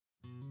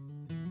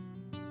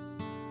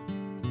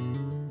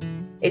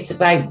It's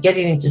about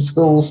getting into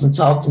schools and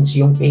talking to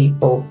young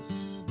people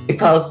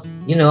because,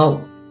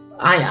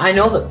 I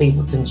know that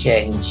people can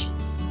change.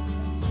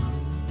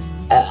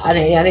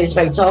 And it's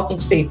about talking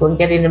to people and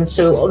getting them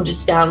to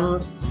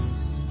understand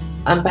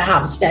and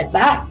perhaps step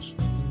back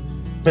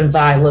from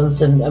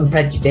violence and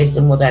prejudice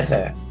and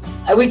whatever.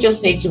 And we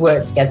just need to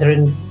work together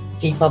and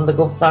keep on the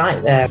good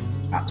fight there.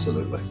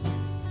 Absolutely.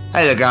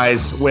 Hey there,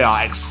 guys. We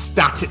are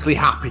ecstatically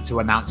happy to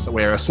announce that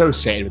we are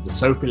associated with the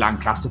Sophie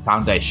Lancaster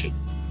Foundation.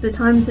 The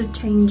times are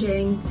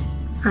changing,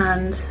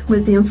 and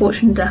with the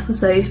unfortunate death of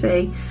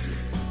Sophie,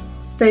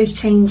 those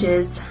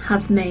changes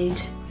have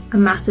made a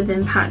massive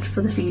impact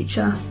for the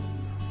future.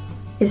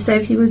 If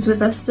Sophie was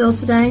with us still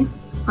today,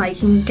 I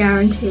can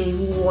guarantee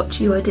what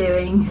you are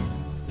doing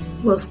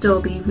will still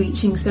be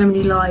reaching so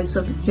many lives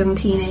of young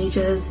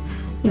teenagers,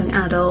 young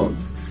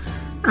adults,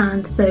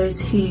 and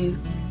those who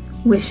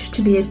wish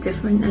to be as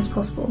different as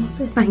possible.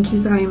 So thank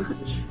you very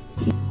much.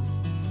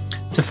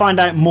 To find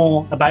out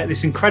more about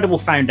this incredible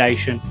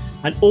foundation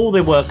and all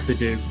the work they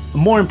do,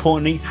 and more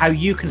importantly, how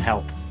you can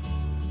help,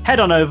 head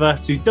on over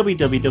to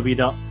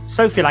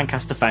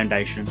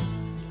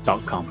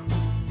www.sophielancasterfoundation.com.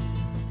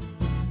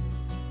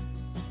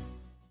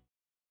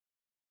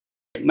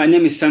 My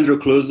name is Sandro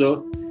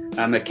Cleuzo.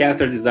 I'm a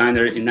character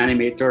designer and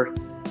animator,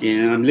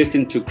 and I'm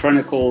listening to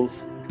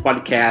Chronicles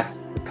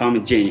podcast with Tom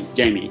and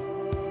Jamie.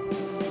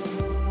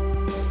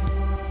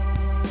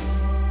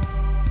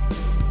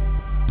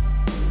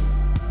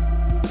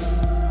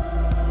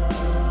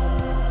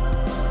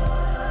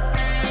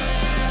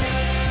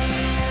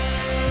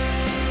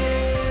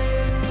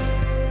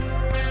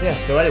 Yeah,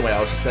 so anyway,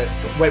 I was just saying,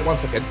 wait 1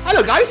 second.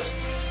 Hello, guys.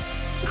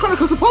 It's the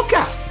Chronicles of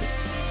podcast.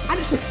 And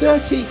it's a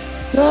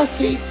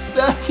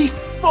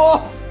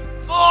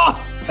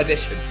 34th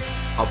edition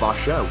of our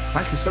show.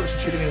 Thank you so much for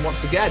tuning in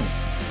once again.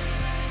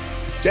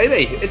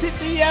 Jamie, is it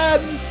the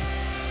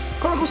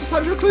Chronicles of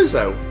Sandro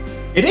Cleuzo?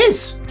 It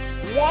is.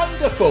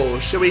 Wonderful.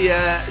 Shall we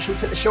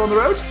take the show on the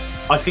road?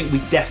 I think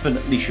we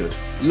definitely should.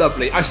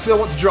 Lovely. I still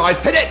want to drive.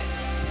 Hit it!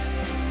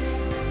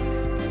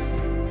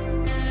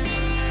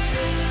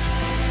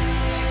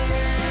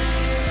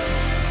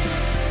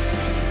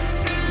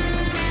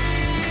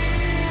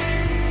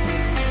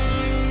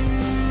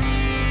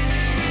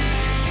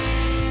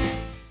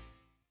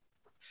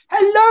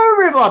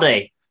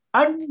 Everybody,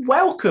 and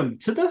welcome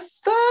to the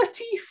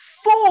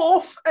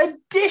 34th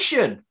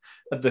edition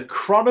of the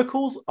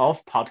Chronicles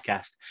of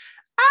Podcast.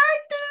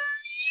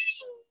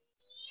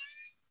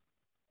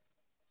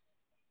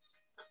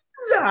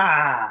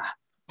 And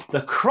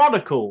the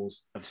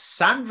Chronicles of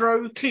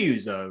Sandro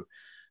Cleuzo.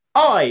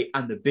 I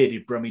am the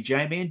bearded brummy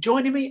Jamie, and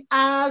joining me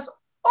as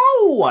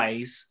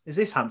always is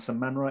this handsome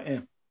man right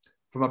here.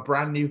 From a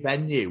brand new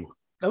venue.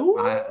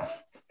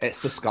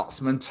 It's the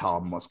Scotsman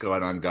Tom. What's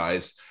going on,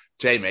 guys?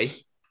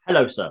 Jamie.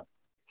 Hello, sir.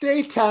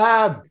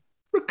 Daytime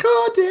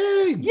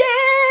recording. Yeah.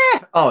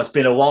 Oh, it's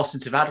been a while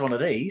since we've had one of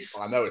these.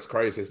 I know, it's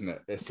crazy, isn't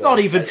it? It's not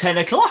even 10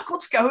 o'clock.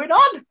 What's going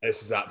on?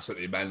 This is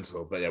absolutely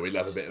mental. But yeah, we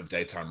love a bit of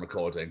daytime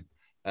recording.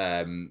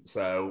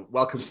 So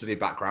welcome to the new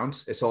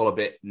background. It's all a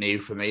bit new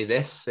for me,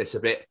 this. It's a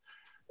bit,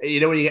 when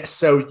you get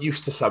so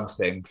used to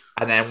something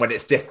and then when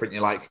it's different,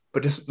 you're like,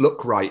 but does it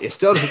look right? It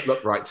still doesn't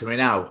look right to me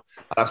now.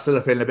 I'm still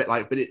feeling a bit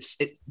like, but it's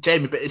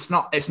Jamie, but it's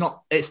not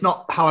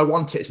how I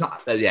want it. It's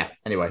not, yeah.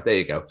 Anyway, there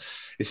you go.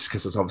 It's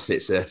because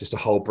it's just a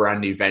whole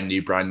brand new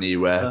venue, brand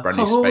new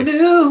space.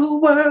 New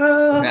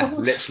world. Yeah,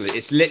 literally,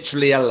 it's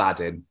literally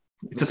Aladdin.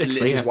 This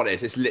is what it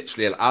is. It's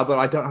literally, although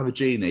I don't have a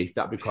genie,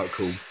 that'd be quite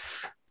cool.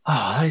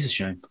 Oh, that is a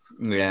shame.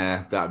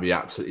 Yeah, that'd be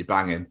absolutely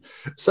banging.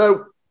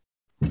 So,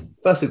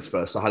 first things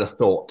first, I had a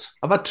thought.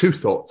 I've had two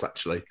thoughts,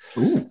 actually.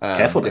 Ooh,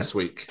 careful this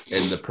week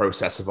in the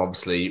process of,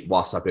 obviously,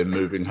 whilst I've been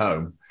moving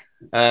home.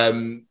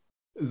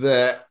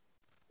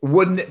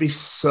 Wouldn't it be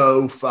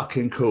so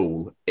fucking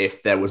cool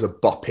if there was a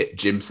Bop It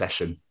gym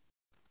session?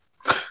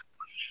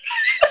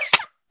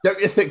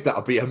 Don't you think that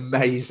would be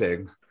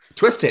amazing?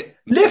 Twist it.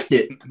 Lift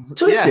it.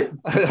 Twist it.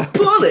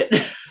 Pull it.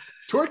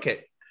 Twerk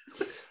it.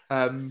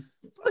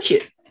 Push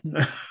it.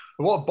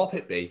 What would Bop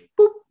It be?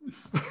 Boop.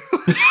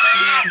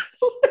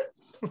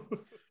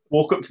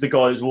 Walk up to the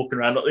guy who's walking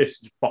around like this,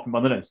 just pop him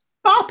on the nose.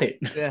 Bop it.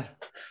 Yeah.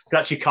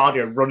 That's your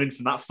cardio running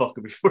from that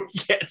fucker before he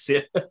gets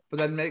here. But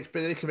then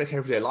you can make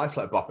everyday life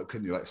like Bop It,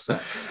 couldn't you? Like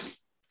sex.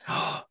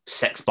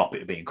 Sex Bop It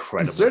would be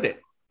incredible. Insert it.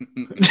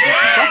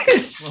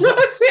 Insert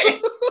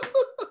it.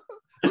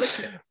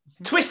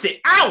 Twist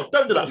it. Ow!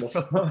 Don't do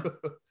that.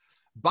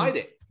 Bite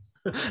it.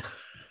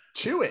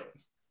 Chew it.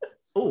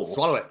 Ooh.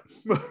 Swallow it.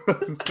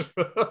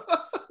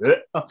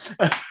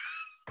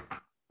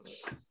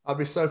 That'd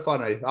be so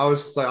funny. I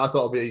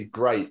thought it'd be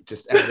great,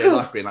 just everyday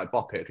life being like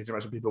Bop It. Could you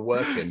imagine people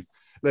working?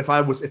 If I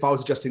was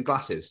adjusting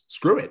glasses,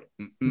 screw it,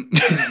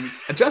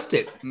 adjust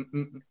it,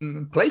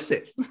 place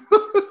it,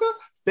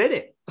 fit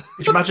it.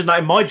 Could you imagine that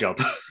in my job?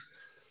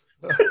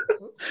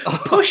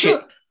 Push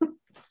it.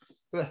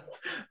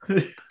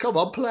 Come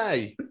on,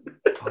 play.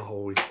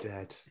 Oh, he's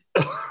dead.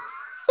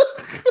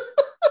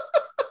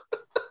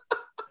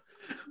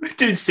 We're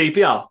doing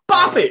CPR.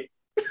 Bop it.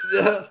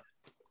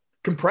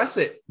 compress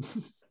it,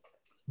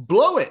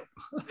 blow it.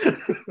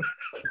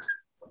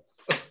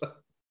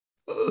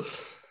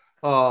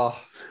 Oh,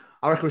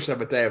 I reckon we should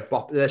have a day of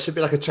Bop. There should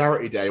be like a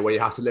charity day where you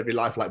have to live your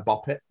life like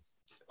Bop It.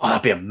 Oh,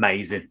 that'd be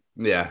amazing.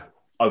 Yeah.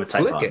 I would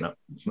take Flick part it. in that.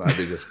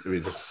 It'd be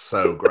just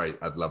so great.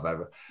 I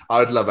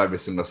would love every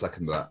single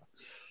second of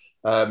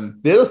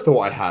that. The other thought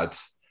I had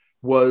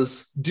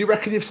was, do you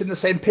reckon you've seen the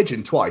same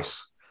pigeon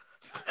twice?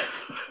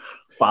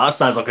 Well, that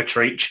sounds like a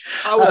treat.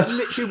 I was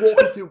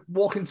literally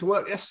walking to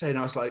work yesterday, and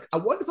I was like, I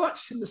wonder if I've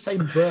actually seen the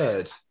same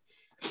bird.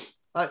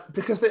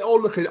 Because they all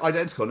look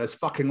identical, and there's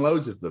fucking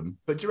loads of them.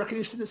 But do you reckon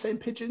you've seen the same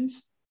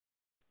pigeons?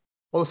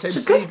 Or the same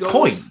It's a good seagulls?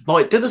 point.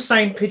 Like, do the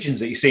same pigeons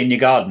that you see in your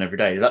garden every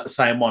day, is that the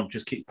same one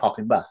just keep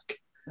popping back?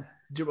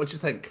 What do you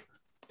think?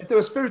 If there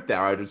was food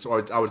there, I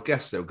would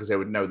guess so, because they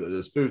would know that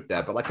there's food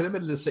there. But like in the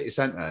middle of the city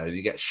centre,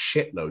 you get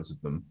shitloads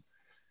of them.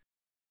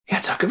 Yeah,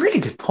 it's a really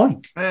good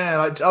point.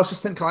 Yeah, I was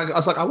just thinking, I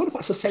wonder if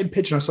that's the same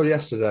pigeon I saw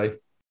yesterday.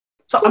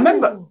 So I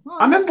remember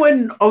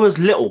when I was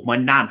little, my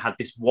nan had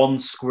this one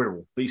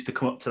squirrel that used to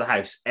come up to the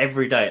house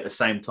every day at the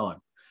same time.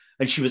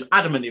 And she was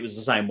adamant it was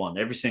the same one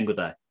every single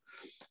day.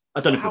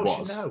 I don't know if it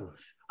was.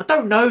 I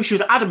don't know. She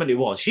was adamant it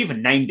was. She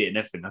even named it and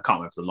everything. I can't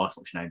remember for the life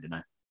what she named it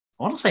now.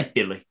 I want to say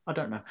Billy. I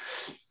don't know.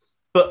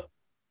 But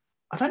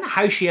I don't know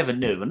how she ever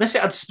knew, unless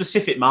it had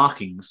specific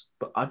markings.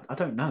 But I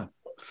don't know.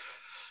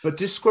 But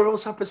do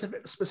squirrels have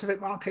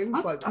specific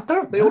markings? I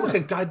don't They all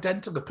look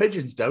identical.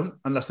 Pigeons don't,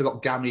 unless they've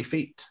got gammy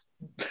feet.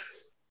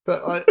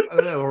 But I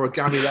don't know, or a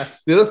gammy left.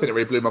 The other thing that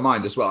really blew my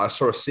mind as well, I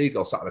saw a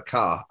seagull sat in a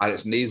car and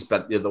its knees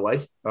bent the other way.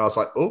 And I was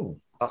like, oh,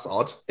 that's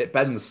odd. It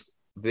bends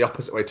the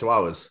opposite way to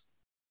ours.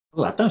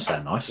 Well, that don't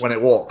sound nice. When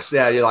it walks,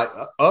 yeah, you're like,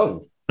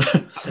 oh.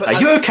 Are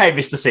you okay,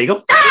 Mr.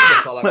 Seagull?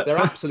 They're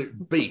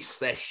absolute beasts.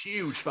 They're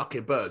huge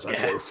fucking birds. Like,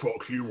 what the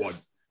fuck you want?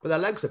 But their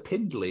legs are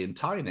pindly and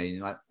tiny. And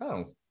you're like,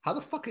 oh, how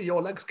the fuck are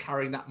your legs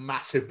carrying that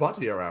massive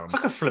body around? It's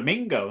like a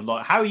flamingo. And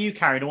like, how are you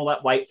carrying all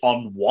that weight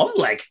on one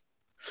leg?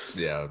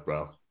 Yeah,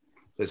 well,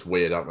 it's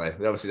weird, aren't they?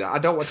 They obviously, I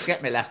don't want to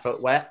get my left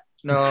foot wet.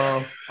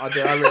 No, I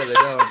really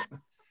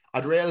don't. I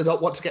really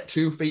don't want to get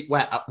 2 feet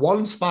wet.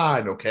 One's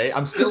fine, okay?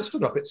 I'm still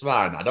stood up. It's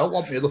fine. I don't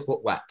want my other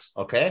foot wet,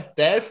 okay?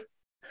 Dave,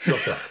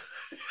 shut up.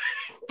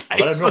 I've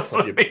had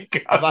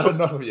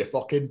enough of your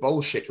fucking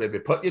bullshit with me.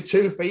 Put your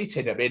 2 feet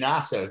in, it'd be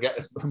nicer. Get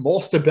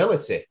more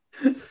stability.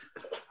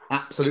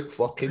 Absolute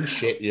fucking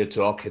shit you're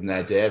talking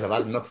there, Dave. I've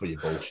had enough of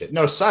your bullshit.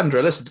 No,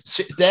 Sandra,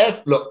 listen.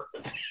 Dave, look,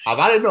 I've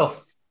had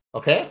enough,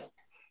 okay?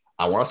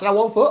 I want to stand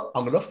on 1 foot.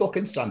 I'm going to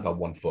fucking stand on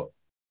 1 foot.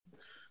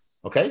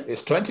 Okay?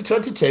 It's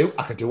 2022.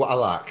 I can do what I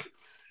like.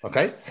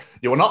 Okay?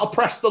 You will not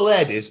oppress the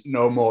ladies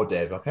no more,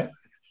 Dave, okay?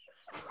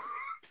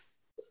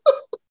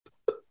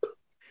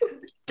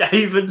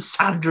 Dave and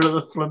Sandra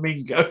the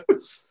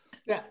flamingos.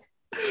 Yeah.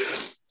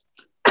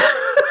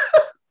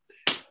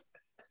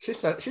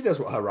 She knows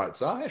what her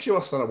rights are. If she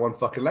wants to stand on 1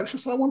 fucking leg, she'll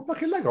stand on 1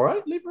 fucking leg, all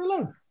right? Leave her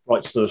alone.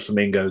 Rights to the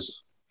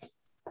flamingos.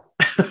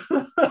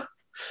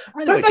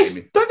 Anyway,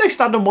 don't they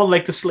stand on 1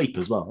 leg to sleep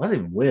as well? That's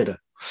even weirder.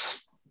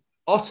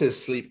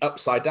 Otters sleep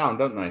upside down,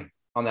 don't they?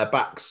 On their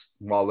backs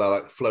while they're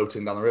like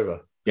floating down the river.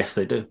 Yes,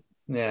 they do.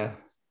 Yeah.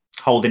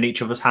 Holding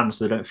each other's hands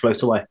so they don't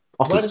float away.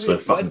 Otters are so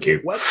fucking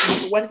cute. Where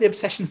did the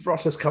obsession for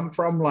otters come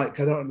from? Like,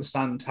 I don't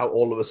understand how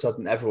all of a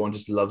sudden everyone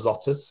just loves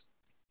otters.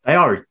 They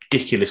are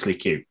ridiculously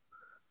cute.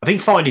 I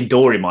think Finding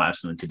Dory might have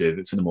something to do with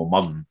it for the more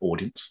modern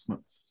audience.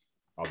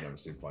 I've never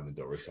seen Finding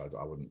Dory, so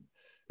I wouldn't.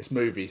 It's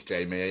movies,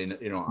 Jamie.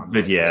 You know what I mean?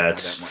 But yeah,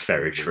 it's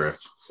very true.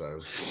 So,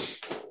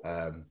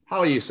 how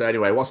are you, sir?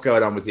 Anyway, what's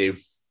going on with you?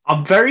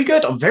 I'm very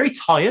good. I'm very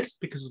tired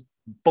because of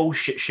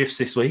bullshit shifts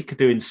this week,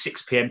 doing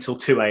 6 p.m. till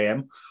 2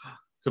 a.m.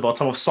 So by the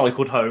time I've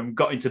cycled home,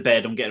 got into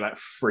bed, I'm getting about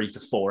 3 to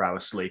 4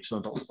 hours sleep. So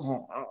I'm like,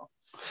 oh.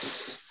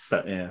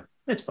 But yeah,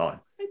 it's fine.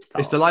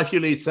 It's the life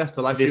you lead, Seth.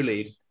 The life you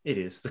lead. It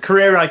is. The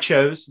career I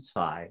chose, it's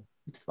fine.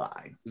 It's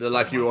fine. The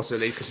life you also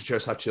lead because you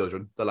chose to have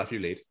children. The life you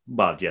lead.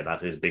 Well, yeah,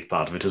 that is a big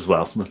part of it as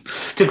well.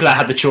 Typically, I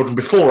had the children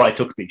before I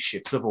took these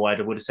shifts. Otherwise,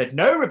 I would have said,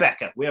 no,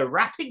 Rebecca, we're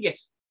wrapping it.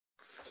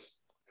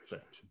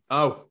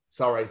 Oh,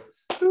 sorry.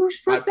 Who's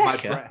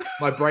Rebecca?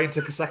 My brain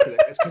took a second.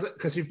 It's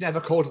because you've never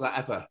called her that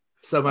ever.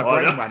 So my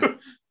brain went.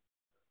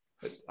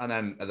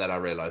 And then I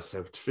realised.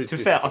 So to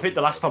be fair, I think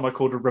the last time I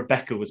called her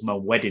Rebecca was my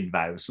wedding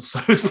vows.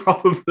 So it's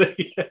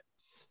probably...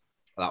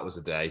 That was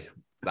a day.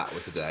 That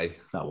was a day.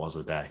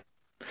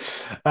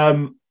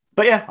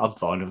 But yeah, I'm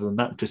fine other than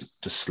that.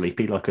 Just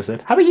sleepy, like I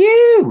said. How are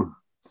you?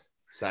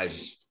 Same.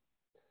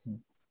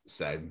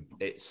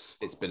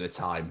 It's been a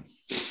time.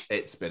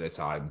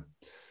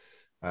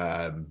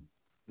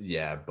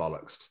 Yeah,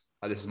 bollocks.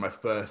 This is my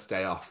first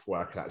day off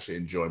where I can actually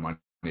enjoy my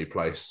new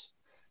place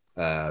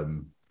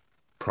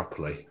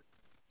properly.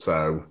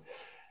 So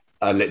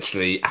I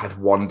literally had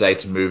 1 day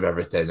to move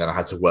everything, then I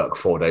had to work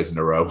 4 days in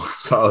a row.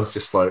 So I was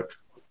just like...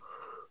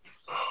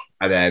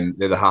 And then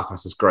the other half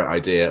has this great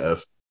idea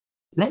of,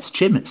 let's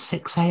gym at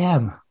 6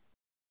 a.m.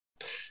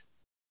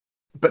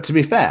 But to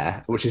be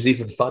fair, which is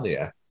even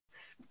funnier,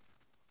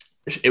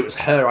 it was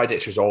her idea.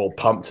 She was all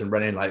pumped and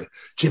running like,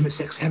 gym at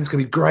 6 a.m. It's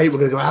going to be great. We're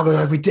going to go out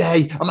every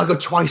day. I'm going to go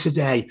twice a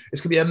day.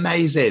 It's going to be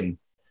amazing.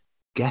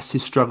 Guess who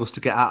struggles to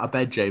get out of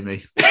bed,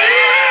 Jamie?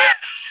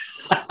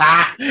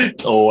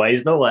 It's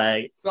always the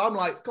way. So I'm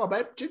like, go on,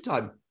 babe, gym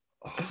time.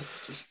 Oh,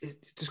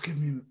 just give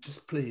me,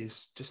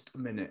 please, just a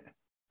minute.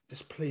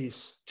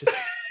 Please,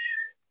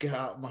 get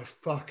out of my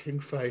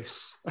fucking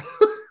face.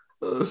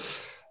 And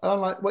I'm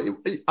like,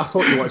 I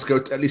thought you wanted to go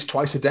at least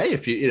twice a day.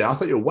 If you know, I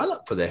thought you were well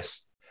up for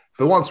this.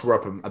 But once we're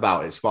up and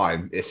about, it's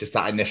fine. It's just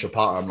that initial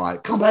part. I'm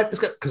like, come on, babe, let's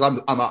go. Because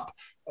I'm up.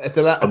 If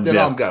the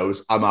alarm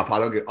goes, I'm up. I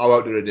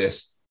won't do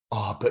this.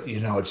 Oh, but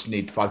I just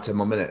need 5-10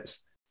 more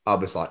minutes. I'll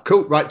be like,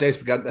 cool, right, day's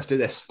begun. Let's do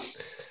this.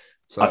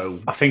 So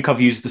I think I've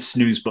used the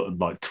snooze button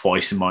like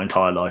twice in my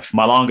entire life.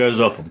 My alarm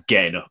goes up, I'm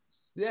getting up.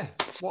 Yeah.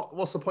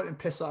 What's the point in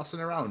piss-assing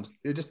around?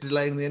 You're just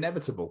delaying the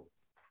inevitable.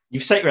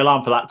 You've set your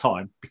alarm for that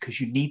time because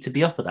you need to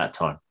be up at that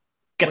time.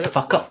 Get the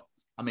fuck up.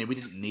 I mean, we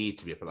didn't need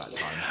to be up at that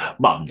time.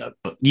 Well, no,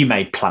 but you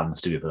made plans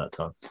to be up at that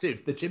time.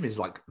 Dude, the gym is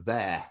like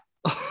there.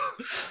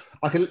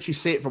 I can literally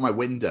see it from my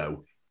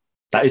window.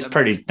 That is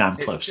pretty damn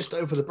close. It's just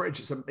over the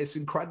bridge. It's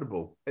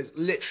incredible. It's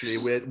literally,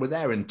 we're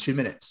there in 2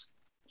 minutes.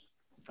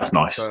 That's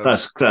nice. So,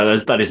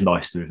 that is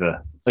nice to be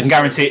fair. I can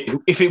guarantee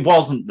if it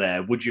wasn't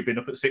there, would you have been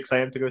up at 6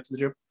 a.m. to go to the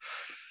gym?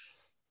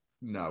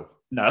 No.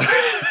 But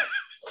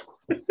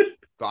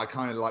I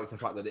kind of like the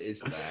fact that it is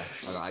there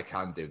and I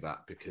can do that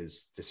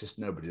because there's just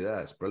nobody there.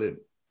 It's brilliant.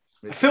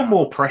 I feel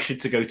more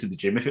pressured to go to the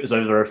gym if it was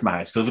over the road from my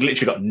house because I've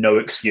literally got no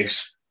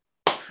excuse.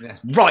 Yeah.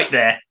 Right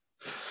there.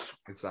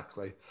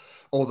 Exactly.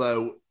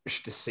 Although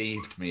she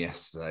deceived me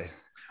yesterday.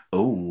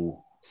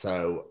 Oh.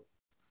 So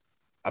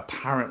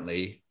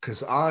apparently,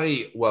 because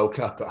I woke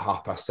up at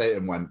 8:30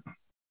 and went,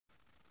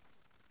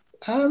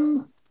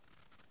 are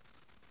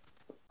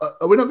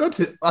we not going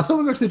to, I thought we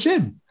were going to the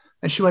gym.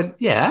 And she went,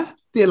 yeah,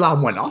 the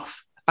alarm went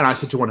off. And I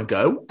said, do you want to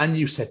go? And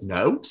you said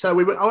no. So I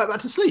went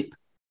back to sleep.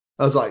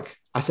 I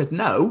said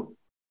no.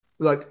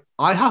 Like,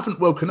 I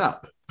haven't woken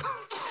up.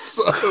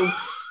 So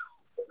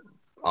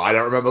I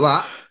don't remember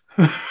that.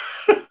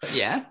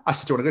 Yeah. I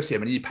said, do you want to go to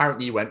him? And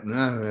apparently you went,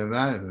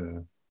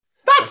 no.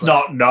 That's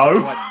not no.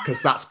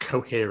 Because that's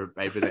coherent,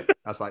 baby. Isn't it?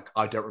 I was like,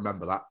 I don't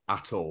remember that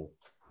at all.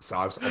 So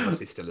I was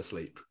obviously still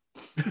asleep.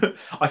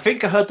 I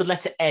think I heard the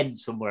letter N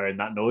somewhere in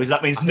that noise.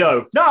 That means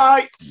no.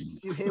 Night.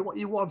 Did you hear what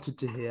you wanted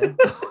to hear?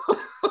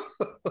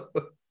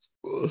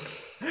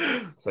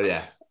 So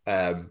yeah.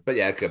 But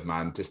yeah, good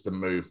man. Just the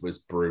move was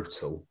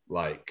brutal.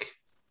 Like,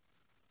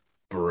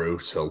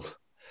 brutal.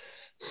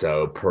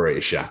 So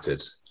pretty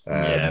shattered.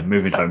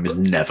 Moving home is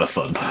never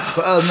fun.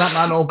 But other than that,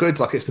 man, all good.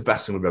 Like, it's the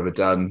best thing we've ever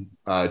done.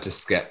 I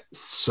just get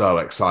so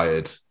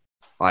excited.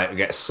 I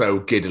get so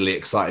giddily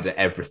excited at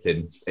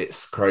everything.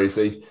 It's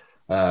crazy.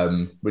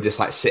 We just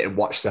like sit and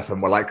watch stuff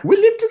and we're like, we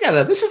live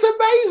together. This is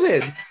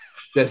amazing.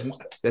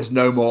 There's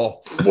no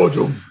more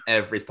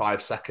every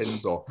 5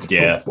 seconds or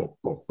like,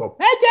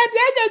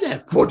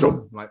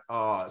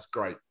 oh, it's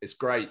great. It's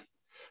great.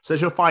 So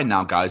as you'll find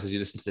now, guys, as you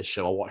listen to this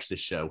show or watch this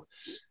show,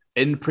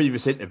 in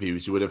previous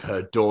interviews, you would have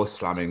heard doors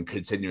slamming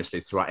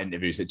continuously throughout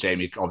interviews that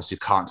Jamie obviously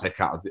can't take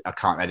out. I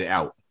can't edit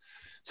out.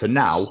 So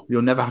now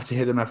you'll never have to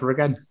hear them ever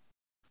again.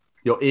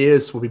 Your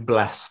ears will be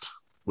blessed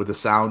with the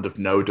sound of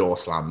no door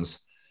slams.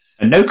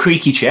 And no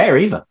creaky chair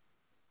either.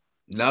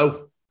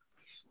 No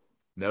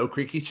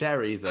creaky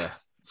chair either.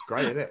 It's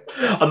great, isn't it?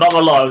 I'm not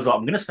going to lie. I was like,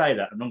 I'm going to say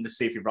that. I'm not going to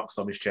see if he rocks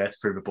on his chair to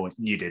prove a point.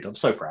 And you did. I'm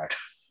so proud.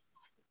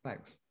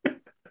 Thanks.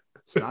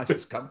 It's nice.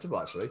 It's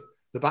comfortable, actually.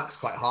 The back's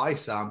quite high,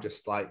 so I'm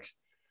just like,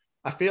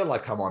 I feel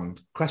like I'm on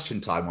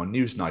Question Time on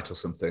Newsnight or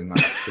something.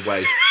 That's the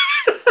way,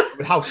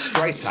 with how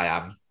straight I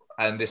am.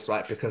 And it's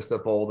like, because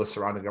of all the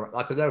surrounding,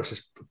 I don't know, it's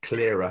just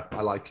clearer.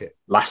 I like it.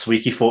 Last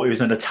week he thought he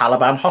was in a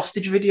Taliban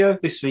hostage video.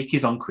 This week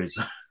he's on quiz.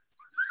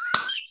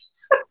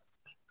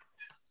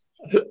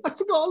 I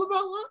forgot all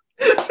about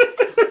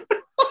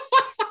that.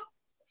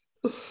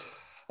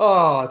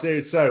 Oh,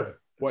 dude. So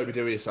what have you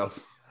doing with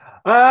yourself?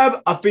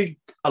 I've been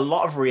a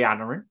lot of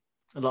Rihannaing.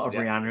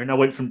 I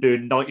went from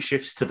doing night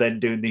shifts to then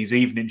doing these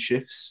evening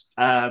shifts.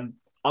 On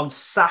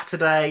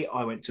Saturday,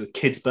 I went to a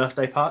kid's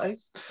birthday party.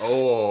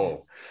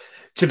 Oh.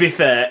 To be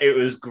fair, it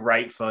was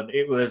great fun.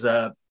 It was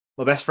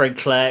my best friend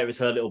Claire. It was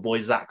her little boy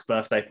Zach's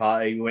birthday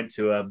party. We went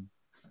to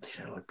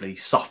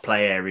soft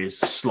play areas,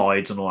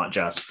 slides, and all that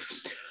jazz.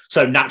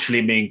 So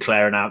naturally, me and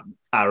Claire and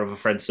our other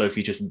friend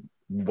Sophie just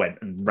went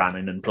and ran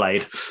in and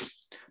played.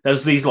 There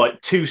was these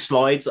like 2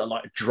 slides that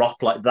like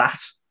drop like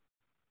that.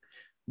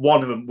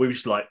 One of them, we were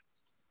just like,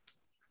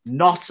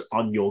 not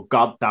on your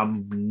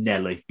goddamn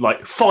Nelly.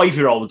 Like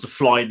 5-year-olds are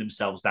flying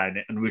themselves down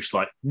it, and we're just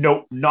like,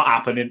 nope, not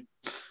happening.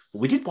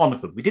 We did one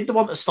of them. We did the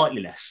one that's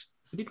slightly less.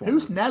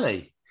 Who's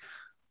Nelly?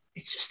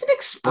 It's just an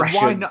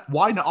expression.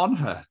 Why not on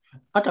her?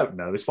 I don't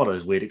know. It's one of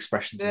those weird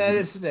expressions. Yeah,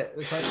 isn't it?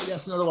 It's like,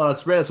 yes, another one I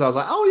just realized. So I was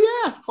like,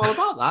 oh yeah, I forgot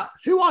about that.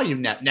 Who are you,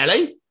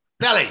 Nelly?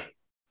 Nelly.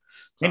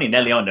 The only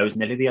Nelly I know is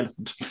Nelly the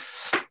elephant.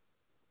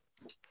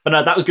 But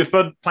no, that was good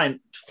fun.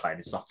 Playing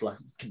in soft play.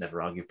 Can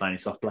never argue playing in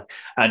soft play.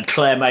 And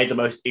Claire made the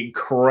most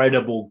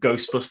incredible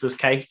Ghostbusters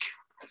cake.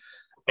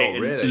 Oh,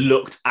 really?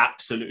 Looked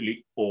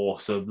absolutely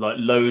awesome. Like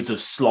loads of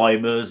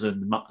Slimers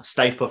and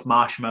Stay Puft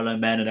Marshmallow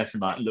Men and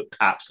everything like that. Looked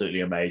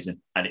absolutely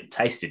amazing. And it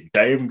tasted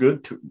damn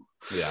good too.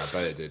 Yeah, I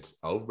bet it did.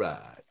 All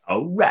right.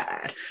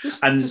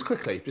 Just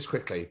quickly.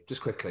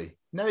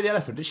 Nelly the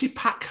elephant, did she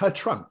pack her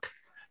trunk?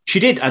 She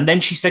did. And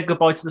then she said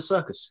goodbye to the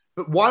circus.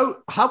 But why?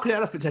 How can an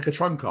elephant take a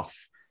trunk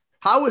off?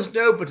 How has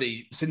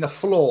nobody seen the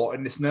floor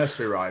in this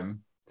nursery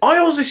rhyme? I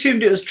always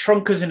assumed it was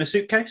trunk as in a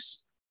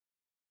suitcase.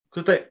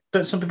 Because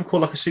don't some people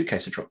call like a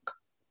suitcase a trunk?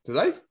 Do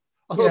they?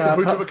 I thought it was the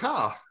boot of a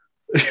car.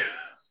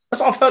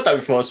 I've heard that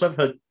before. So I've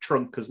heard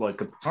trunk as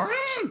like a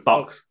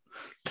box.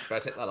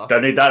 Better take that off.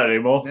 Don't need that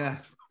anymore. Yeah.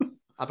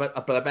 I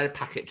better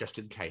pack it just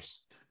in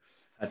case.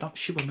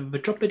 She will move a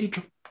drop.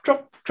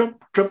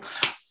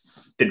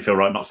 Didn't feel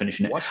right not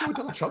finishing it. Why should we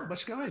do a trunk?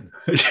 Where's she going?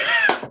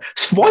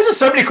 Why is there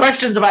so many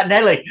questions about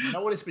Nelly?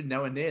 No one has been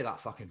nowhere near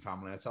that fucking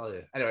family, I tell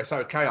you. Anyway,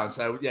 so carry on.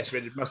 So, yes,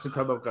 we had most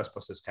incredible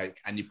Ghostbusters cake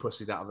and you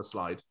pussied out of a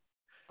slide.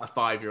 A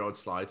 5-year-old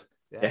slide.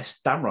 Yeah. Yes,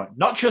 damn right.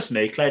 Not just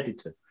me, Claire did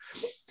too.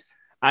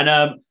 And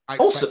I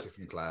also, it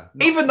from Claire.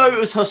 even though it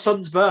was her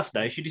son's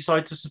birthday, she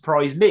decided to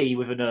surprise me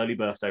with an early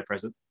birthday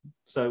present.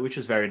 So, which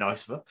was very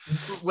nice of her.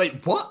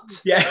 Wait,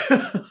 what? Yeah.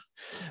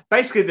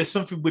 Basically, there's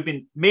something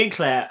me and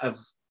Claire have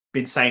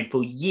been saying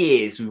for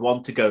years we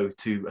want to go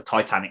to a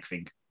Titanic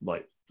thing,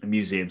 like a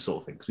museum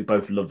sort of thing, because we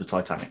both love the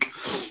Titanic.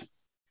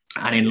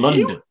 And in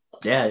London,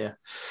 yeah.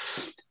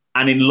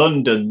 And in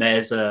London,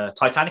 there's a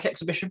Titanic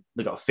exhibition.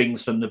 They've got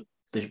things from the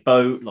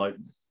boat, like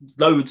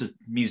loads of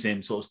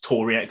museum sort of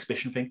touring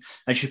exhibition thing.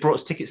 And she brought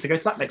us tickets to go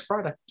to that next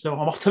Friday. So I'm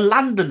off to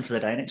London for the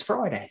day next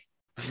Friday.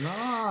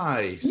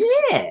 Nice.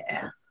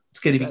 Yeah. It's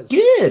going to be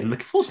good. I'm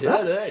looking forward to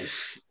that.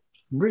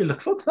 I'm really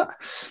looking forward to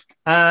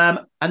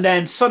that. And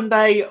then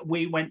Sunday,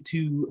 we went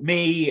to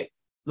me,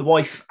 the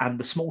wife, and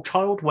the small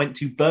child went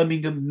to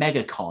Birmingham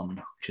MegaCon,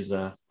 which is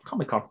a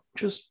Comic-Con,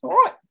 which was all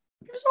right.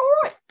 It was all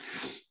right.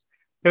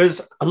 There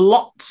was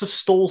lots of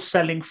stalls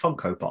selling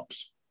Funko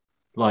Pops.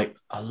 Like,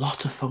 a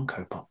lot of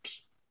Funko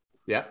Pops.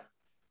 Yeah.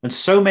 And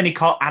so many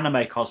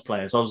anime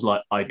cosplayers. I was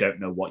like, I don't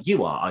know what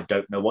you are. I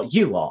don't know what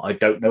you are. I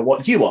don't know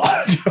what you are.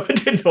 I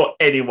didn't know what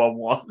anyone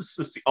was.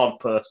 It's the odd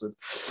person.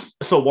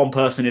 I saw one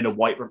person in a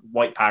white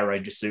Power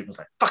Ranger suit and was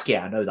like, fuck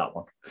yeah, I know that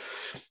one.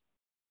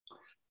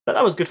 But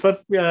that was good fun.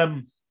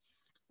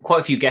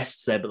 Quite a few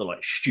guests there, but they're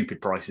like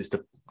stupid prices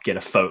to get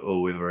a photo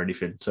with or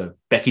anything. So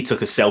Becky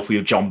took a selfie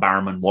with John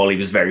Barrowman while he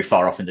was very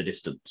far off in the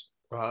distance.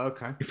 Oh,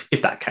 okay.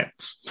 If that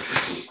counts.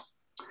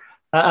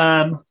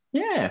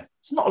 Yeah,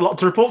 it's not a lot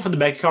to report from the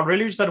MegaCon,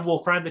 really. We just had a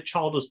walk around. The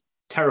child was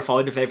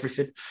terrified of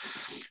everything.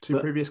 Two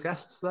previous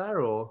guests there,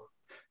 or?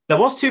 There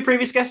was 2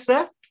 previous guests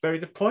there. Very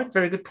good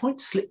point.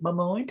 Slipped my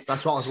mind.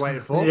 That's what I was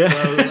waiting for. Yeah.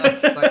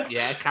 So,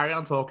 carry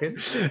on talking.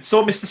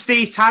 Saw Mr.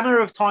 Steve Tanner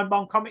of Time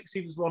Bomb Comics.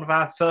 He was one of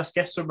our first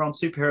guests when we were on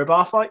Superhero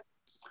Bar Fight.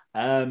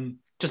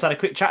 Just had a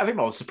quick chat with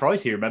him. I was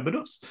surprised he remembered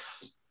us.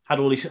 Had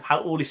all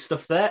his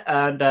stuff there.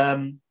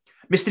 And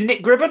Mr.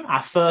 Nick Gribben,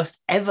 our first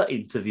ever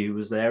interview,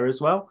 was there as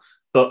well.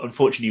 But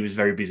unfortunately, he was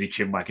very busy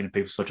chinwagging and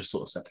people sort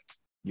of said,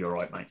 "You're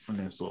right, mate." And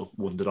then sort of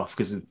wandered off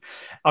because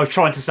I was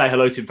trying to say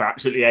hello to him for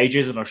absolutely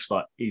ages. And I was just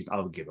like,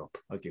 I'll give up.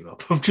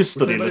 I'm just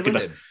studying looking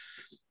at him.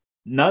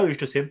 No, it was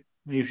just him.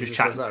 He was just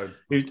chatting.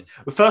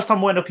 The first time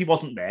I went up, he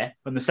wasn't there.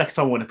 And the second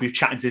time I went up, he was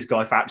chatting to this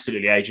guy for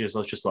absolutely ages. I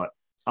was just like,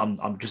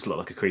 I'm just look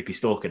like a creepy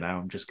stalker now.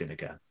 I'm just going to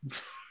go.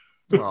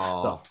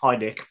 So, Hi,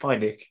 Nick. Bye,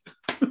 Nick.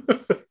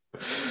 But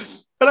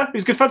no, it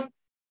was good fun.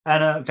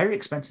 And very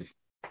expensive.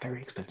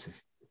 Very expensive.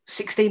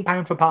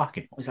 £16 for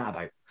parking. What is that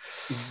about?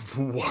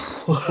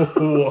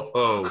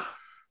 Whoa.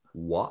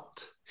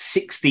 What?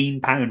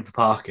 £16 for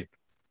parking.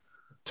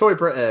 Toy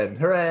Britain.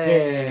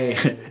 Hooray.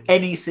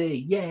 Yay.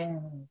 NEC. Yeah.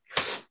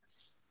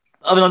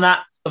 Other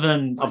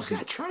than obviously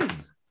a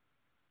train.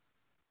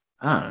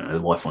 I don't know.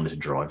 The wife wanted to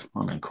drive.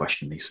 I don't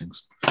question these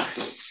things.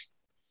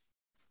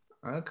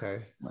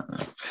 Okay.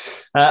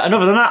 And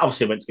other than that,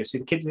 obviously I went to go see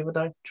the kids the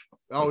other day.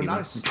 Oh,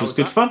 nice. Which was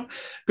good fun.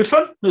 Good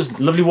fun. It was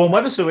lovely warm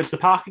weather, so we went to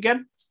the park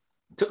again.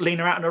 Took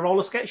Lena out on a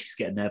roller skate. She's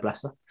getting there,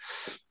 bless her.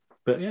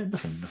 But yeah,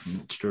 nothing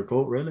much to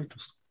report, really.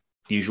 Just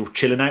the usual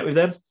chilling out with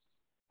them,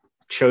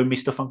 showing me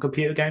stuff on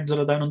computer games that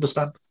I don't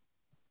understand.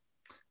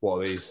 What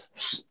are these?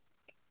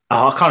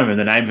 Oh, I can't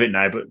remember the name of it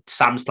now, but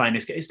Sam's playing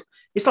this game.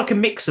 It's like a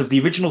mix of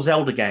the original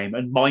Zelda game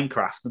and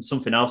Minecraft and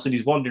something else. And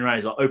he's wandering around,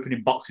 he's like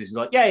opening boxes. He's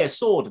like, yeah,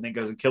 sword. And then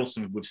goes and kills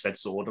someone with said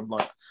sword. I'm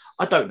like,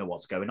 I don't know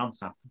what's going on,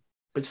 Sam.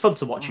 But it's fun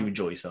to watch you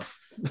enjoy yourself.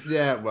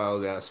 Yeah,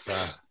 well, yeah, that's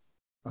fair.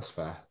 That's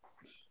fair.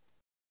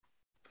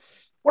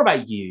 What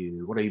about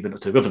you? What have you been up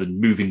to other than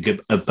moving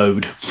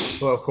abode?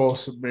 Well, of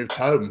course, moved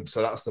home.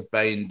 So that's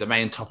the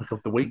main topic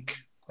of the week.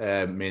 Me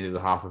and the other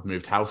half have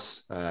moved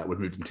house. We've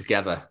moved in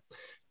together.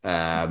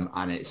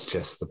 And it's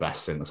just the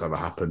best thing that's ever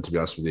happened, to be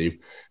honest with you.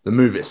 The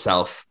move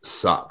itself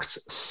sucked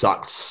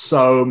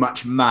so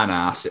much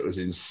man-ass. It was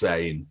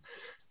insane.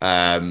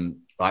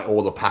 Like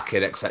all the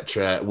packing,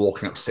 etc.,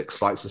 walking up 6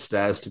 flights of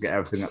stairs to get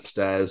everything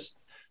upstairs.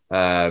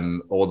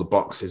 All the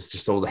boxes,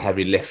 just all the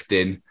heavy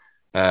lifting.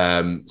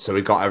 So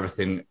we got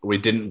everything. We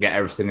didn't get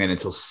everything in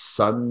until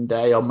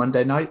Sunday or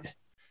Monday night.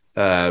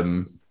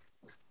 So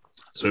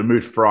we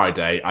moved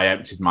Friday. I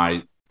emptied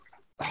my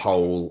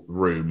whole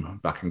room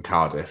back in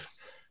Cardiff.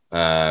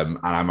 And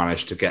I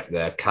managed to get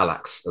the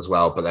Calax as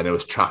well, but then it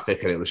was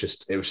traffic and it was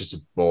just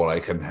a ball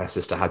ache, and her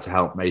sister had to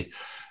help me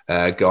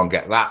go and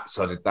get that.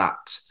 So I did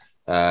that.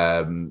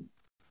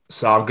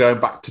 So I'm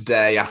going back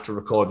today after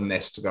recording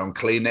this to go and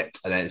clean it,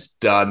 and then it's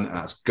done and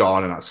that's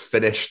gone and that's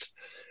finished.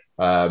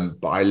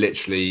 But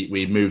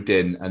we moved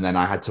in and then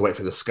I had to wait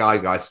for the Sky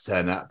guy to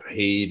turn up.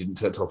 He didn't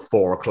turn until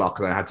 4:00,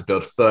 and I had to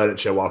build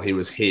furniture while he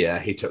was here.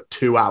 He took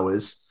 2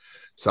 hours.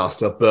 So I was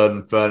still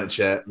burning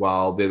furniture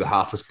while the other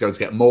half was going to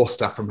get more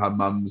stuff from her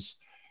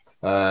mum's.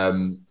 So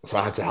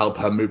I had to help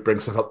her bring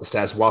stuff up the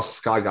stairs whilst the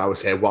Sky guy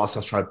was here, whilst I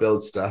was trying to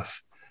build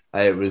stuff.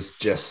 It was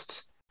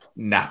just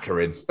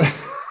knackering.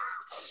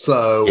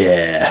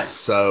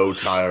 So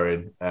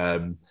tiring.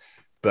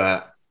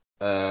 But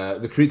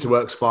the commute to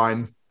work's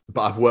fine.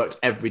 But I've worked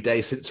every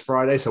day since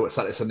Friday. So it's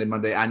Saturday, Sunday,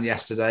 Monday, and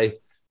yesterday.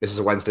 This is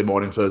a Wednesday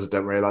morning for those that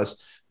don't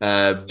realise.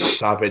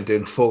 So I've been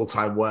doing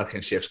full-time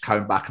working shifts,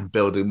 coming back and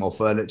building more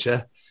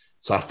furniture.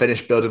 So I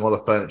finished building all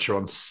the furniture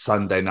on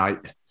Sunday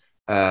night,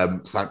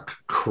 thank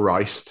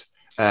Christ.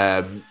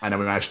 And then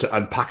we managed to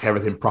unpack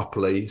everything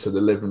properly. So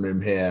the living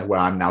room here, where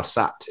I'm now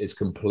sat, is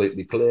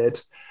completely cleared.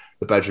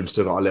 The bedroom's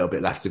still got a little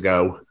bit left to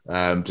go,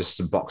 just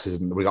some boxes.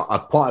 And we got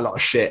quite a lot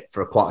of shit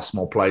for quite a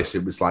small place.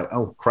 It was like,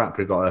 oh, crap,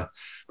 we've got to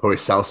probably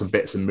sell some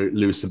bits and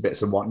lose some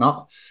bits and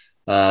whatnot.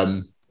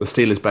 The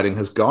Steelers bedding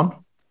has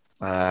gone.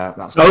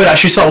 That's it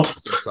actually sold.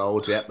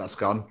 Sold, yeah, that's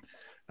gone.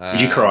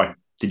 Did you cry? No,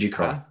 Did you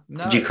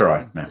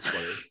cry? No.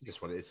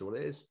 Just what it is, what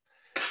it is.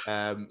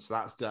 So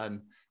that's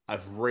done.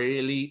 I've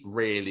really,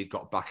 really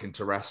got back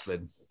into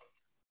wrestling.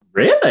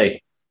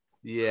 Really?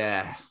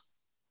 Yeah.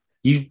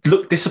 You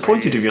look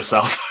disappointed with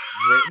yourself.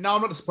 No,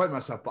 I'm not disappointed with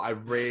myself, but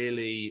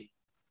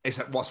it's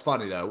what's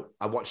funny though,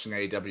 I'm watching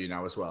AEW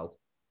now as well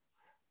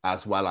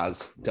as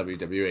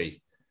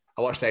WWE.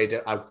 I watched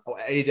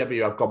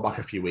AEW. I've gone back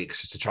a few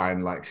weeks just to try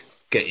and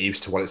get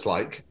used to what it's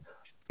like.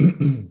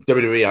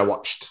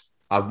 WWE,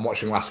 I'm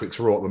watching last week's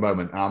Raw at the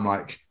moment, and I'm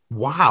like,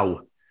 wow,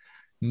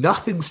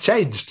 nothing's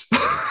changed.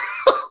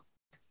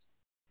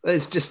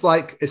 It's just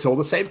it's all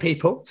the same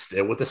people,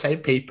 still with the same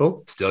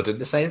people, still doing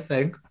the same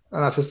thing.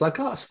 And I was just like,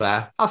 oh, that's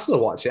fair. I'll still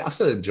watch it. I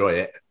still enjoy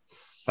it.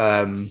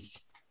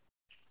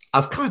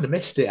 I've kind of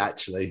missed it,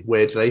 actually,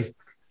 weirdly.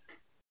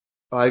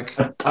 I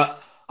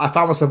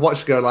found myself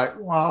watching going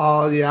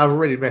well, yeah, I've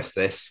really missed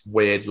this,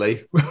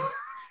 weirdly.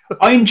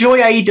 I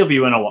enjoy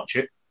AEW when I watch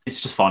it.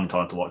 It's just finding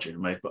time to watch it for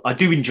me. But I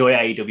do enjoy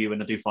AEW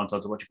when I do find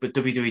time to watch it. But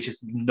WWE,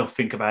 just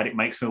nothing about it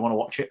makes me want to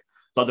watch it.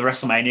 Like the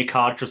WrestleMania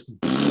card, just...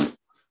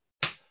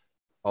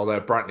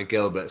 Although Brantley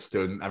Gilbert's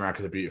doing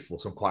America the Beautiful,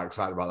 so I'm quite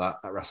excited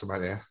about that at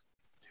WrestleMania.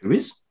 Who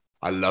is?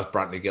 I love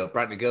Brantley Gilbert.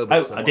 Brantley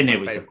Gilbert's I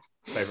didn't hear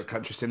favorite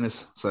country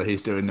singers, so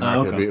he's doing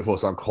America the Beautiful,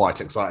 so I'm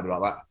quite excited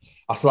about that.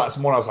 I saw that this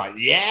morning, I was like,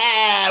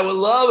 yeah, we'll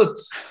love it.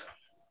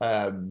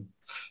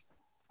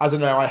 I don't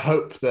know, I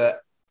hope that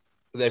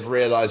they've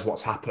realised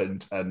what's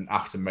happened and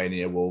after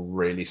Mania will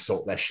really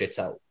sort their shit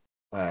out.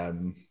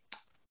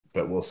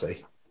 But we'll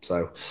see.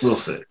 So we'll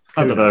see.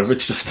 I don't know.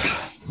 It's just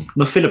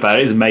nothing about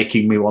it is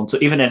making me want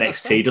to. Even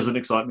NXT doesn't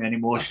excite me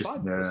anymore. It's just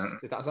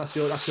that's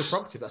your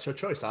prerogative. That's your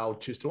choice. I'll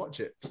choose to watch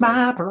it. It's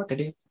my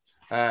prerogative.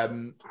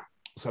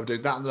 So I'm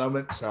doing that at the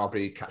moment. So I'll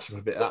be catching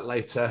up a bit of that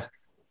later.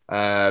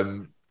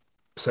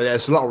 So yeah,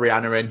 there's a lot of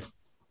Rihanna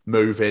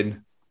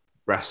moving,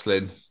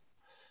 wrestling.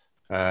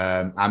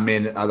 And me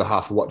and the other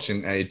half are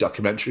watching a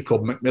documentary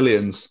called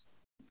McMillions.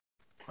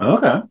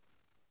 Okay.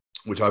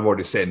 Which I've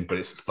already seen, but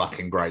it's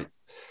fucking great.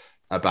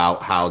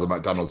 About how the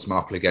McDonald's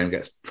Monopoly game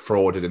gets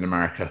frauded in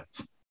America.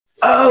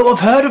 Oh, I've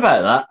heard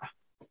about that.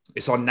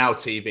 It's on Now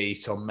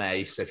TV till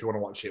May, so if you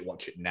want to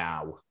watch it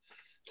now.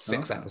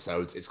 6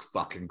 episodes. It's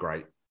fucking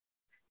great.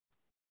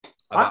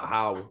 About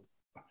how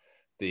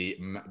the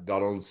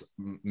McDonald's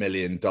 $1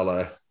 million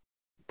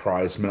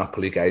prize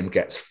Monopoly game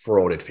gets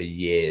frauded for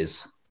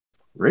years.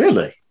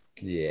 Really?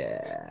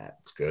 Yeah,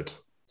 it's good.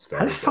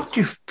 How the fuck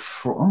do you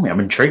fraud me? I'm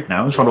intrigued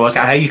now. I'm trying to work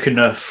out how you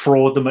can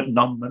fraud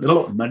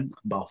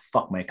the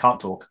fuck me, I can't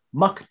talk.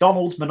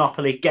 McDonald's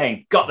Monopoly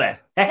game. Got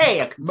there.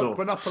 Hey, I can talk.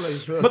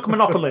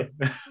 McMonopoly.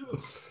 But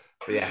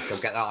yeah, so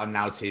get that on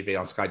Now TV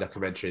on Sky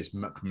Documentaries,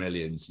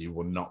 McMillions. You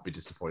will not be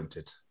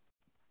disappointed.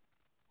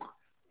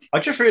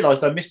 I just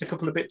realised I missed a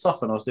couple of bits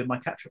off when I was doing my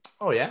catch-up.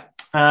 Oh, yeah?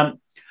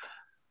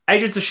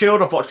 Agents of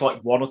S.H.I.E.L.D. I've watched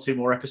 1 or 2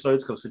 more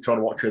episodes because I'm trying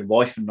to watch it with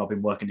wife and I've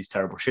been working these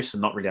terrible shifts and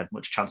not really had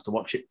much chance to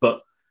watch it.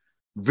 But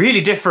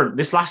really different.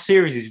 This last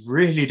series is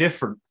really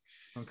different.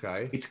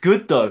 Okay. It's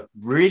good, though.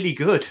 Really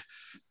good.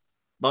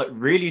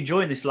 Really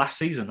enjoying this last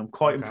season. I'm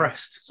quite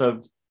impressed.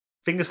 So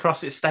fingers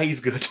crossed it stays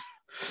good.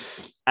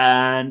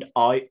 And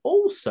I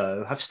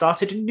also have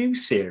started a new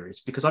series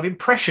because I've been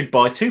pressured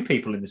by 2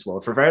 people in this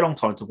world for a very long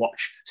time to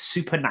watch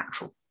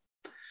Supernatural.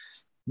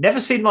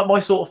 Never seen my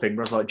sort of thing,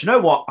 but I was like, do you know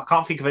what? I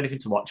can't think of anything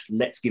to watch.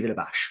 Let's give it a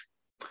bash.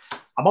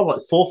 I'm on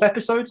 4th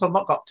episode, so I've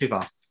not got too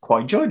far.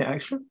 Quite enjoying it,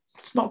 actually.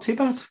 It's not too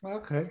bad.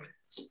 Okay.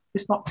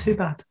 It's not too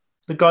bad.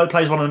 The guy who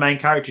plays one of the main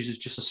characters is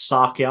just a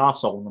sarky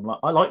arsehole, and I'm like,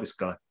 I like this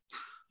guy.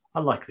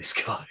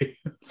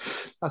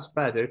 That's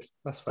fair, dude.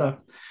 That's fair.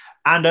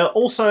 And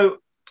also,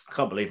 I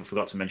can't believe I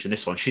forgot to mention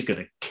this one. She's going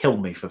to kill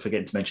me for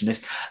forgetting to mention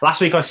this. Last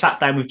week, I sat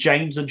down with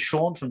James and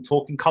Sean from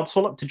Talking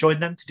Console to join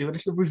them to do a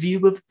little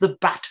review of The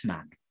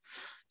Batman.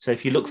 So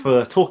if you look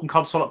for Talking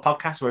Console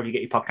podcast, wherever you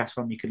get your podcast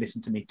from, you can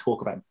listen to me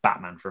talk about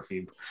Batman for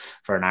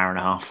an hour and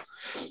a half.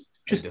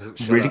 Just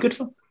really good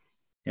fun.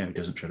 Yeah, he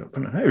doesn't shut up.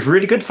 It was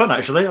really good fun,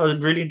 actually. I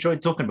really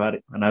enjoyed talking about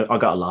it. And I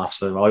got a laugh,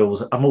 so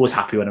I'm always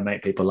happy when I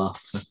make people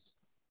laugh. So.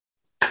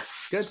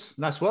 Good.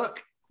 Nice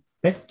work.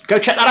 Yeah, go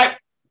check that out,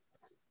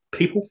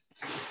 people.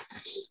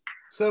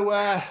 So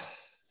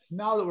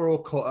now that we're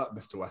all caught up,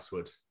 Mr.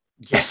 Westwood.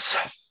 Yes.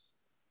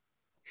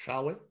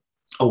 Shall we?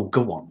 Oh,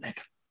 go on then.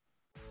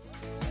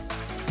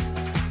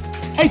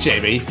 Hey,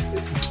 Jamie,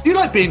 do you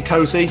like being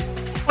cozy?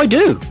 I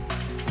do.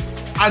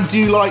 And do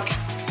you like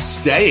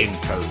staying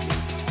cozy?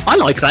 I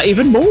like that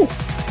even more.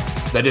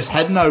 Then just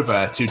heading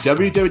over to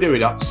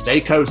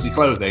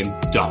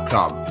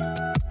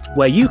www.staycozyclothing.com,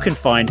 where you can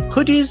find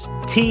hoodies,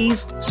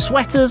 tees,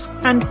 sweaters,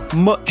 and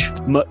much,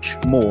 much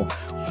more.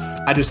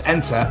 And just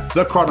enter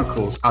The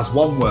Chronicles as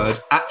one word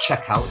at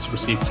checkout to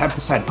receive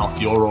 10%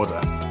 off your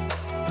order.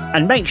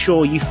 And make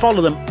sure you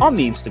follow them on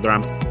the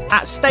Instagram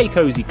at Stay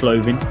Cozy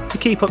Clothing to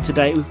keep up to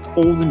date with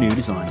all the new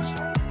designs.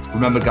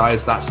 Remember,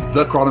 guys, that's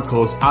The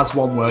Chronicles as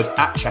one word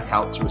at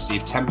checkout to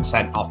receive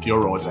 10% off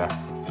your order.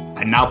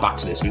 And now back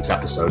to this week's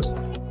episode.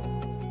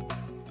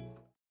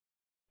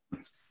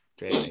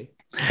 Jamie.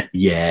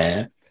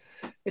 Yeah.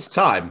 It's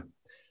time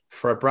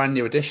for a brand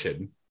new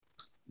edition.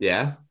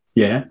 Yeah?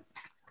 Yeah.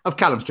 Of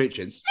Callum's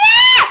Treachings.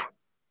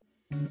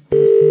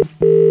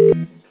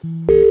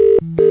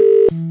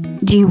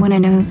 Do you want to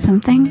know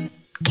something?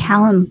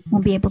 Callum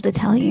will be able to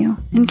tell you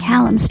in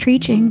Callum's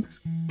Treachings.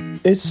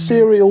 Is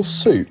cereal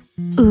soup?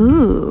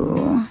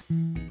 Ooh.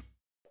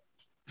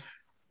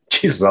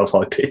 Jesus, that was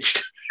high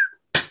pitched.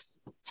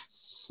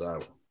 So,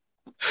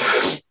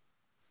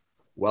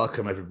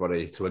 welcome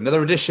everybody to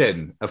another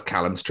edition of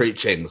Callum's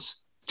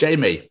Treachings.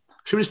 Jamie,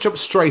 should we just jump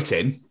straight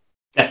in?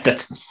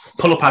 Let's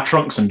pull up our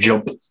trunks and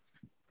jump.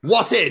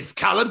 What is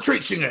Callum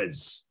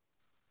Treachingers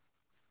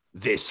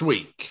this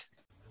week?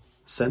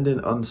 Sending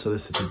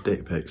unsolicited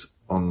dick pics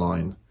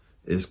online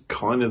is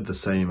kind of the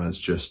same as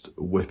just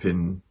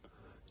whipping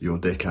your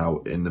dick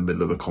out in the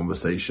middle of a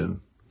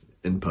conversation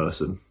in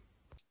person.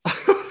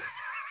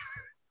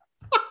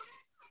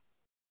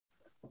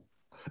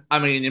 I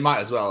mean, you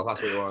might as well if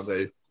that's what you want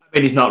to do. I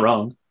mean, he's not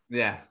wrong.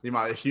 Yeah, you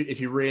might. If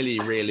you really,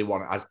 really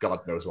want it,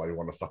 God knows why you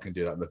want to fucking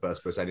do that in the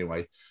first place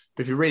anyway.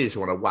 But if you really just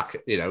want to whack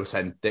it,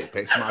 send dick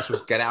pics, you might as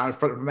well get it out in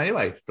front of them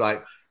anyway.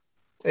 Like,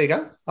 there you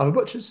go. Have a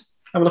butcher's.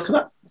 Have a look at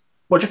that.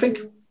 What do you think?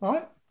 All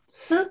right.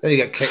 Yeah. Then you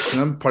get kicked in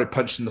them, probably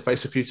punched in the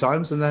face a few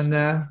times, and then.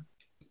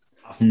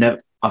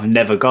 I've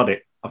never got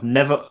it. I've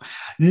never,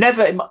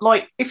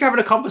 like, if you're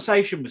having a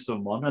conversation with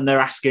someone and they're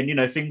asking,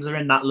 things are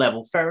in that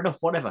level, fair enough,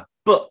 whatever.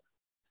 But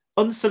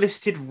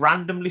unsolicited,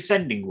 randomly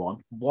sending one,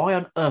 why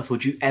on earth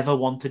would you ever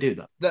want to do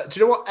that? Do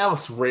you know what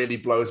else really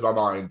blows my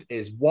mind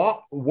is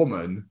what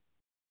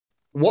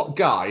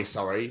guy,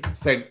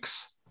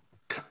 thinks,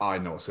 I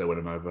know what's going to win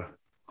him over.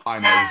 I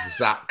know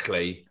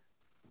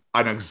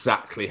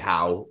exactly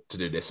how to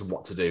do this and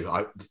what to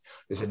do.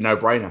 It's a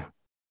no-brainer.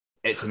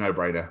 It's a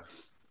no-brainer.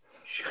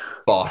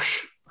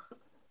 Bosh.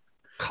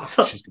 God,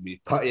 she's going to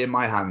be putty in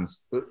my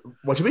hands.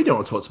 What do you mean you don't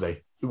want to talk to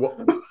me? What?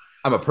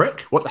 I'm a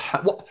prick? What the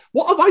heck?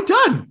 What have I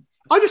done?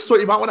 I just thought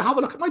you might want to have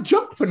a look at my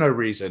junk for no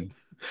reason.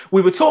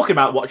 We were talking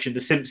about watching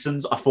The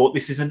Simpsons. I thought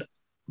this is a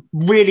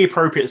really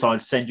appropriate time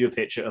to send you a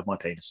picture of my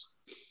penis.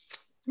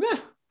 Yeah.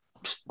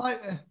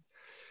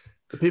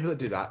 The people that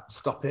do that,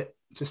 stop it.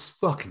 Just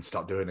fucking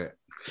stop doing it.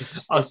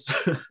 It's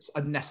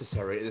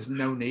unnecessary. There's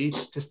no need.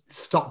 Just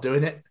stop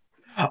doing it.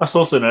 I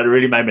saw something that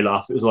really made me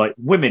laugh. It was like,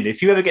 women,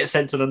 if you ever get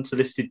sent an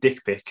unsolicited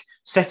dick pic,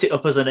 set it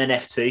up as an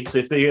NFT. So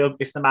if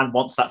the man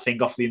wants that thing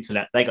off the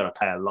internet, they got to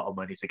pay a lot of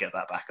money to get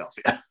that back off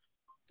you.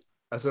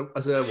 As a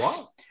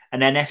what? An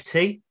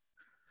NFT.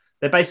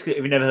 They're basically,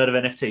 have you never heard of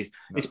NFTs?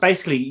 No. It's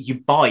basically you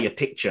buy a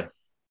picture.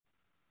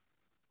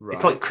 Right.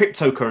 It's like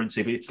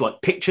cryptocurrency, but it's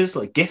like pictures,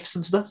 like GIFs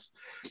and stuff.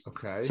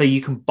 Okay. So you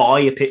can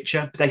buy a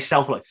picture, but they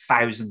sell for like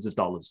thousands of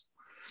dollars.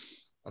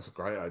 That's a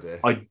great idea.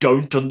 I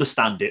don't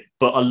understand it,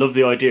 but I love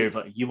the idea of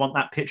like, you want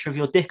that picture of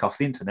your dick off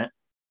the internet?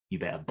 You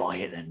better buy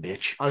it then,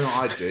 bitch. I know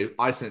what I'd do.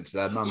 I sent it to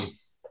their mum.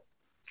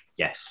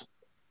 Yes.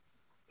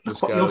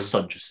 That's what your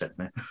son just said,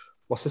 mate.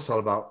 What's this all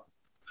about?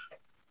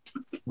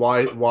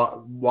 Why?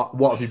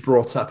 What have you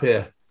brought up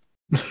here?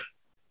 I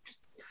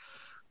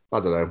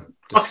don't know.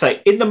 Like I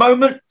say, in the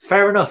moment,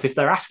 fair enough. If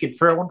they're asking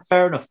for one,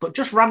 fair enough. But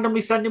just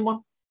randomly sending one,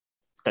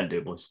 don't do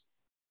it, boys.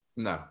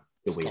 No.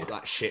 You're Stop weird.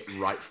 that shit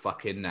right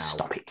fucking now.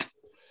 Stop it.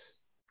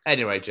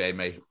 Anyway,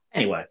 Jamie.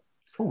 Anyway.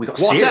 Oh, we got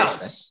what serious,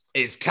 else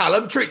is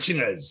Callum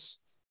Treachingers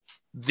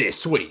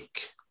this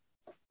week?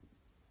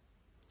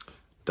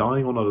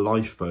 Dying on a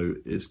lifeboat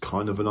is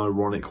kind of an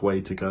ironic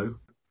way to go.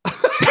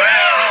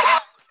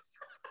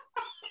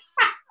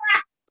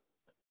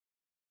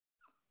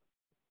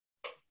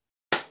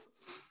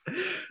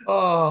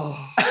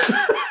 Oh,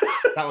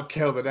 that would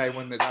kill the name,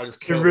 wouldn't it? That would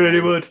just kill. It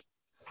really would.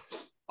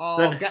 Oh,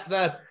 Then- get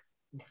the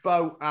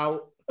boat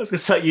out. I was going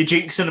to say you're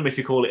jinxing them if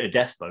you call it a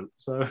death boat.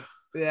 So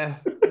Yeah,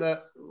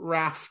 the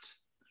raft.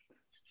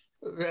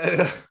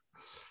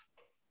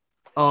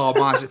 Oh,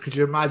 man, could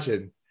you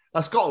imagine?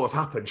 That's got to have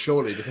happened,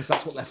 surely, because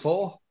that's what they're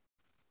for.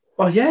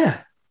 oh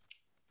yeah.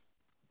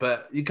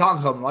 But you can't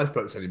call them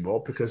lifeboats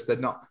anymore because they're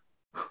not.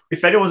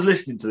 If anyone's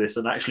listening to this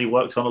and actually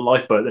works on a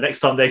lifeboat, the next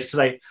time they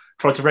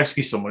try to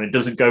rescue someone, it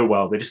doesn't go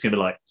well. They're just going to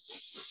be like,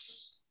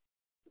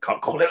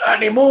 can't call it that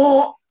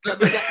anymore. Let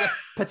me get the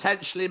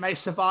potentially may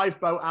survive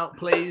boat out,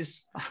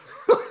 please.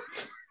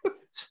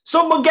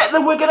 Someone get the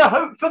we're going to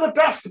hope for the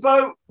best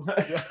boat.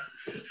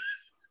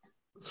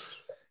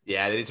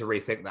 Yeah, they need to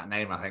rethink that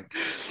name, I think.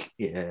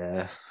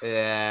 Yeah.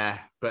 Yeah,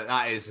 but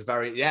that is a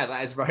very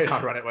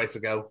ironic way to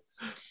go.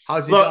 How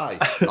did you die?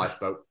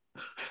 Lifeboat.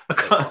 I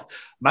can't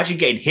imagine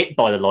getting hit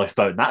by the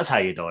lifeboat and that's how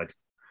you died.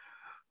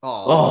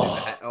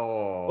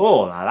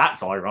 Oh, Now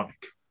that's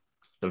ironic,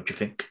 don't you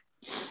think?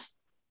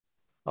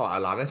 Oh,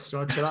 Alanis, do you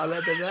want to chill out a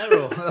little bit there?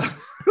 Or?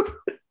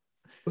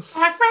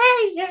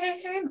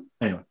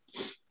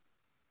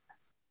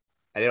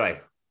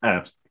 Anyway,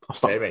 I'll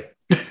stop. Jamie.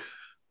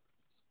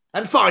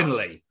 And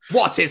finally,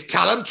 what is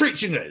Callum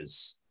teaching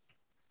us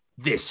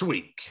this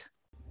week?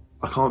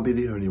 I can't be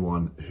the only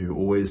one who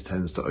always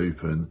tends to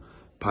open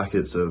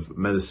packets of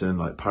medicine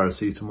like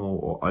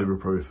paracetamol or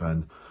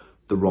ibuprofen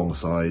the wrong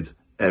side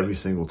every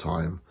single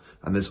time.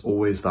 And there's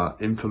always that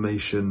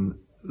information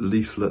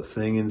leaflet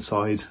thing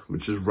inside,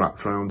 which is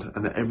wrapped around.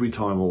 And every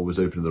time I always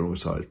open it the wrong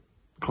side.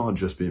 Can't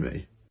just be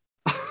me.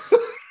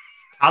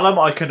 Alan,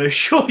 I can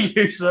assure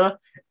you, sir,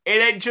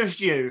 it ain't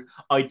just you.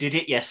 I did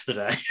it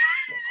yesterday.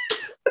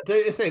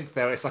 Don't you think,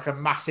 though, it's like a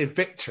massive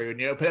victory when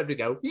you open it up and you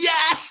go,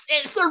 yes,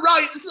 it's the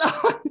right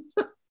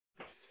side.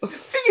 The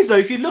thing is, though,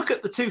 if you look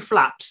at the two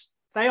flaps,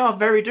 they are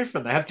very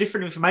different. They have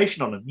different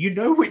information on them. You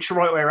know which the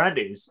right way around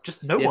is.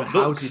 Just no one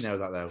How looks. do you know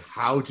that, though?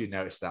 How do you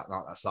know it's that,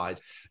 not that side?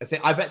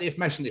 I bet the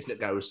information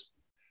leaflet goes,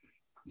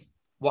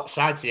 what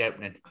side's the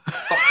opening?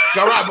 Oh,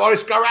 go round,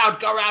 boys. Go round.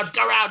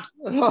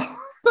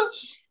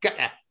 Get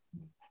there.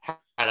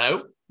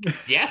 Hello.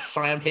 Yes,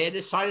 I am here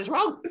this side as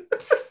well.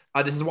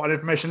 And this is what an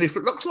information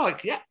leaflet looks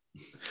like. Yeah.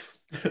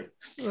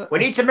 We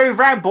need to move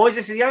round, boys.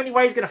 This is the only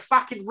way he's going to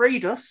fucking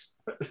read us.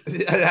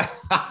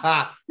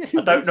 I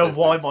don't know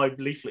why my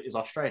leaflet is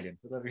Australian.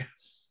 But there we go.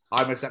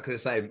 I'm exactly the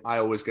same. I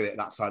always get it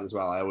that side as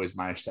well. I always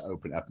manage to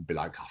open it up and be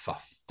like, oh, for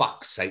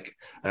fuck's sake.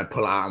 And then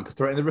pull it out and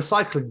throw it in the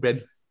recycling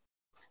bin.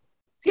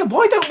 Yeah,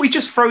 why don't we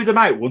just throw them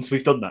out once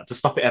we've done that to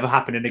stop it ever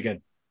happening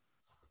again?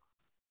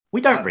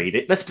 We don't read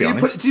it, let's be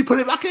honest. Do you put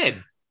it back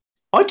in?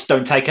 I just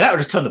don't take it out. I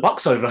just turn the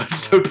box over and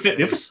just open it on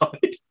the other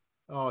side.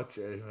 Oh,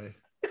 Jamie.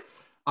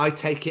 I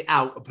take it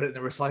out and put it in the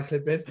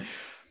recycling bin.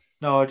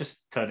 No, I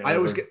just turn it over. I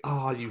always get,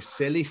 oh, you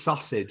silly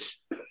sausage.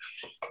 Why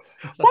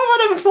have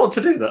I never thought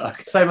to do that? I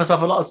could save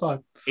myself a lot of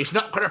time. He's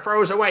not going to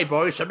throw us away,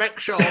 boys, so make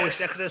sure we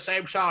stick to the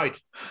same side.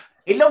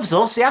 He loves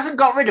us. He hasn't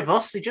got rid of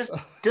us. He just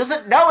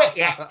doesn't know it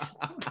yet.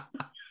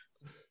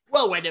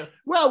 We'll win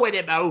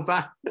him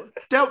over.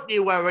 Don't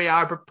you worry,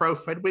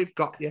 ibuprofen. We've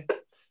got you.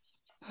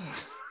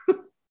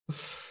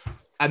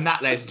 And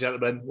that, ladies and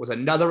gentlemen, was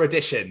another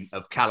edition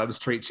of Callum's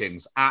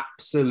Treachings.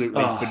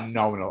 Absolutely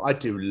phenomenal. I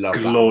do love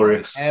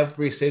glorious. That.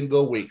 Every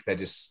single week, they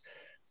just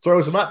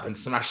throws them up and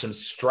smash them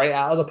straight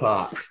out of the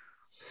park.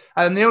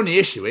 And the only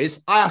issue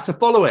is I have to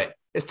follow it.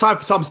 It's time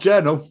for Tom's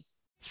Journal.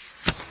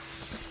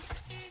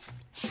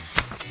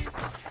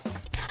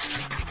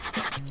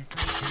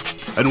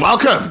 And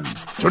welcome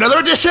to another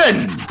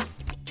edition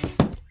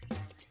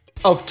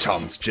of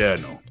Tom's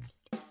Journal.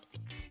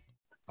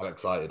 I'm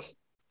excited.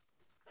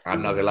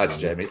 I'm not going to lie to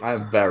Jamie. I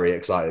am very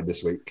excited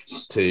this week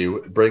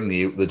to bring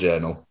you the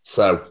journal.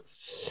 So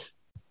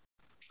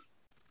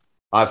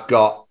I've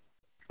got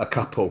a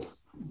couple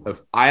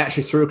of... I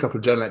actually threw a couple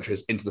of journal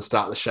entries into the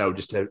start of the show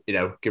just to,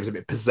 give us a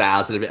bit of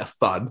pizzazz and a bit of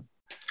fun.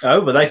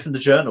 Oh, were they from the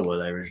journal, were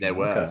they originally? They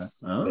were. Okay.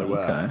 Oh, they were.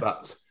 Okay.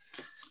 But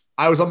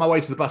I was on my way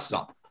to the bus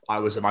stop. I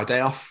was on my day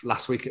off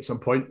last week at some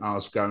point. I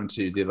was going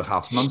to the other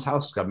half's mum's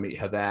house to go and meet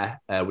her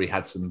there. We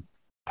had some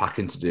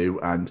packing to do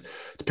and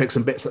to pick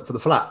some bits up for the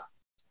flat.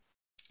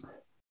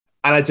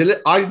 And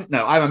I have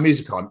my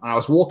music on, and I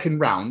was walking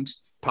round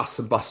past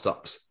some bus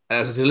stops, and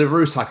as a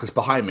Deliveroo cyclist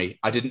behind me,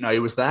 I didn't know he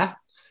was there.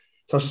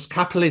 So I was just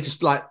happily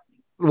just like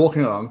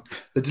walking along.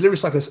 The delivery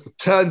cyclist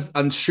turns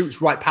and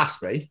shoots right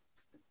past me,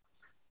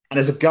 and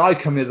there's a guy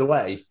coming the other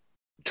way,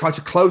 tried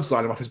to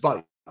clothesline him off his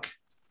bike.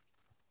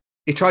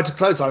 He tried to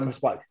clothesline him off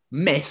his bike,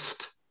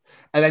 missed,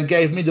 and then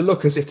gave me the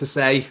look as if to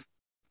say,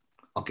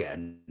 I'll get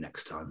him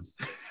next time.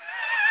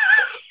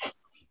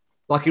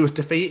 Like he was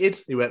defeated.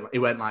 He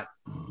went like...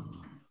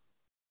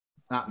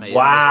 At me.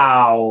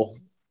 Wow.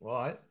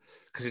 Right.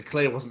 Because he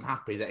clearly wasn't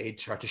happy that he'd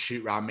tried to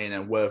shoot around me and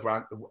then weave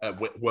around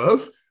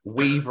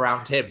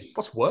him.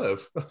 What's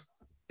swerve?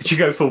 Did you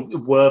go for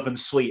werve and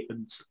sweet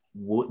and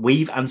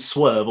weave and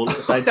swerve all at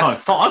the same time?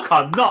 I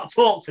can't not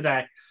talk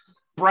today.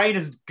 Brain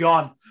is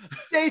gone.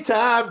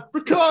 Daytime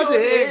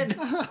recording.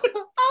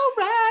 All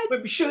right.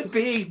 when we should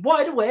be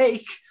wide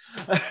awake.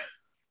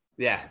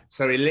 Yeah,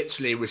 so he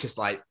literally was just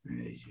like,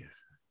 and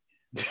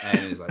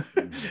he was like,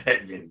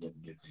 it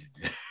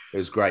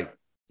was great.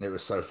 It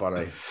was so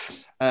funny.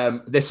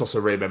 This also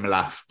really made me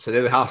laugh. So the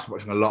other house was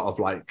watching a lot of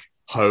like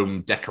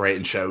home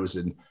decorating shows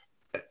and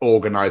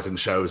organizing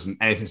shows and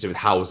anything to do with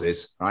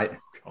houses, right?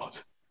 God.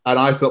 And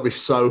I thought it'd be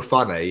so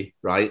funny,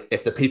 right,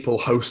 if the people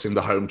hosting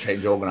the home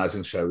change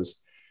organizing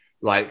shows,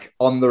 like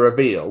on the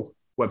reveal,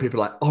 when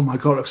people are like, oh my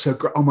God, it looks so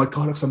great. Oh my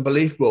God, it looks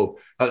unbelievable.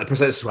 Like the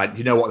presenters went,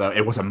 you know what, though?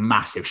 It was a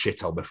massive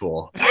shithole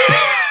before.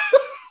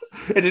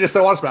 And they're just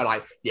so honest about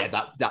like, yeah,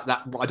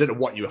 that I don't know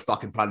what you were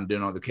fucking planning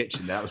doing on the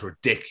kitchen. That was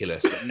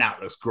ridiculous, but now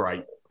it looks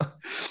great.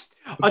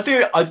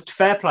 I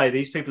fair play.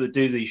 These people that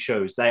do these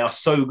shows, they are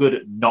so good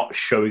at not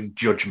showing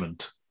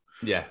judgment.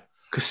 Yeah.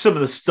 Because some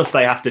of the stuff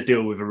they have to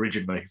deal with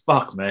originally,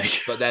 fuck me.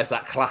 But there's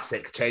that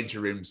classic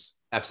changing rooms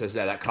episodes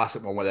there, that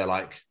classic one where they're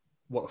like,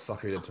 what the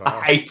fuck are you doing to our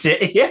house? I hate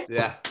it, yes.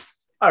 Yeah.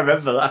 I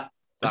remember that.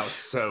 That was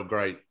so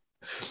great.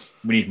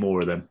 We need more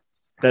of them.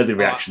 They're the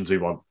reactions we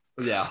want.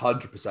 Yeah,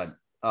 100%.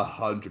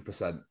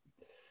 100%.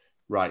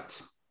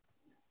 Right.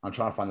 I'm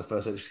trying to find the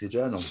first entry to the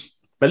journal.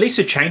 But at least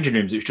with changing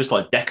rooms, it was just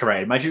like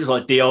decorated. Imagine it was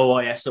like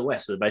DIY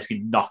SOS, so they basically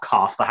knock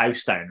half the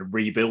house down and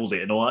rebuild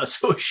it and all that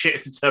sort of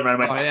shit. And turn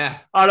around and went, oh, yeah.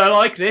 I don't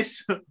like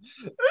this.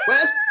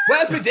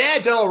 Where's my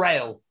dare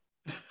rail?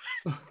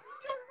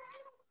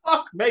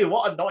 Fuck me,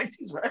 what a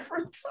 90s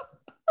reference.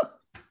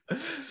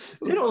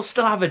 They don't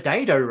still have a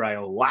dado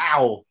rail.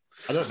 Wow.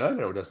 I don't know.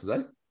 No one does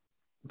today.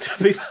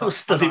 People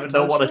still even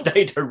know what a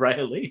dado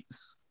rail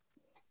is.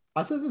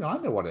 I don't think I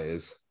know what it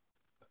is.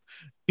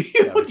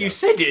 You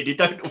said it and you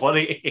don't know what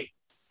it is.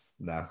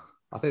 No.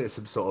 I think it's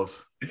some sort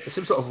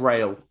of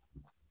rail.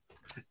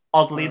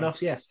 Oddly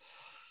enough, yes.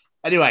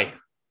 Anyway,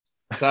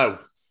 so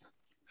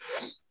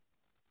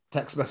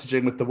text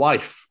messaging with the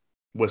wife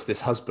was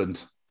this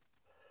husband.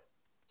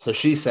 So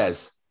she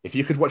says, if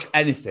you could watch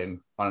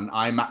anything on an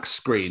IMAX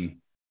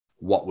screen,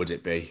 what would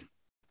it be?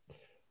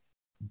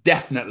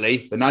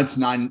 Definitely the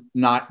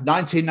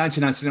 1999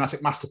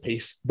 cinematic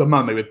masterpiece, The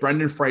Mummy, with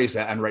Brendan Fraser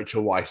and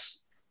Rachel Weisz.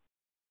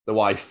 The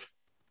wife,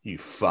 you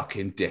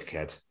fucking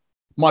dickhead.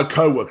 My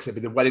co-worker said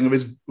it'd be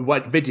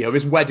the video of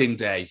his wedding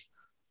day.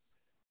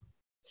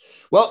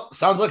 Well,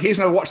 sounds like he's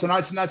never watched the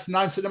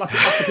 1999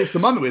 cinematic masterpiece, The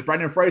Mummy, with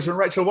Brendan Fraser and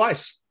Rachel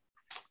Weisz.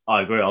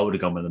 I agree. I would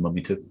have gone with The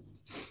Mummy too.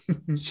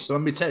 The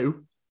Mummy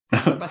 2?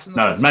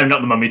 No, maybe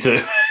not The Mummy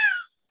 2.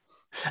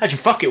 Actually,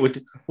 fuck it.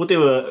 We'll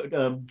do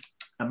a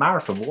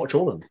marathon. We'll watch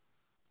all of them.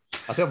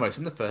 I think most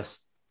in the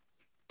first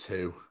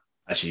 2.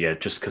 Actually, yeah,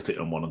 just cut it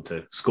on 1 and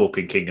 2.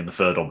 Scorpion King and the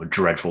third one were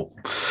dreadful.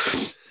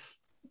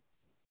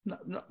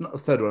 Not the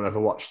third one I ever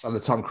watched. And the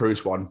Tom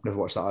Cruise one, never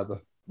watched that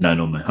either. No,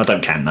 not me. I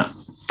don't count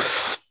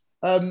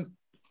that.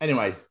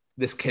 Anyway,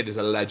 this kid is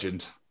a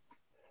legend.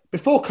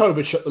 Before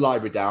COVID shut the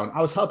library down,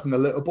 I was helping a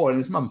little boy and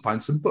his mum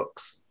find some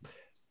books.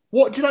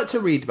 What do you like to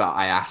read about?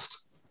 I asked.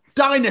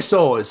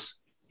 Dinosaurs,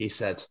 he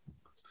said.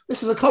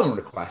 This is a common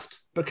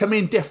request, but can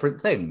mean different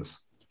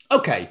things.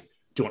 Okay,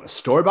 do you want a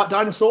story about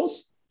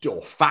dinosaurs? Do you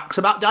want facts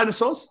about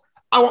dinosaurs?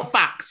 I want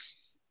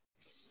facts.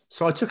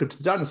 So I took him to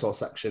the dinosaur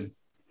section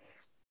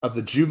of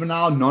the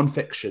juvenile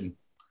non-fiction.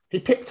 He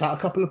picked out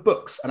a couple of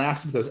books and I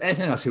asked him if there was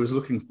anything else he was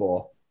looking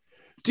for.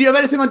 Do you have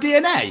anything on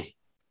DNA?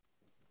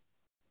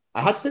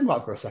 I had to think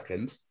about it for a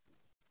second.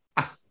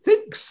 I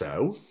think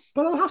so,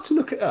 but I'll have to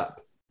look it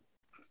up.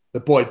 The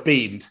boy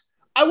beamed.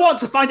 I want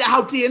to find out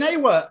how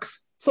DNA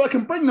works so I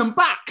can bring them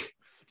back.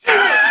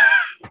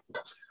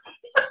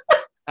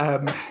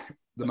 The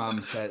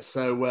mum said,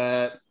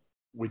 so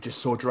we just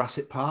saw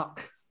Jurassic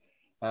Park.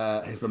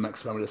 His mum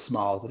explained with a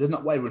smile, but did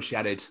not wave when she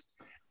added,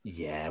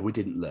 yeah, we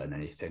didn't learn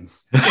anything.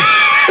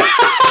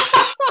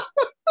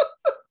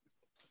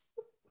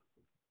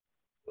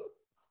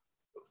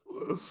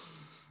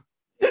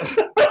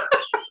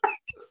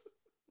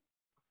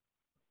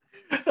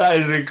 That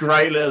is a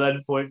great little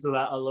end point to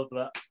that. I love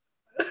that.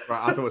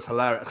 Right, I thought it was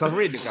hilarious. Because I was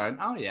reading it going,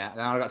 oh yeah. And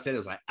then I got to it, I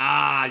was like,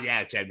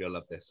 yeah, Jamie will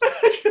love this.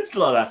 Just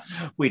like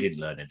that. We didn't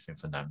learn anything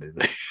from that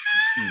movie.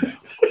 No,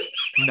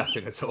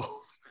 nothing at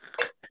all.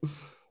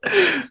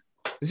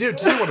 Did you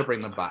want to bring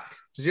them back?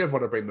 Did you ever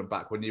want to bring them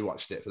back when you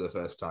watched it for the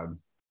first time?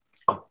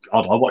 Oh,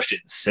 God, I watched it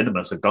in the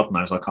cinema, so God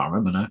knows I can't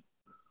remember now.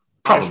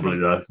 Probably,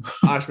 though.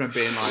 I just remember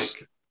being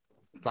like,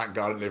 thank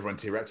God I don't live when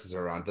T-Rexes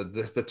are around.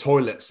 The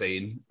toilet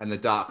scene and the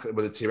dark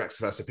where the T-Rex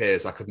first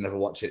appears, I could never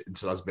watch it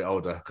until I was a bit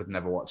older. I could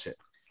never watch it.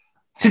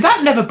 See,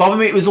 that never bothered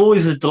me. It was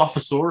always the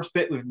Dilophosaurus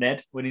bit with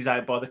Ned when he's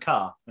out by the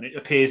car and it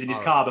appears in his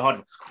car behind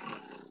him.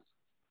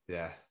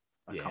 Yeah.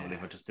 I can't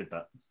believe I just did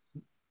that.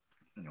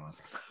 Anyway.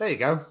 There you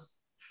go.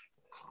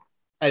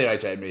 Anyway,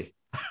 Jamie,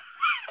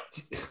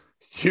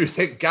 you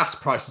think gas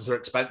prices are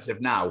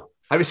expensive now?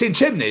 Have you seen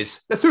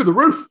chimneys? They're through the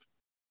roof.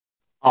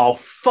 Oh,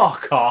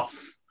 fuck off.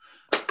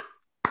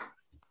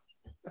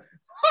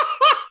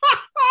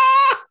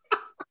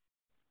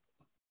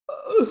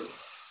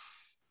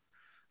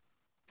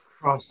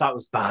 Christ, that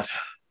was bad.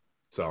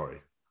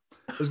 Sorry.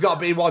 There's got to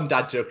be one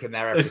dad joke in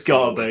there. There's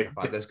got to be.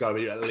 There's got to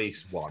be at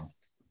least one.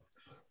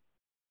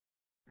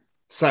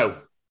 So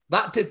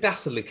that Dick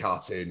Dastardly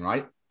cartoon,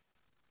 right?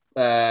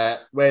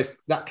 Whereas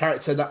that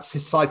character, that's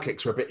his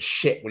sidekicks were a bit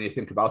shit when you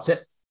think about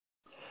it.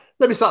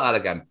 Let me start that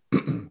again.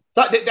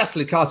 That Dick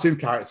Dastardly cartoon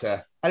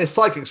character and his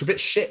sidekicks were a bit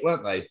shit,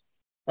 weren't they?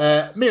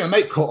 Me and my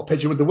mate caught a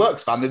pigeon with the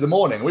works van in the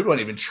morning. We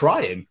weren't even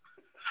trying.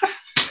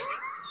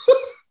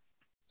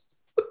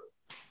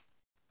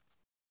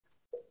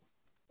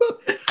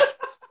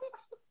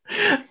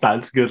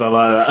 That's good. I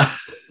like that.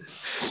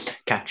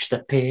 Catch the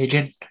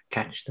pigeon.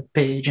 Catch the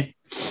pigeon.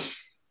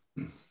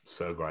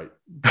 So great.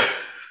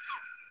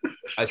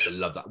 I used to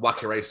love that.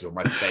 Wacky Races were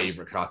my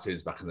favourite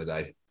cartoons back in the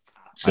day.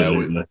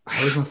 Absolutely.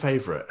 What was my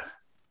favourite?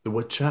 The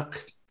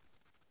Woodchuck.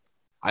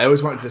 I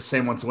always wanted the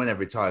same one to win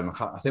every time.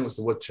 I think it was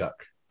the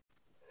Woodchuck.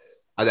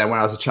 And then when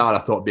I was a child, I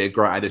thought it'd be a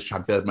great idea to try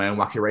and build my own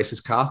Wacky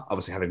Races car,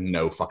 obviously having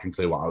no fucking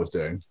clue what I was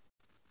doing.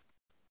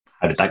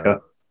 How did that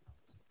go?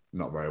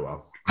 Not very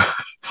well.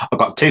 I've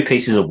got 2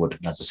 pieces of wood,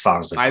 and that's as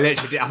far as I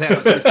literally did. I think I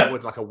got 2 pieces of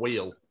wood like a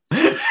wheel.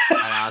 And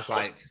I was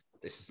like,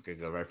 this isn't going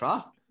to go very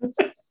far.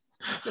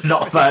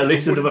 Not about at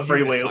least another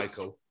 3 wheels.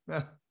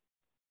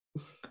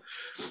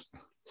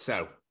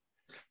 So,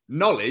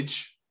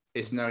 knowledge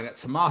is knowing that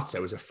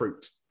tomato is a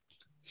fruit.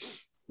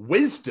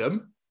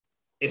 Wisdom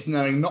is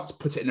knowing not to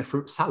put it in a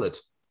fruit salad.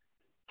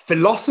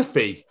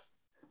 Philosophy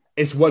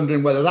is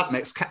wondering whether that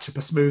makes ketchup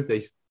a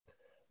smoothie.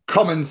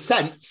 Common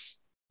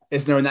sense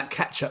is knowing that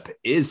ketchup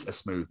is a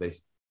smoothie.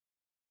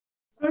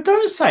 Oh,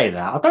 don't say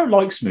that. I don't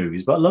like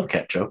smoothies, but I love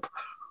ketchup.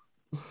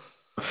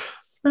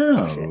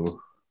 Oh.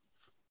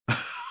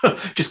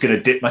 Just going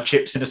to dip my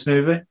chips in a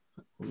smoothie.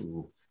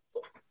 Ooh.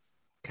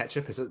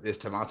 Ketchup is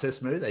tomato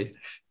smoothie.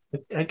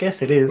 I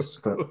guess it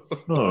is, but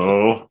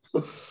oh.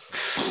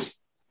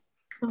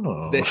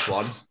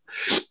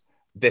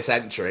 This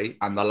entry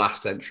and the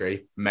last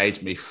entry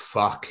made me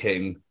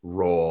fucking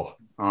raw. All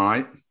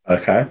right?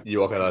 Okay.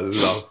 You are going to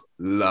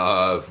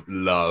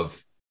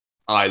love.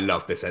 I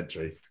love this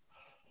entry.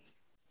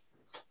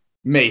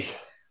 Me.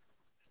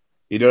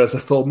 You know, there's a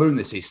full moon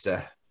this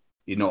Easter.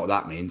 You know what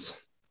that means.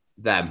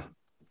 Them.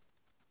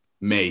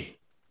 Me.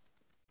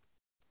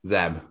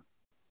 Them.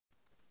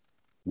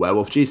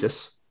 Werewolf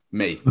Jesus.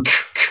 Me.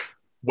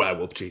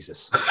 Werewolf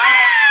Jesus.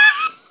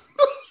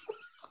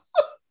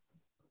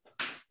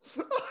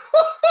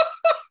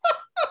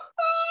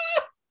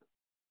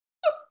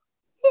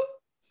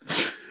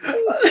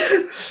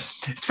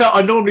 So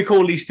I normally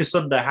call Easter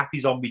Sunday Happy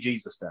Zombie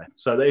Jesus Day,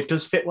 so that it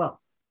does fit well.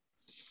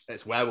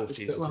 It's Werewolf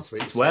Jesus this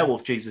week. It's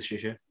Werewolf Jesus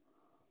this year.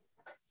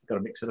 Got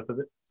to mix it up a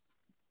bit.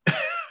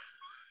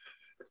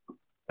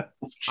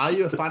 Are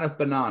you a fan of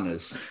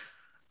bananas?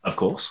 Of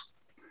course.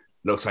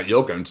 Looks like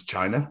you're going to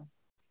China.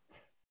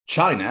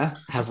 China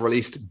have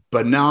released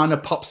banana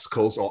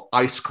popsicles or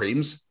ice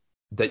creams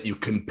that you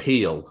can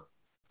peel.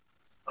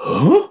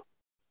 Huh?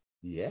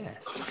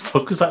 Yes. What the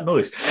fuck was that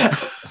noise?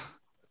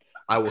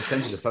 I will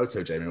send you the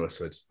photo, Jamie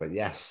Westwood. But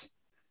yes,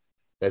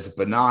 there's a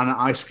banana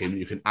ice cream that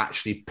you can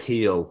actually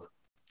peel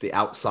the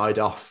outside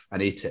off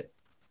and eat it.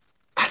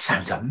 That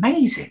sounds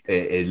amazing.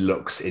 It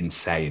looks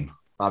insane.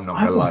 I'm not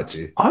going to lie to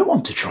you. I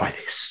want to try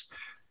this.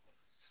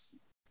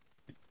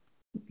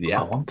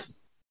 Yeah.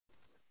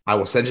 I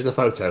will send you the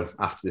photo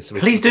after this.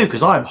 Please do,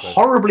 because I am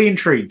horribly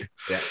intrigued.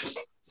 Yeah.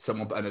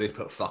 Someone underneath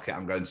put, fuck it,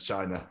 I'm going to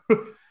China.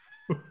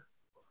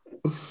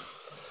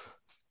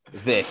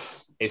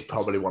 This is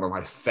probably one of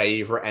my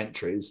favourite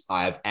entries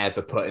I have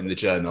ever put in the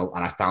journal,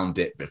 and I found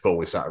it before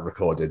we started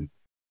recording.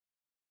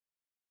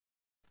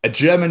 A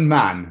German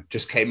man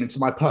just came into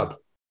my pub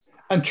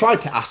and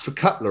tried to ask for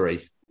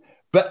cutlery,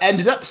 but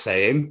ended up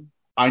saying,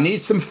 I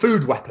need some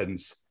food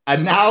weapons,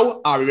 and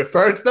now I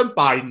refer to them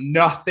by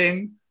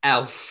nothing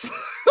else.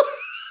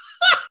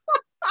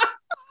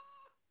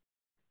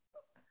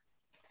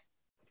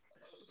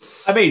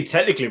 I mean,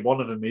 technically, one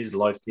of them is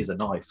a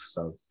knife,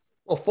 so...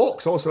 Well,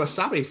 fork's also a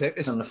stabby thing.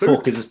 And the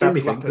fork is a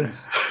stabby thing.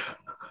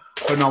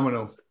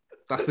 Phenomenal.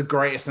 That's the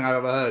greatest thing I've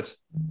ever heard.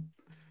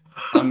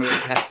 I'm going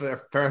to have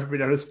for everybody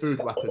known as food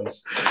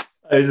weapons.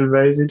 That is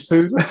amazing.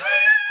 Food.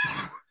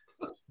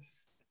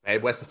 Hey,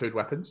 where's the food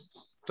weapons?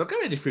 Don't give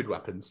me any food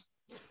weapons.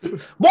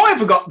 Why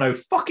have we got no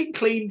fucking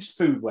clean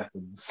food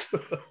weapons?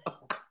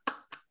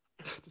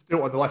 Just do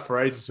it on the wife for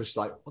ages. So she's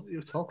like, what are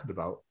you talking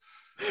about?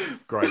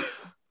 Great.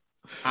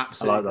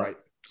 Absolutely great.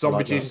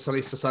 Zombie Jesus on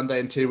Easter Sunday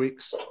in 2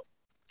 weeks.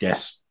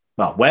 Yes.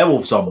 Well,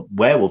 Werewolf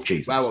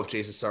Jesus. Werewolf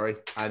Jesus, sorry.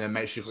 And then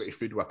make sure you've got your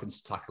food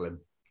weapons to tackle him.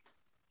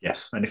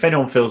 Yes. And if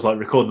anyone feels like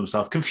recording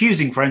themselves,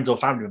 confusing friends or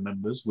family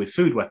members with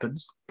food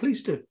weapons,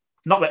 please do.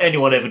 Not that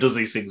anyone ever does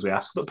these things we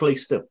ask, but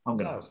please do. I'm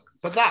going to ask.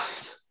 But that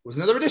was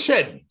another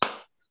edition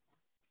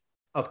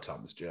of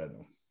Tom's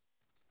Journal.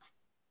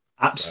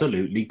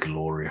 Absolutely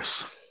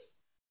glorious.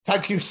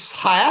 Thank you,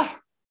 sire.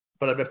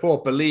 But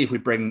before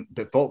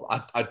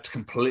I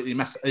completely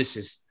messed up. This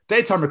is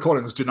daytime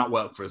recordings do not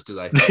work for us, do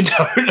they? They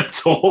don't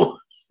at all.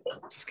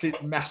 Just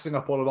keep messing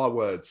up all of our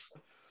words.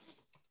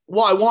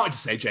 What I wanted to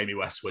say, Jamie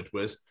Westwood,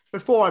 was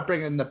before I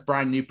bring in the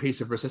brand new piece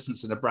of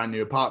resistance in a brand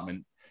new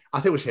apartment, I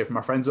think we should hear from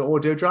my friends at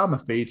Audio Drama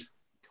Feed.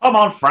 Come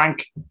on,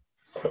 Frank.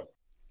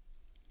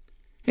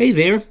 Hey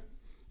there.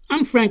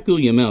 I'm Frank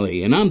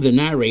Guglielmelli, and I'm the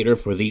narrator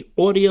for the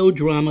audio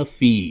drama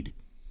Feed,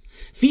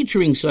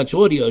 featuring such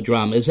audio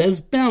dramas as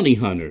Bounty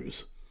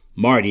Hunters,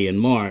 Marty and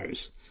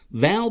Mars,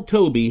 Val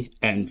Toby,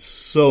 and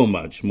so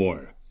much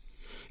more.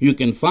 You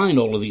can find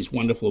all of these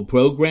wonderful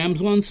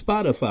programs on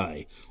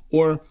Spotify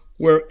or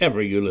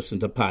wherever you listen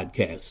to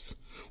podcasts.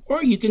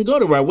 Or you can go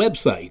to our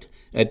website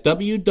at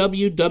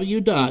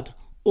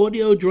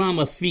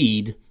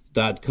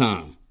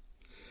www.audiodramafeed.com.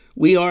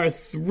 We are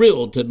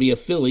thrilled to be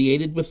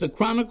affiliated with the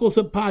Chronicles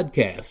of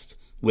Podcast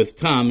with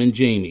Tom and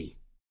Jamie.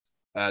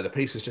 The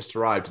piece has just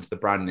arrived into the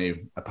brand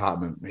new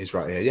apartment. He's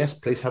right here. Yes,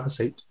 please have a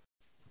seat.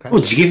 Okay.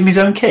 Oh, did you give him his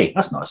own key?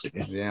 That's nice of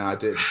you. Yeah, I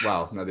did.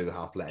 Well, no, the other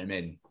half let him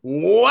in.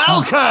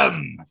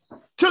 Welcome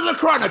to the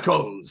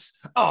Chronicles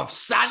of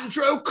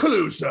Sandro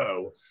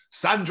Cleuzo.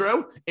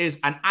 Sandro is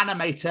an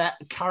animator,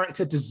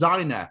 character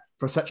designer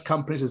for such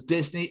companies as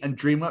Disney and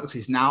DreamWorks.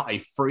 He's now a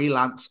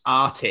freelance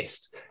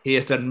artist. He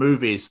has done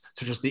movies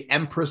such as The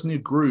Emperor's New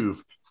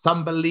Groove,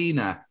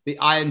 Thumbelina, The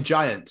Iron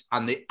Giant,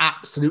 and the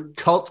absolute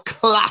cult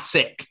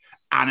classic,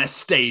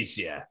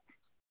 Anastasia.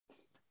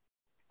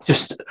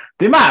 Just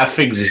the amount of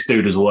things this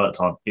dude has worked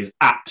on is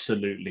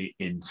absolutely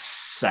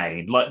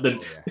insane. Like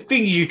the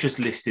things you just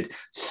listed,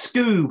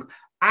 Scoob,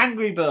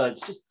 Angry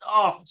Birds, just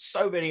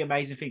so many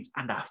amazing things.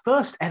 And our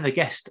first ever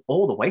guest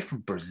all the way from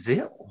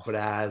Brazil.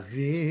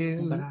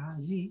 Brazil.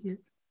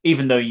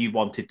 Even though you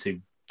wanted to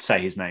say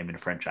his name in a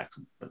French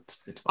accent. But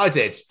I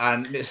did,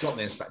 and it's not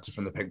the inspector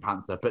from the Pink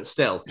Panther, but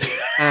still.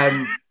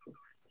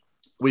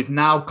 We've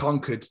now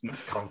conquered,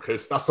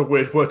 that's a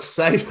weird word to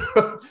say.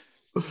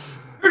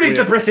 It's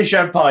the British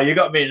Empire, you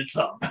got me in the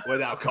top. We're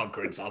now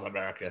conquering South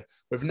America.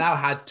 We've now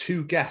had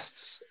 2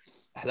 guests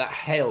that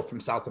hail from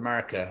South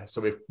America.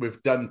 So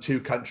we've done 2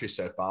 countries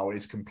so far. We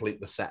need to complete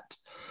the set.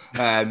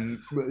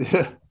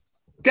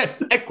 Get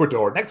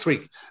Ecuador next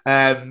week.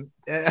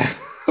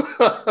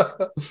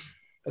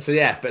 So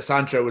yeah, but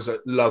Sandro was a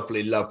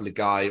lovely, lovely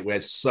guy. We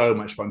had so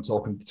much fun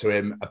talking to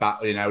him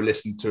about,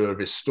 listening to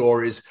his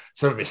stories.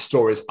 Some of his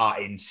stories are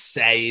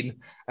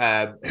insane.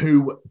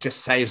 Who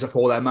just saves up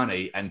all their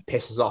money and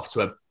pisses off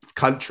to a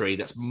country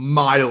that's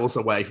miles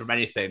away from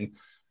anything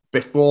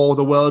before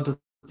the world of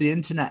the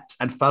internet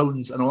and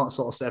phones and all that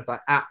sort of stuff.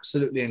 Like,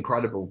 absolutely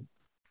incredible.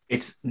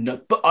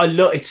 But I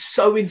love it's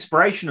so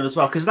inspirational as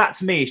well, because that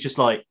to me is just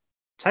like,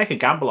 take a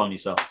gamble on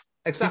yourself.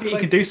 Exactly. If you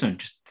can do something,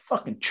 just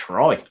fucking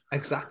try.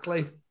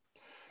 Exactly.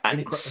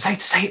 And it's safe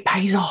to say it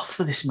pays off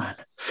for this man.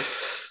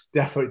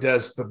 Definitely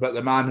does. But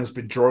the man has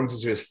been drawing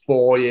since he was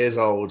 4 years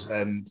old,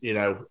 and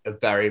a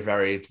very,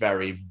 very,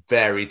 very,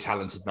 very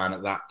talented man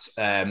at that.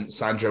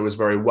 Sandro was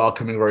very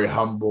welcoming, very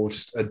humble,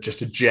 just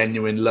a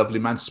genuine, lovely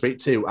man to speak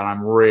to, and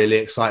I'm really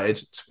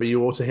excited for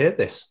you all to hear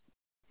this.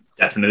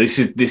 Definitely,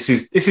 this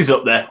is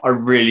up there. I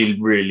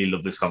really, really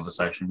love this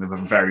conversation with a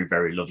very,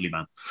 very lovely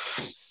man.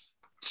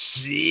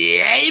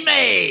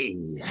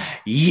 Jamie!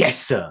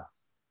 Yes, sir.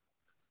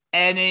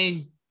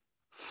 Any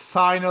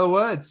final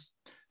words?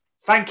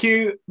 Thank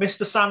you,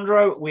 Mr.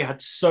 Sandro. We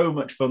had so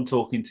much fun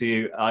talking to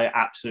you.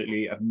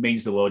 It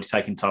means the world.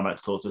 You're taking time out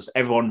to talk to us.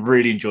 Everyone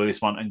really enjoy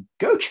this one, and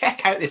go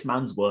check out this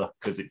man's work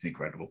because it's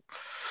incredible.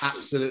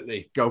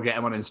 Absolutely. Go get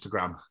him on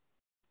Instagram.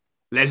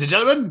 Ladies and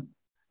gentlemen,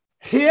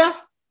 here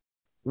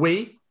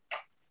we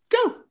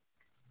go.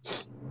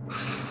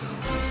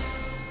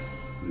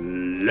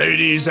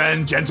 Ladies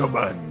and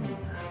gentlemen,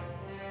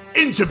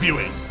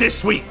 interviewing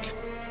this week,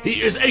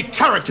 he is a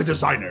character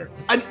designer,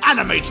 an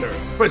animator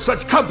for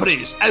such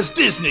companies as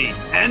Disney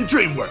and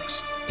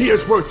DreamWorks. He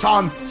has worked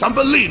on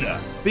Thumbelina,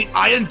 The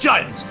Iron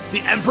Giant,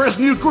 The Emperor's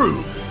New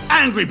Groove,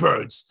 Angry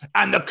Birds,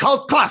 and the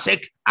cult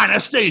classic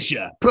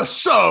Anastasia, plus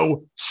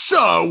so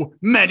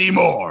many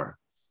more.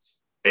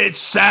 It's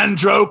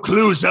Sandro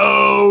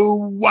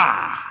Cleuzo.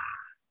 Wow.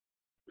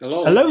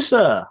 Hello. Hello,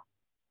 sir.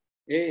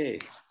 Hey,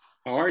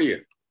 how are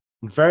you?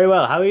 Very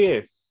well. How are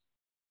you?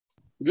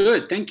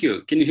 Good, thank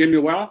you. Can you hear me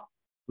well?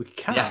 We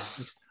can.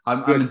 Yes.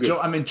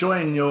 I'm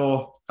enjoying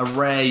your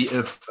array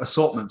of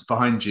assortments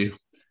behind you.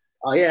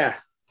 Oh, yeah.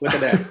 Look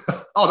at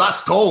that. Oh,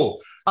 that's cool.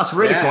 That's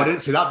really cool. I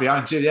didn't see that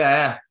behind you.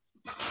 Yeah.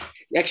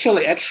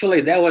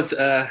 Actually, that was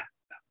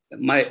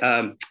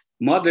my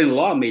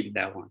mother-in-law made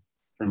that one.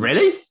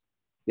 Really?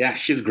 Yeah,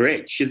 she's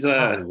great. She's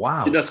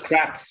wow. She does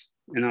crafts.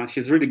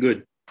 She's really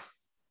good.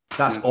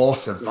 That's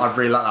awesome. I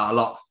really like that a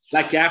lot.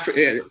 Like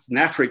it's an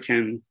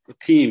African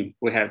theme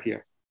we have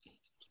here.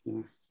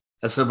 Yeah.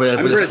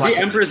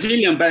 I'm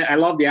Brazilian, but I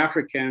love the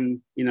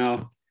African,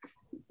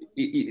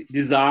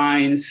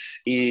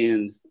 designs,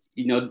 and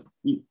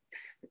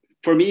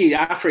for me,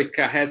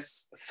 Africa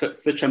has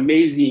such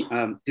amazing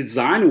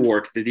design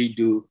work that they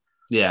do.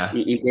 Yeah,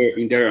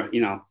 in their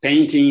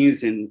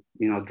paintings and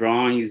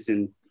drawings,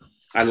 and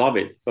I love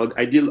it. So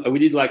we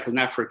did like an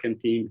African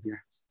theme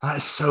here. That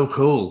is so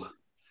cool.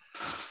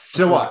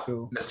 Do you know what,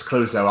 Mr.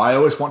 Cleuzo? I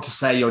always want to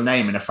say your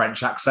name in a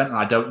French accent, and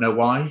I don't know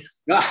why.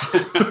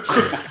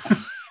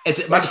 Is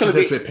it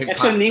actually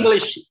in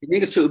English? In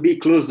English, it would be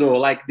Cleuzo,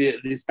 like the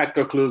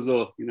Inspector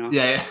Cleuzo.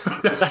 Yeah.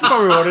 That's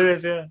probably what it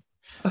is. Yeah.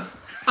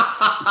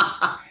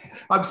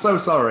 I'm so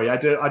sorry. I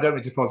don't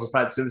mean to cause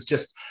offense. It was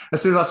just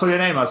as soon as I saw your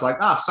name, I was like,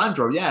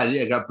 Sandro. Yeah,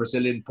 you got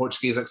Brazilian,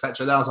 Portuguese,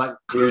 etc. Then I was like,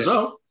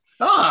 Cleuzo.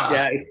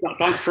 Yeah, it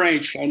sounds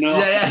French. I know.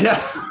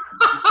 Yeah.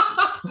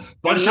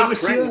 I'm not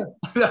French.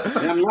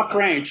 I'm not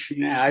French.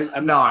 Yeah,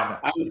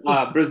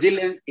 I'm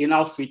Brazilian and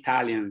also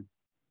Italian.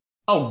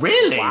 Oh,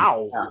 really?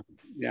 Wow.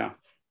 Yeah.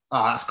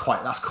 Oh, that's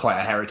quite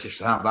a heritage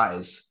to have. That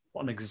is.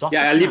 What an exotic.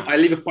 Yeah, I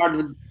live a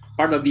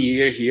part of the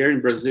year here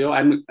in Brazil.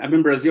 I'm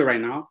in Brazil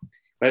right now,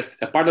 but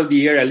a part of the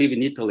year I live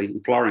in Italy,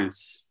 in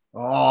Florence.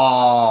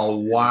 Oh,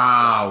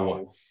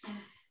 wow.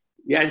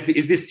 Yeah, it's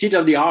the city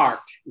of the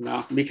art.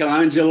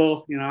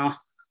 Michelangelo.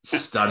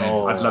 Stunning.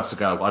 Oh. I'd love to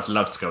go.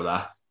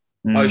 There.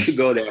 Oh, you should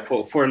go there.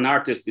 For an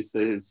artist, it's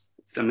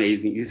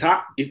amazing. It's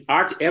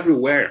art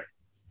everywhere.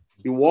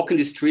 You walk in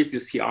the streets, you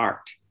see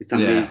art. It's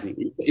amazing.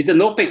 Yeah. It's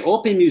an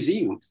open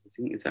museum.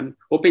 It's an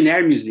open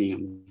air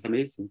museum. It's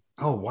amazing.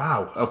 Oh,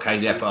 wow. Okay,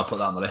 yeah, but I'll put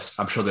that on the list.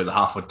 I'm sure the other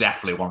half would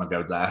definitely want to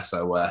go there.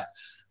 So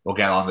we'll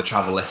get on the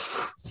travel list.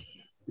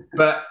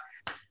 But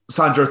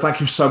Sandro,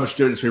 thank you so much for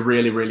doing this. We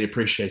really, really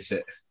appreciate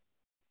it.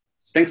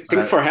 Thanks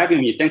for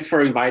having me. Thanks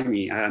for inviting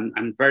me.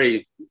 I'm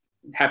very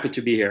happy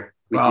to be here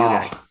with you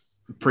guys.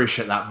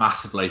 Appreciate that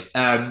massively.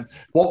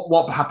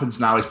 What happens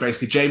now is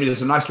basically Jamie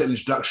does a nice little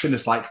introduction.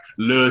 It's like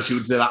lures you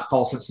into that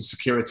false sense of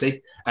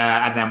security,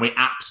 and then we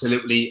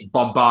absolutely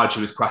bombard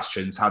you with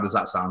questions. How does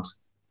that sound?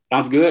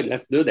 Sounds good.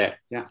 Let's do that.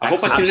 Yeah, I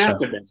hope I can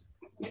answer them.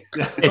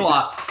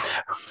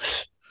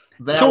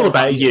 It's all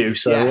about you,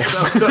 so, yeah.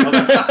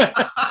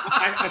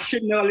 I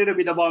should know a little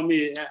bit about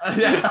me.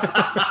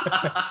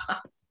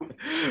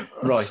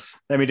 Right,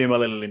 let me do my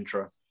little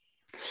intro.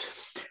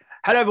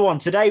 Hello, everyone.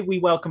 Today, we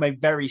welcome a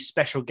very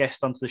special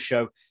guest onto the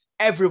show.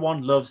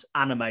 Everyone loves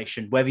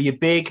animation, whether you're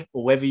big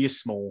or whether you're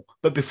small.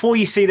 But before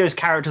you see those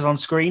characters on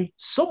screen,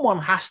 someone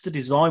has to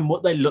design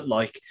what they look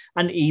like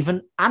and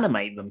even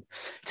animate them.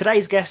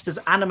 Today's guest has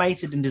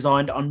animated and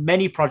designed on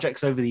many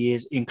projects over the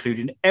years,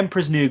 including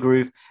Emperor's New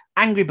Groove,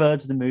 Angry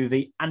Birds the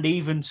movie, and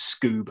even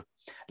Scoob.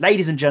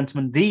 Ladies and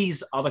gentlemen,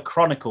 these are the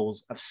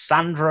Chronicles of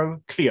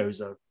Sandro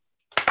Cleuzo.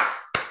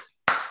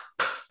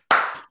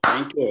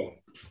 Thank you.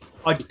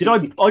 I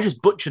just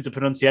butchered the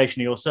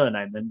pronunciation of your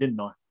surname then, didn't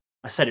I?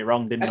 I said it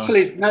wrong, didn't I?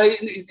 No,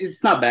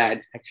 it's not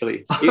bad,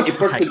 actually. In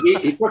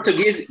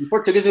Portuguese,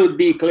 it would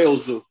be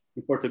Cleuzo.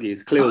 In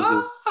Portuguese,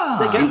 Cleuzo.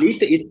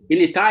 In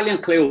Italian,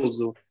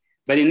 Cleuzo.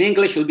 But in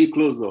English, it would be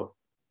Cleuzo.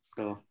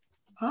 So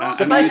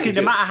basically,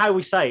 no matter how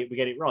we say it, we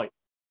get it right.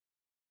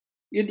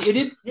 It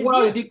did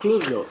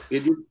Cleuzo.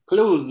 It did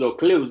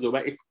Cleuzo.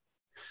 But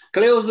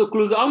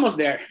Cleuzo, almost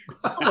there.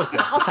 Almost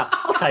there.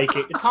 I'll take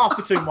it. It's half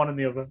between one and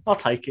the other. I'll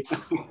take it.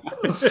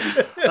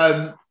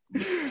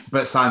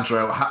 But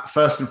Sandro,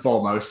 first and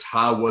foremost,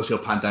 how was your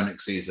pandemic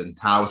season?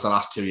 How has the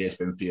last 2 years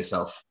been for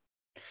yourself?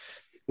 It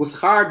was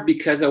hard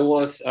because I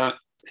was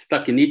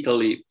stuck in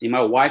Italy and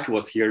my wife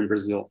was here in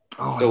Brazil.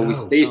 We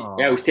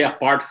stayed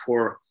apart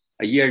for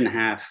a year and a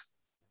half.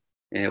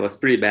 And it was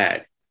pretty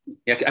bad.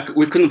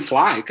 We couldn't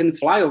fly. I couldn't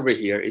fly over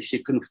here. She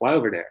couldn't fly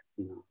over there.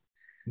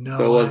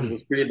 So it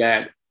was pretty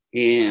bad.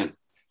 And,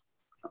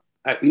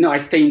 I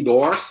stay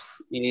indoors.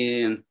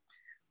 And,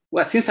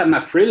 since I'm a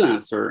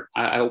freelancer,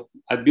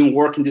 I've been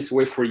working this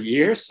way for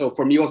years. So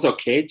for me, it was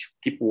okay to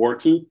keep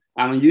working.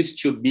 I'm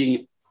used to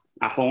being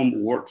at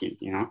home working,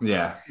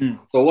 Yeah.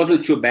 So it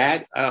wasn't too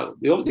bad.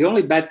 The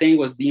only bad thing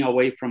was being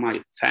away from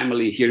my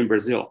family here in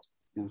Brazil,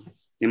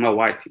 and my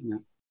wife.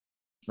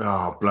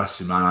 Oh, bless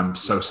you, man. I'm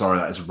so sorry.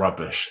 That is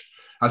rubbish.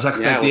 I was like,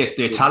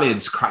 the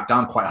Italians cracked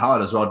down quite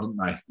hard as well, didn't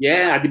they?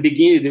 Yeah, at the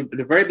beginning,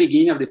 the very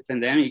beginning of the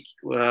pandemic,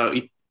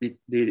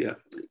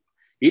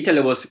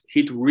 Italy was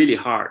hit really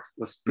hard.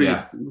 It was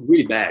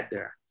really bad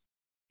there.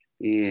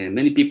 And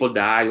many people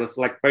died. It was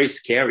like very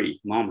scary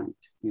moment,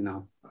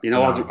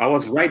 I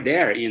was right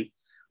there and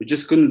we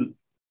just couldn't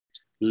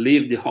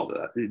leave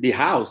the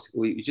house.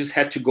 We just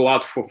had to go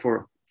out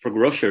for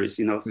groceries,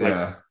 It's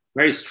like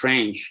very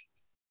strange.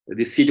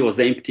 The city was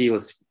empty.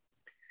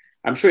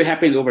 I'm sure it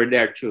happened over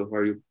there too,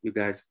 where you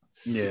guys.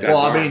 Yeah. Well,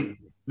 I mean,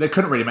 they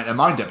couldn't really make their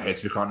mind up here,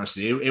 to be quite honest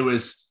with you. It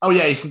was,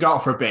 you can go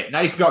out for a bit.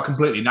 Now you can go out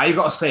completely. Now you've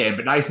got to stay in,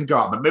 but now you can go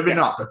out, but maybe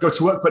not. But go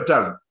to work, but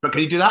don't. But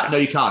can you do that? No,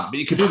 you can't. But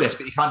you can do this,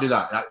 but you can't do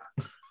that. Like,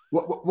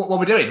 what are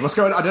we doing? What's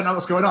going on? I don't know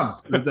what's going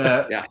on.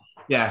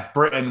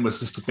 Britain was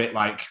just a bit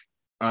like,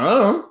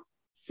 oh.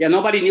 Yeah,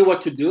 nobody knew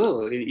what to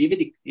do.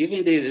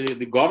 Even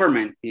the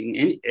government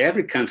in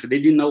every country,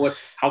 they didn't know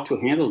how to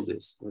handle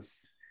this.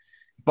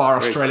 Bar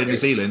Australia, New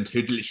Zealand, who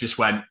literally just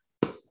went,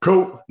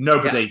 cool,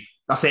 nobody. Yeah.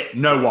 That's it,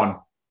 no one.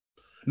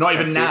 Not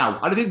even now.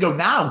 I don't think go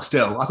now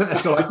still. I think they're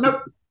still like,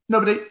 nope,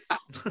 nobody.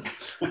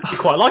 You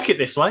quite like it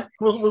this way.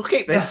 We'll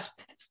keep this.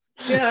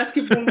 Yeah, let's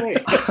keep going away.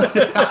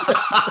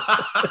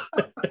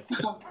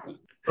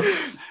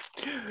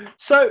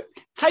 So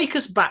take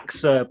us back,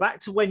 sir,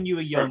 back to when you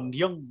were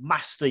young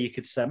master, you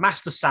could say,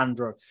 Master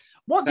Sandro.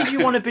 What did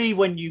you want to be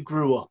when you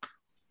grew up?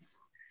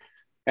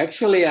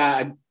 Actually,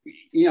 I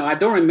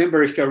don't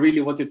remember if I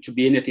really wanted to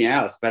be anything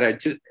else, but I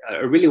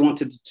really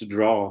wanted to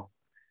draw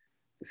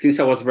since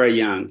I was very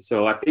young.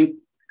 So I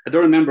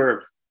don't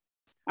remember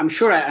I'm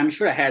sure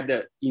I had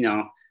the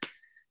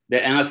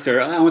the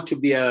answer. I want to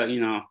be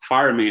a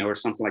fireman or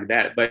something like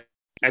that, but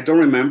I don't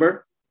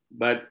remember.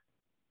 But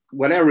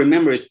what I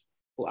remember is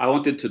I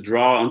wanted to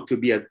draw. I want to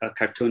be a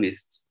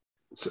cartoonist.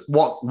 So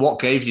what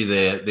gave you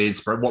the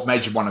inspiration? What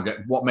made you want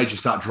to what made you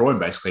start drawing?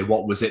 Basically,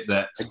 what was it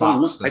that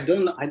sparked? I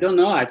don't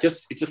know. I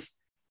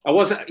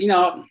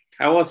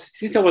was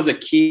since I was a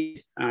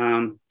kid.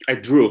 I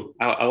drew.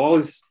 I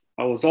was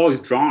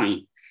always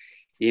drawing.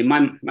 And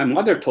my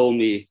mother told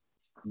me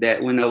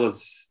that when I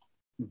was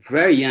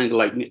very young,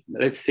 like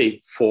let's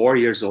say 4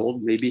 years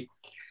old, maybe,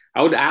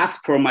 I would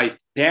ask for my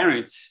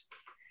parents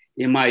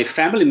and my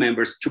family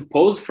members to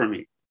pose for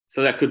me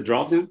so that I could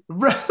draw them.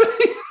 Really?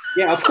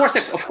 Yeah, of course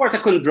I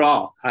couldn't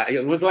draw.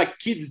 It was like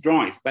kids'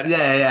 drawings, but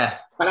yeah.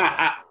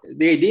 But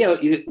the idea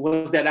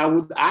was that I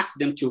would ask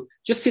them to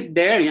just sit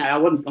there. And I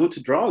want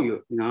to draw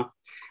you.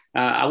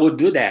 I would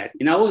do that.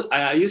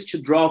 I used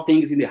to draw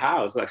things in the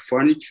house, like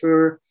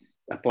furniture,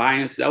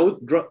 appliances. I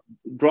would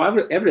draw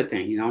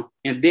everything.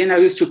 And then I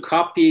used to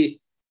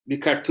copy the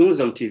cartoons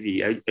on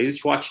TV. I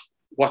used to watch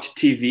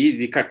TV,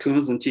 the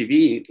cartoons on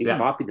TV, and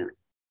copy them.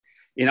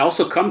 And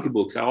also comic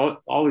books. I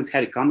always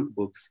had comic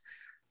books.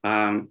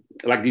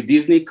 Like the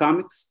Disney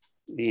comics,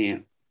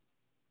 and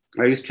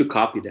I used to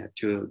copy that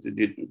to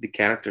the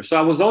character. So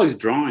I was always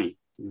drawing.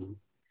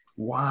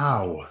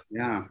 Wow.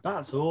 Yeah,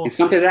 that's awesome. It's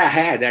something that I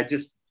had. I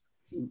just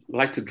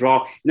like to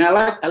draw. And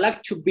I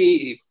like to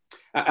be.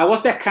 I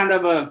was that kind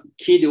of a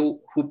kid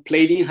who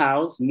played in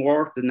house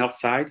more than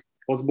outside.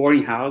 I was born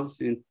in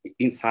house and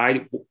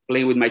inside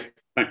playing with my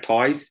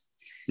toys.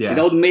 Yeah. And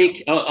I would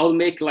make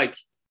like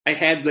I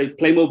had like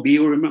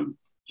Playmobil. Remember?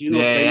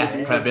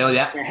 Playmobil,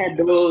 yeah. I had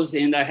those,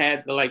 and I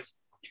had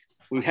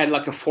we had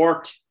like a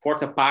Fort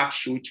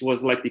Apache, which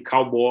was like the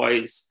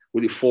cowboys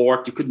with the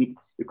fort. You could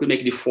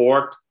make the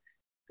fort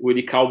with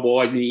the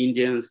cowboys and the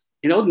Indians.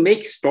 And I would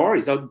make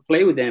stories. I would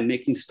play with them,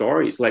 making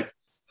stories. Like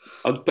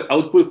I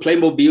would put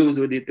Playmobils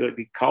with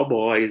the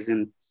cowboys,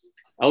 and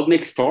I would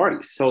make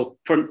stories. So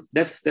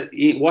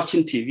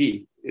watching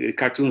TV,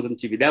 cartoons on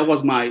TV. That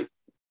was the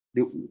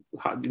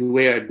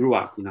way I grew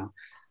up.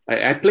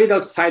 I played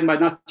outside,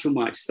 but not too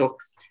much. So.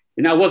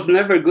 And I was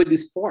never good in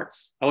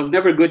sports. I was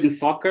never good in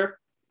soccer.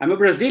 I'm a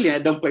Brazilian. I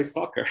don't play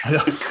soccer.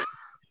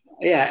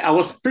 Yeah, I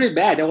was pretty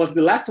bad. I was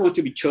the last one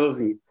to be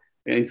chosen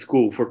in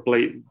school to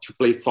play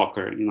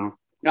soccer. You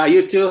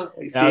too.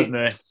 That was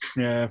me.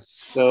 Yeah.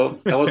 So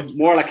I was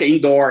more like an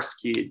indoors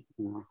kid.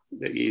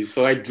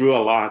 So I drew a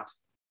lot.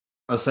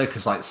 I say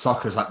because like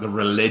soccer is like the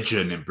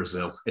religion in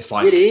Brazil. It's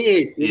like it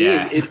is. It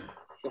is.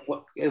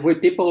 When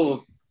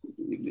people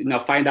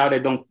find out I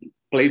don't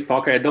play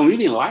soccer, I don't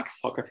even like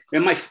soccer.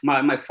 And my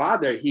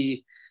father,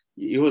 he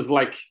was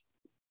like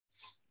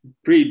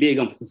pretty big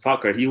on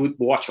soccer. He would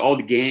watch all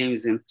the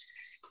games, and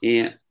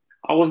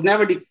I was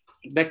never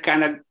that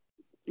kind of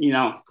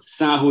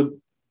son who would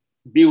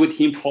be with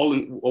him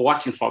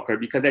watching soccer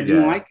because I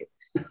didn't like it.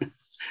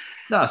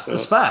 That's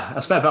fair.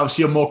 That's fair. But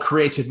obviously you're more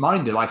creative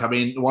minded. Like, I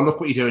mean, well, look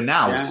what you're doing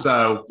now. Yeah.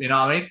 So you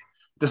know what I mean?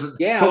 I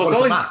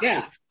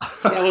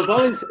was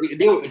always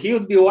he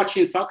would be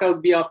watching soccer, I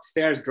would be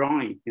upstairs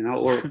drawing,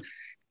 or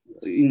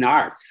in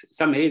arts.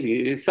 It's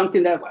amazing. It's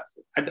something that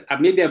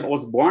maybe I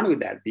was born with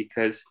that,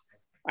 because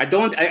I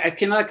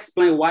cannot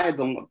explain why I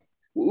don't.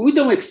 We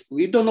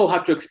don't know how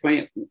to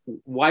explain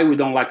why we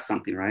don't like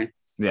something, right?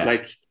 Yeah.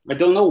 Like I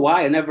don't know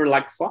why I never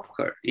liked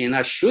soccer, and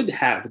I should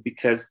have,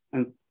 because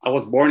I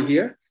was born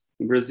here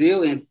in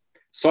Brazil, and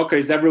soccer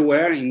is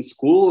everywhere, in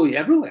school,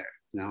 everywhere,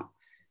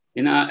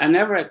 And I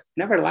never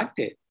liked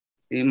it.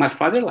 And my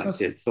father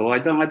liked it, so I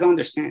don't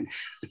understand.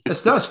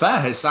 It's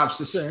fair. It's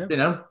absolutely,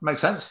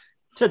 makes sense.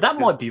 So that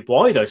might be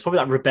why, though. It's probably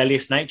that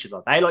rebellious nature.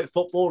 Like, they like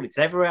football. It's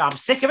everywhere. I'm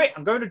sick of it.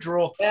 I'm going to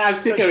draw. Yeah, I'm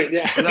sick of it.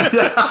 Yeah.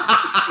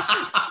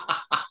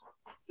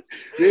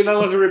 If I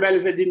was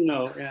rebellious, I didn't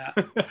know. Yeah.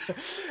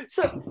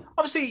 So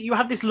obviously you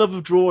had this love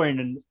of drawing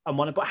and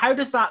whatnot, but how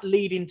does that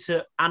lead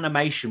into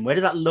animation? Where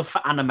does that love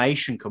for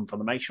animation come from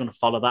that makes you want to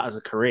follow that as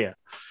a career?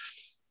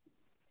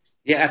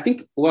 Yeah, I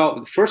think,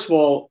 well, first of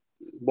all,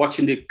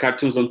 watching the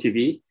cartoons on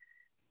TV,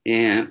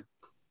 and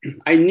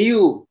I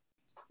knew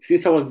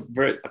since I was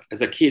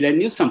as a kid, I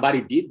knew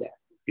somebody did that.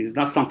 It's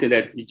not something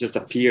that it just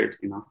appeared,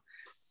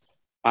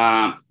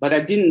 but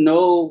I didn't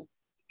know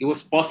it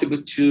was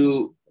possible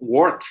to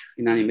work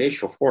in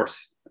animation, of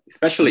course,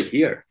 especially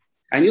here.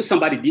 I knew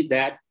somebody did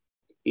that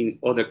in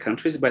other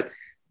countries, but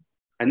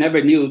I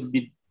never knew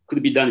it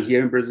could be done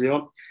here in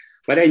Brazil.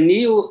 But I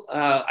knew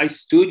a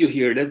studio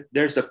here.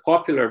 There's a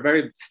popular,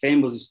 very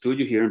famous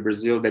studio here in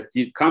Brazil that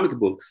did comic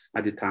books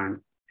at the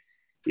time.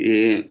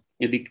 And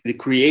the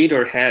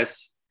creator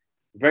has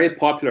very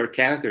popular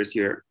characters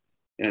here.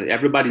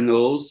 Everybody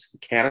knows the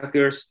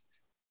characters,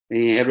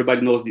 and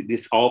everybody knows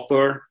this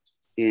author.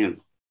 And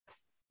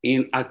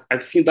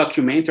I've seen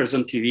documentaries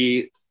on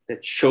TV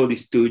that show the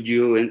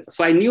studio. And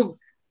so I knew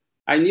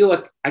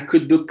I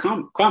could do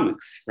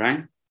comics,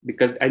 right?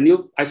 Because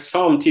I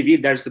saw on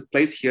TV, there's a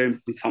place here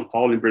in São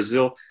Paulo, in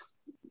Brazil,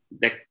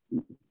 that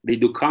they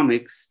do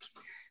comics,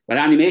 but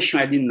animation,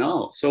 I didn't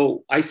know.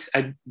 So I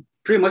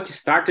pretty much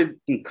started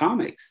in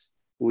comics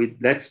with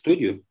that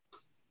studio.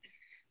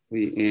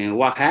 And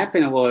what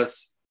happened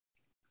was,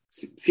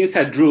 since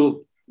I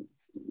drew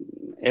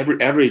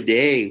every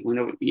day,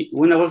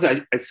 when I was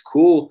at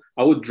school,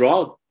 I would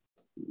draw.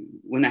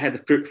 When I had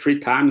the free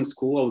time in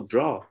school, I would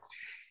draw.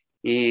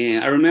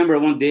 And I remember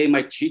one day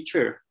my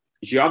teacher,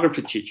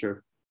 geography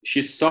teacher,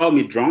 she saw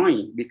me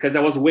drawing because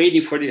I was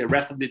waiting for the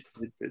rest of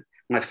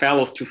my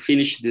fellows to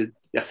finish the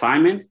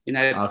assignment, and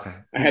I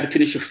had to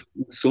finish it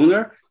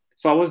sooner.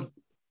 So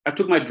I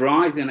took my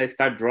drawings and I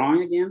started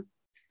drawing again.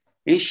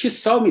 And she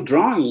saw me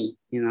drawing,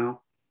 and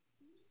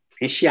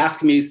she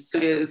asked me,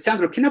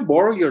 Sandro, can I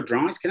borrow your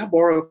drawings? Can I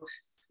borrow?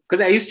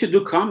 Because I used to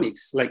do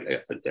comics. Like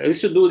I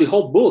used to do the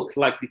whole book,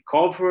 like the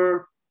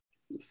cover,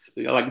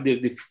 like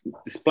the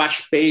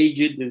splash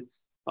page,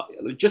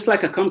 just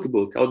like a comic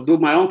book. I'll do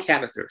my own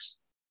characters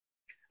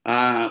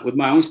with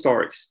my own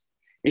stories.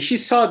 And she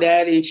saw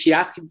that, and she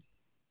asked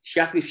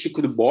if she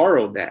could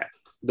borrow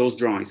those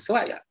drawings. So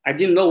I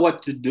didn't know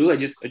what to do. I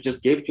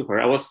just gave it to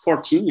her. I was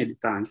 14 at the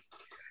time.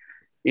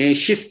 And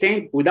she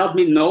sent, without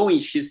me knowing,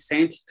 she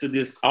sent to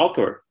this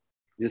author,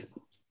 this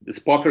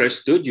popular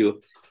studio,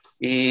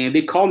 and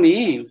they called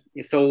me in.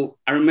 And so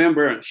I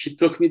remember she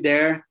took me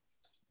there,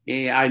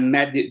 and I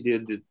met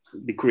the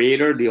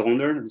creator, the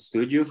owner of the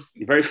studio,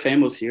 very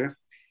famous here.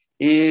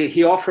 And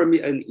he offered me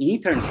an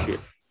internship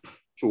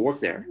to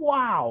work there.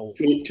 Wow.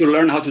 To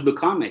learn how to do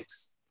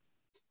comics.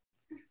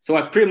 So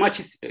I pretty much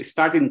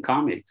started in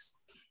comics.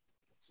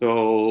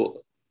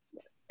 So,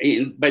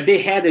 but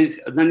they had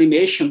an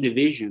animation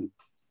division,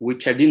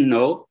 which I didn't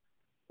know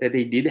that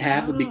they did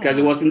have because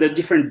it was in a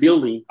different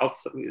building.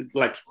 It's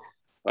like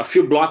a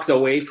few blocks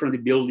away from the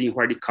building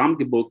where the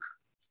comic book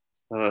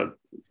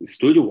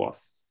studio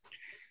was.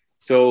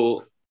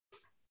 So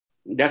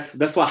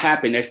that's what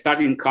happened. I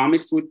started in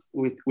comics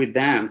with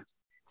them,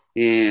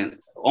 and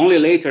only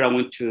later I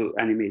went to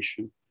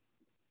animation.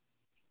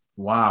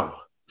 Wow.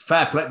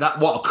 Fair play.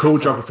 What a cool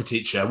geography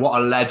teacher. What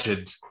a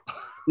legend.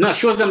 No,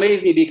 she was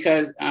amazing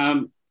because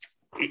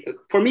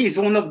for me, it's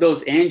one of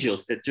those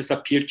angels that just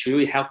appear to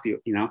you, help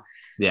you,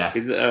 Yeah.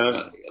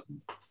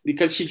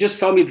 Because she just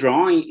saw me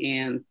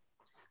drawing,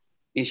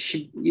 and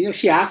she,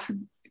 she asked,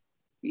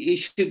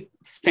 she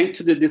sent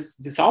to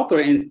this author,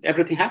 and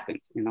everything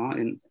happened,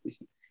 and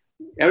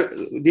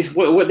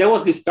that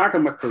was the start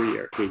of my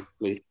career,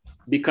 basically.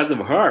 Because of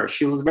her,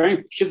 she's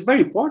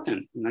very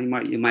important,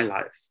 in my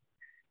life,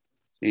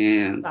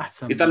 and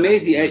it's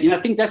amazing. I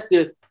think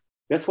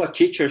that's what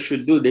teachers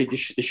should do. They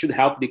should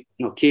help the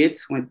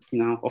kids when,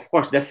 of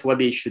course, that's what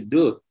they should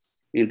do.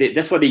 And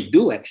that's what they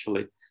do,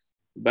 actually.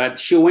 But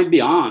she went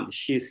beyond.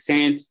 She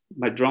sent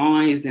my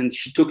drawings, and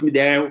she took me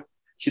there.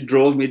 She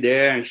drove me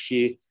there, and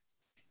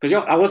because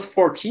I was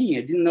 14,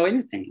 I didn't know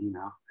anything,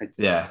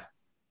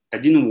 I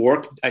didn't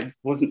work.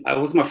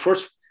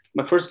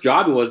 My first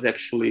job was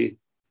actually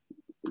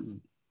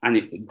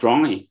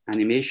drawing,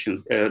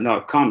 animation,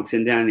 comics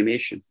and then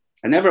animation.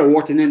 I never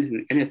worked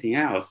in anything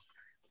else.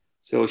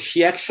 So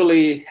she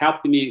actually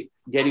helped me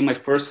getting my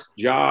first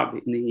job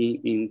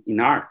in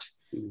art.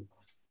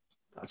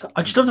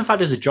 I just love the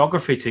fact as a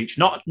geography teacher,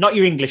 not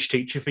your English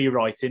teacher for your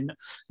writing,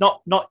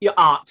 not your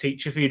art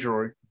teacher for your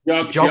drawing.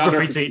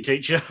 Geography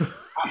teacher.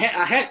 I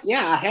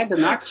had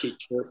an art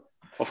teacher.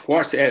 Of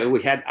course,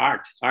 we had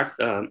art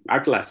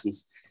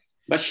lessons,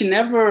 but she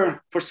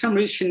never, for some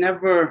reason,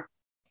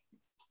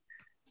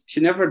 she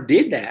never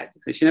did that.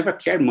 She never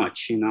cared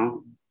much,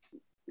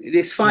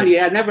 It's funny.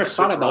 I never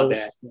thought about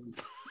that.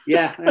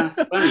 Yeah,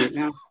 it's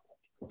funny.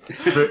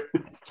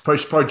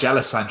 It's probably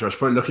jealous, Sandro. She's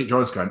probably looking at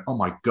drawings going, "Oh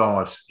my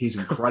god, he's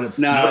incredible."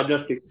 No, I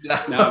don't think.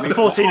 No,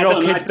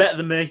 14-year-old kid's better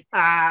than me.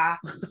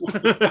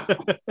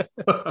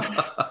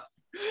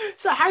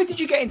 So, how did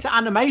you get into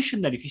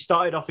animation then? If you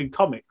started off in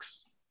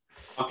comics?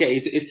 Okay,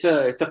 it's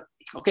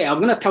okay. I'm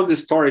gonna tell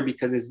this story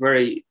because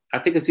I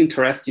think it's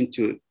interesting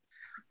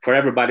for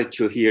everybody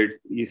to hear,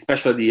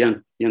 especially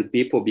the young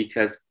people,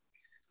 because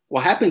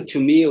what happened to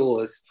me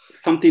was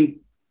something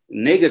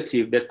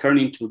negative that turned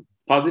into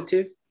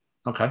positive.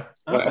 Okay.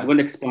 I'm going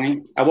to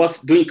explain. I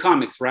was doing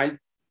comics, right,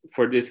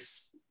 for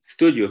this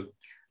studio.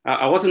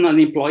 I wasn't an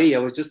employee. I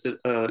was just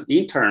an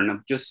intern.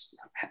 I'm just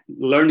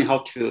learning how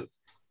to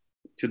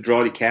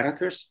draw the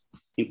characters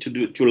and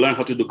to learn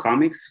how to do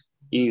comics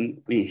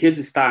in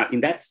his style,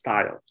 in that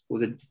style. It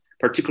was a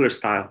particular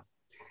style.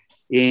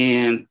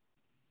 And,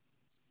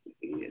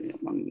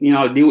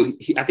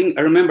 I think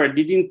I remember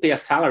they didn't pay a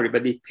salary,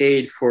 but they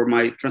paid for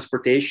my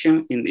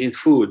transportation in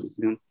food,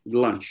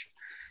 lunch.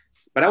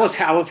 But I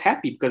was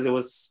happy because I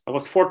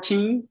was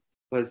 14,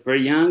 I was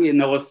very young,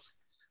 and I was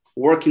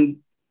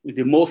working with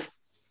the most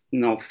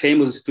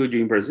famous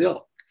studio in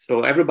Brazil.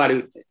 So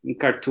everybody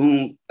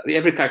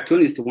every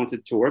cartoonist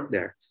wanted to work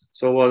there.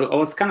 So I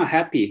was kind of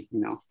happy,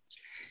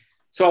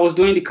 So I was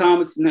doing the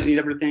comics and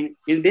everything.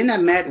 And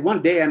then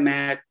one day I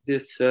met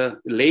this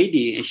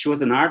lady, and she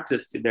was an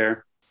artist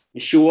there.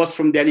 And she was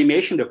from the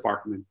animation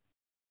department.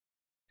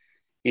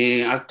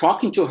 And I was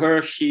talking to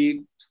her.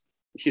 She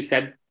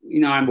said,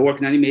 I'm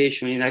working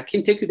animation, and I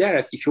can take you there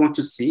if you want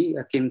to see.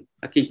 I can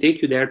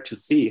take you there to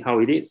see how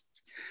it is.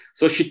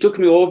 So she took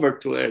me over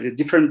to a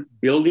different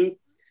building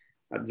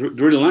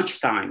during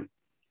lunchtime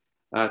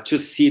to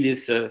see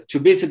this, to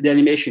visit the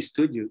animation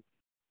studio.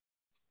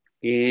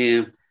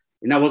 And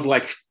I was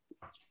like,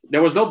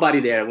 there was nobody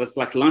there. It was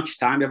like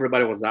lunchtime.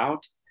 Everybody was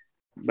out.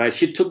 But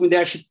she took me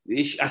there.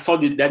 I saw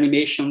the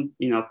animation,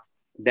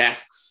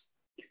 desks,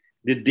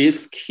 the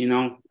disc,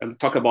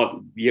 talk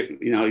about,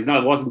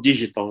 it wasn't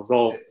digital. It was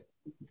all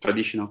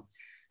traditional.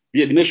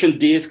 The animation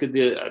disc,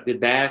 the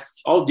desk,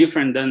 all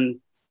different than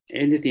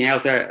anything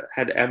else I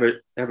had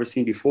ever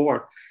seen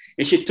before.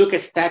 And she took a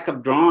stack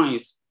of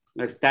drawings,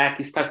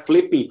 started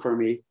flipping for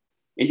me.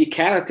 And the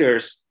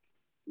characters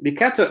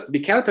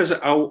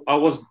I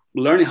was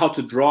learning how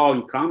to draw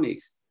in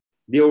comics,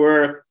 they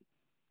were,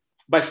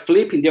 by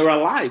flipping, they were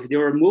alive, they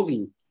were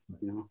moving,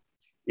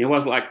 It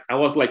was like, I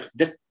was like,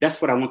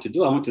 that's what I want to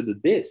do. I want to do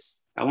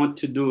this. I want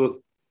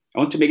to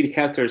make the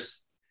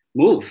characters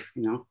move,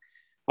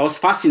 I was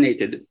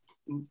fascinated.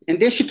 And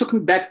then she took me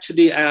back to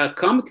the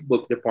comic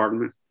book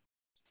department.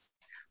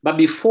 But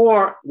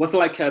before, was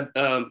like on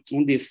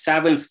the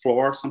 7th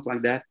floor, something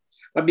like that.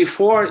 But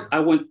before I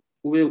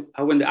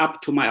went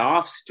up to my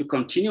office to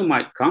continue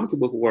my comic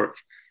book work,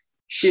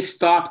 she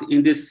stopped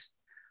in this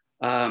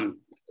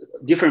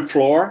different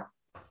floor.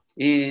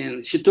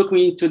 And she took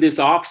me into this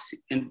office,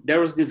 and there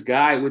was this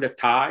guy with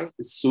a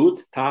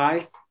suit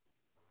tie,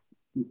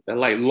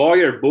 like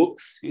lawyer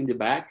books in the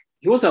back.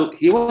 He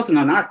wasn't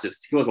an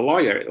artist. He was a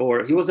lawyer,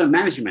 or he was a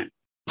management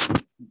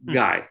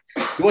guy.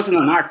 He wasn't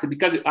an artist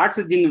because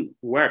artists didn't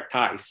wear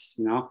ties,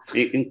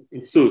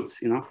 in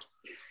suits,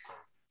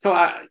 So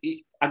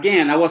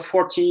I was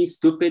 14,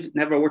 stupid,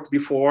 never worked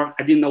before.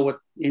 I didn't know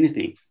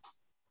anything.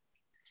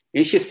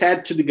 And she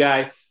said to the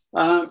guy,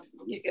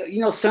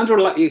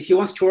 Sandro, he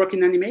wants to work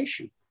in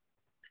animation.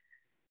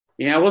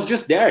 And I was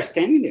just there,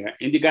 standing there.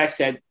 And the guy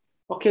said,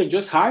 okay,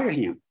 just hire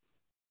him.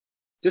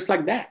 Just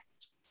like that.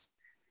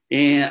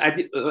 And I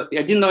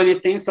didn't know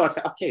anything. So I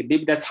said, okay,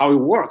 maybe that's how it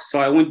works. So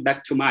I went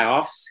back to my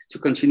office to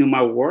continue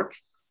my work.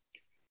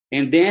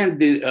 And then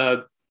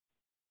the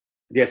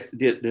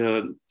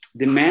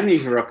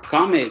manager of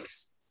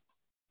comics,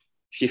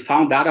 she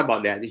found out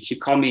about that. And she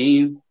called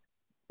me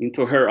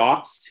into her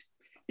office.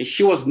 And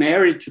she was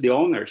married to the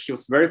owner. She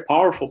was a very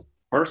powerful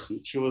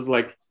person. She was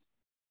like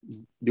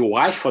the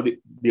wife of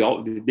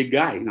the big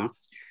guy,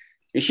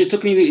 And she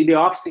took me in the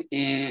office,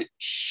 and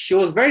she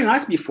was very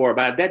nice before,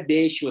 but that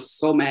day she was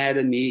so mad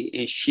at me,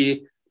 and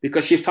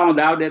because she found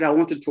out that I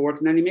wanted to work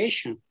in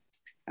animation.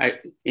 And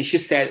she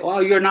said, "Oh,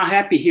 you're not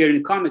happy here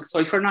in comics. So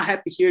if you're not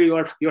happy here,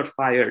 you're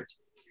fired."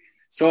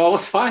 So I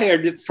was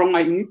fired from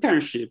my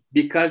internship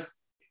because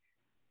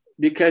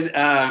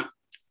the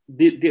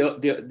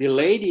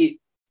lady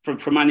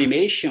from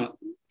animation,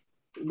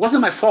 it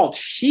wasn't my fault.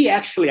 She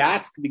actually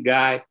asked the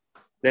guy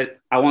that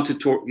I wanted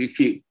to,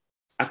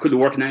 I could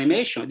work in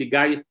animation. The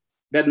guy,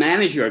 that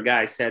manager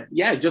guy, said,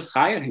 "Yeah, just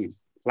hire him,"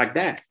 like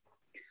that.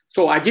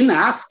 So I didn't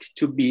ask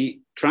to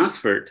be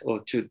transferred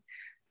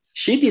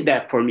she did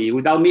that for me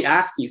without me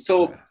asking. So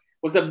it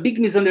was a big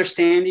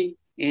misunderstanding,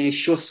 and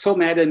she was so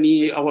mad at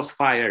me. I was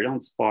fired on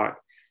the spot.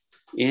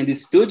 And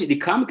the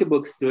comic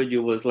book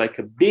studio was like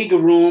a big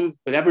room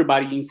with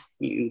everybody in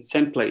the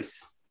same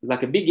place.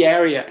 Like a big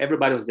area,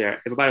 everybody was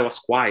there. Everybody was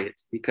quiet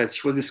because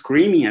she was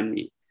screaming at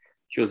me.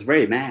 She was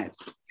very mad.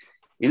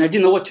 And I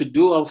didn't know what to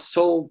do. I was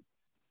so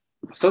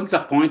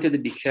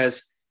disappointed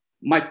because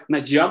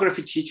my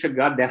geography teacher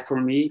got that for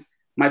me.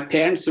 My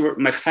parents,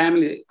 my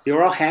family, they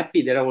were all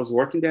happy that I was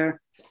working there.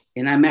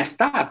 And I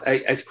messed up.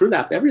 I screwed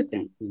up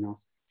everything,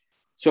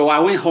 So I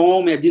went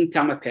home. I didn't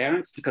tell my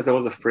parents because I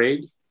was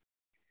afraid.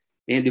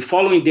 And the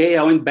following day,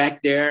 I went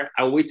back there.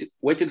 I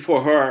waited for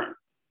her.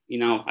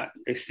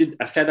 I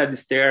sat at the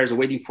stairs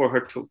waiting for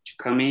her to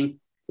come in.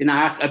 And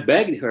I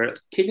begged her,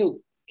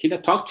 can I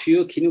talk to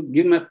you? Can you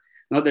give me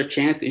another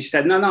chance? And she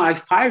said, no, I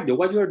fired you.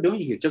 What you are doing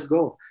here? Just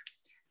go.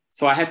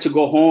 So I had to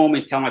go home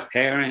and tell my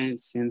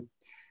parents. And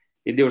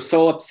they were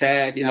so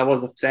upset. And I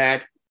was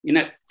upset.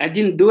 I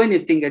didn't do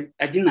anything.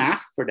 I didn't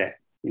ask for that.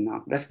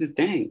 That's the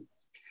thing.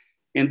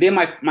 And then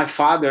my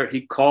father,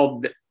 he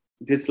called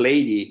this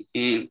lady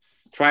and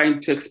trying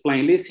to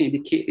explain, listen, the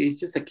kid is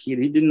just a kid.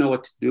 He didn't know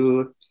what to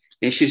do.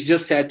 And she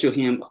just said to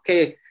him,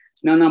 okay,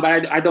 no,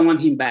 but I don't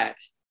want him back.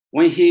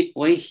 When he's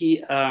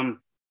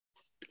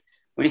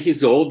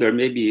older,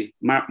 maybe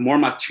more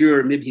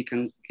mature, maybe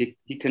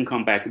he can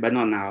come back, but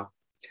not now.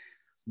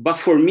 But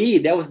for me,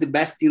 that was the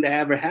best thing that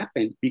ever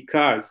happened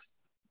because,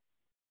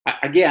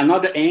 again,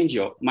 another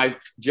angel, my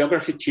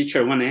geography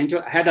teacher, one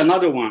angel, I had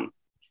another one.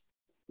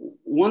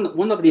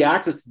 One of the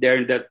artists there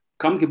in the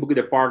comic book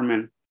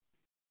department,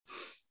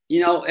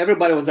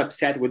 everybody was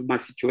upset with my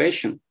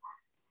situation.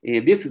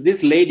 And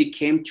this lady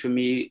came to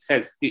me,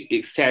 said,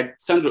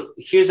 Sandro,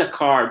 here's a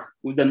card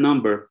with a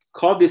number.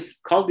 Call this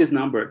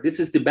number. This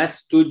is the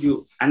best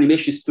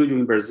animation studio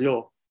in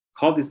Brazil.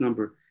 Call this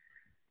number.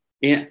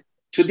 And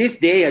to this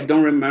day, I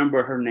don't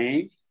remember her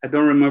name. I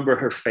don't remember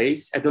her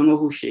face. I don't know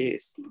who she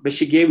is. But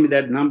she gave me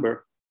that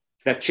number.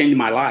 that changed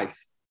my life.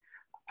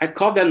 I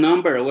called that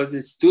number. It was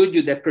a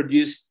studio that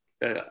produced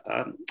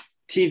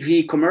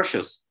TV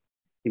commercials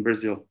in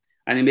Brazil,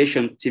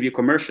 animation TV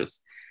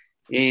commercials.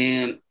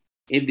 And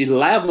the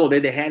level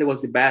that they had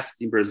was the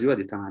best in Brazil at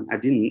the time. I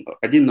didn't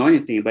know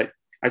anything, but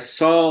I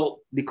saw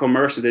the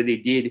commercial that they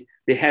did.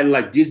 They had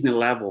like Disney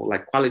level,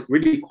 like quality,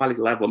 really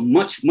quality level,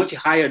 much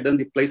I than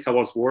the place I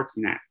was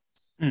working at.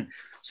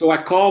 So I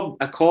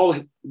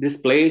called this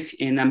place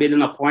and I made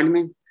an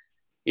appointment.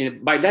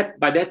 And by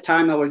that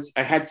time,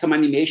 I had some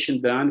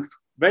animation done,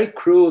 very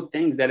crude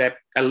things that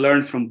I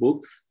learned from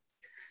books.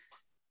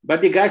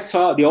 But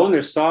the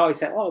owner saw, he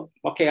said, "Oh,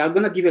 okay, I'm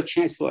gonna give you a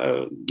chance.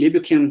 Maybe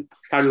you can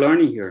start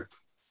learning here."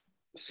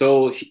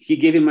 So he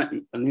gave him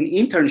an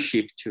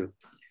internship too.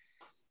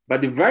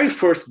 But the very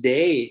first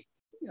day,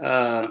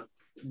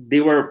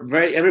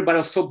 everybody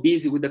was so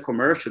busy with the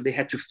commercial, they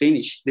had to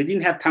finish. They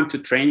didn't have time to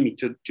train me,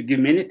 to give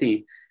me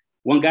anything.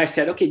 One guy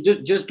said, "Okay,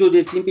 just do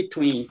this in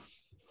between."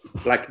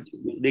 Like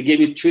they gave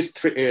me two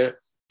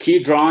key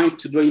drawings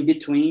to do in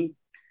between,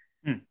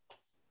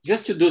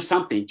 just to do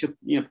something,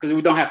 because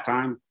we don't have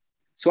time.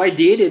 So I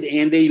did it,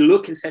 and they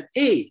looked and said,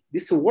 "Hey,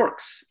 this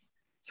works."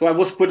 So I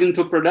was put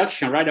into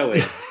production right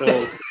away. So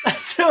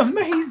that's so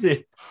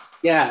amazing.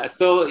 Yeah.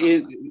 So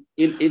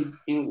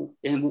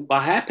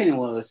what happened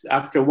was,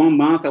 after 1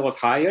 month, I was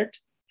hired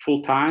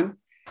full time.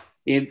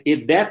 And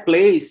that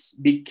place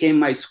became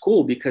my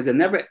school, because I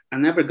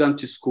never gone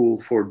to school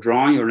for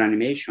drawing or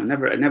animation.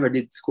 I never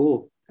did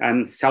school.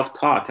 I'm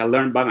self-taught. I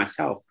learned by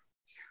myself.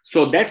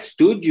 So that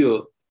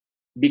studio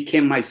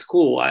became my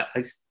school.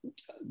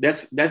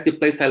 That's the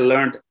place I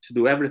learned to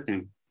do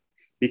everything,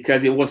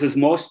 because it was a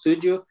small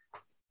studio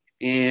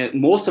and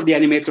most of the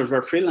animators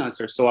were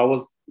freelancers. So I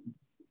was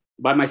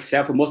by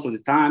myself most of the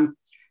time,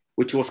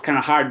 which was kind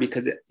of hard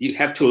because you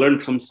have to learn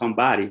from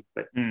somebody.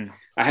 But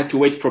I had to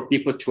wait for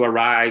people to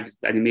arrive,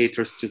 the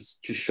animators,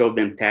 to show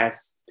them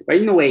tasks. But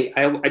in a way,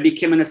 I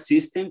became an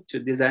assistant to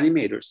these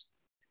animators.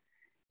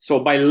 So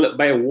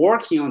by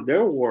working on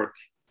their work,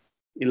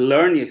 in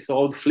learning, so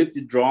I would flip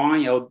the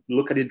drawing, I would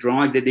look at the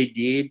drawings that they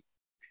did.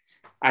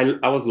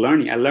 I was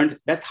learning.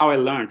 That's how I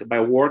learned,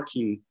 by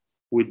working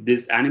with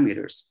these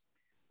animators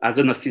as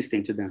an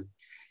assistant to them.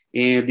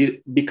 And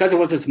because it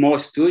was a small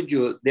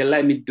studio, they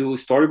let me do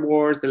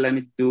storyboards, they let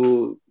me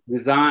do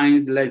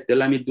designs, they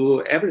let me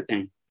do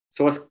everything.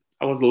 So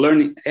I was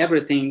learning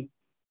everything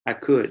I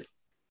could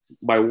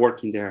by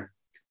working there.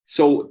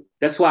 So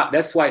that's why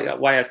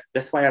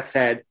I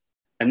said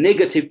a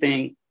negative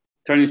thing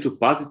turned into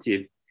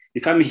positive.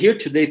 If I'm here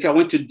today, if I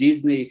went to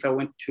Disney, if I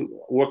went to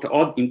work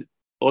in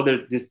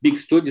these big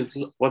studios,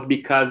 was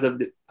because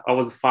I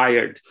was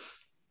fired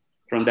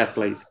from that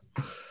place.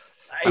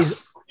 That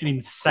is an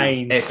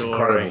insane It's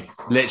story. incredible.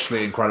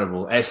 Literally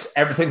incredible.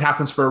 Everything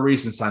happens for a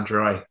reason,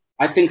 Sandro.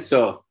 I think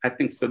so.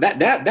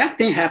 That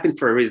thing happened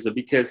for a reason,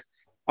 because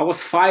I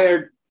was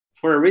fired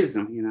for a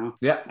reason,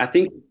 Yeah. I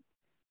think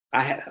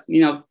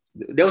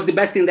that was the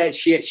best thing that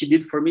she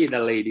did for me,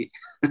 that lady.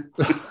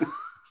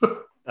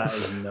 That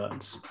is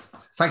nuts.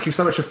 Thank you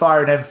so much for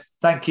firing him.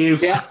 Thank you.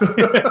 Yeah.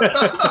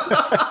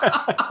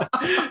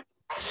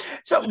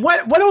 So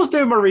when I was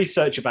doing my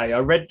research about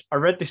it, I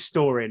read this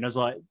story and I was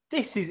like,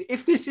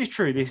 if this is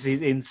true, this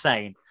is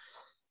insane.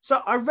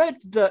 So I read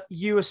that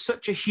you are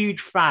such a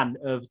huge fan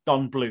of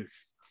Don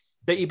Bluth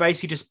that you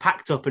basically just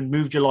packed up and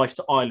moved your life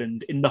to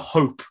Ireland in the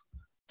hope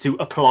to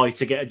apply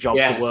to get a job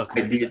to work.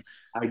 I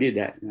did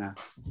that. Yeah.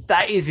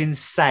 That is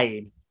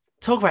insane.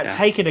 Talk about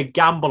taking a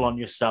gamble on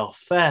yourself.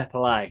 Fair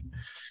play.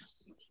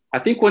 I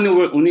think when you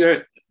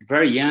were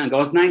very young, I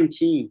was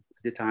 19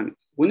 at the time.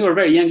 When you were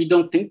very young, you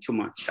don't think too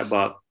much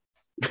about.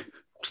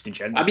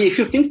 I mean, if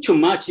you think too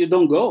much, you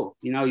don't go.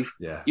 If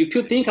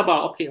you think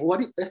about, okay,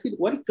 what if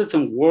it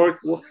doesn't work?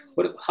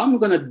 How am I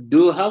gonna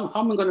do? How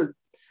am I gonna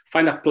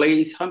find a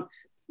place?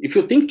 If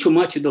you think too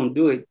much, you don't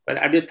do it. But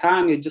at the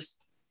time,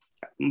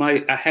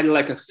 I had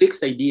like a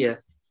fixed idea.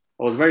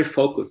 I was very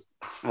focused.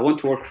 I want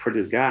to work for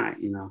this guy,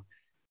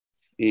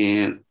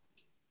 and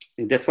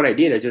that's what I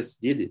did. I just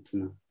did it,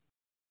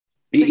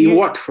 It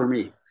worked for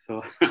me.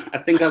 So I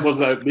think I was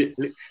a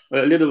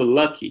little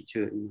lucky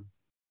too.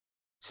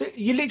 So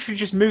you literally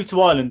just moved to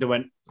Ireland and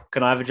went,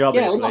 "Can I have a job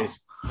here, please?"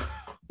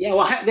 Yeah,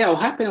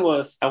 what happened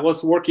was I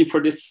was working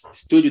for this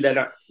studio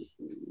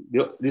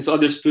this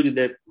other studio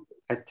that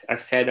I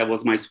said that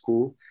was my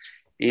school,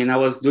 and I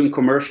was doing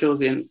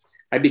commercials, and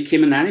I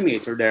became an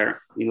animator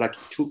there. In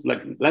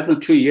less than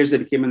 2 years, I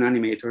became an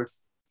animator,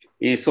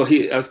 and so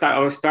I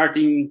was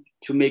starting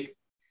to make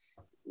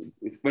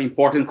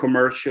important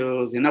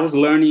commercials, and I was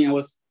learning. I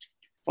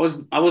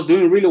was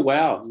doing really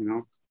well,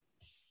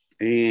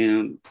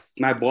 and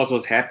my boss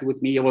was happy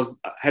with me. I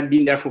had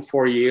been there for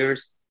 4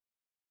 years.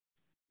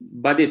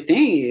 But the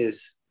thing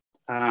is,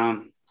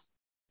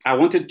 I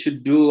wanted to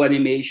do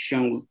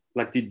animation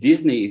like the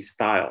Disney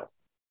style.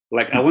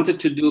 Like I wanted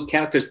to do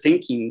characters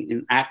thinking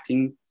and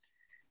acting.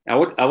 I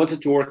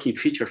wanted to work in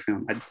feature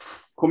film.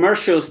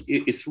 Commercials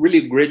is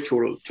really great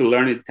to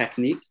learn the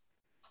technique,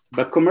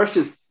 but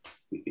commercials,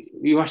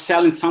 you are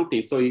selling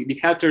something. So the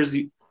characters,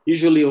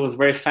 Usually it was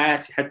very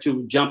fast. You had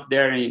to jump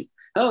there and,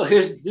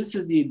 this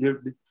is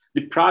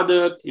the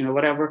product,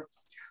 whatever.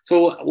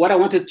 So what I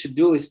wanted to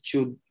do is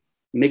to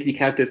make the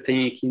character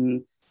think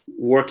in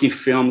working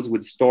films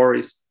with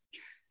stories.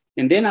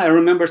 And then I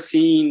remember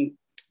seeing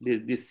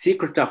the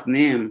Secret of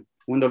NIMH,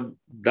 one of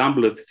Don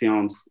Bluth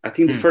films. I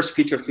think the first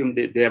feature film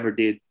they ever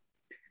did.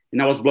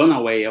 And I was blown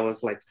away. I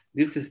was like,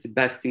 this is the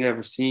best thing I've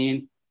ever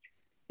seen.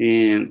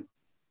 And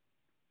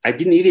I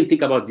didn't even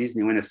think about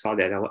Disney when I saw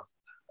that.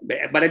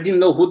 But I didn't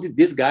know who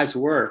these guys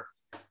were.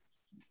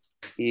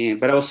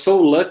 But I was so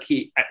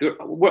lucky.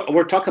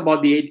 We're talking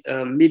about the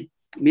mid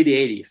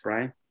 80s,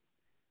 right?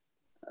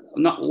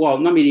 Not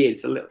mid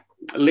 80s,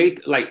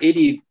 late, like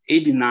 80,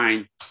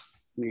 89.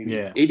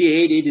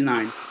 88,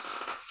 89.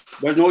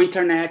 There's no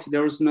internet.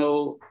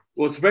 It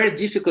was very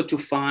difficult to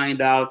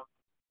find out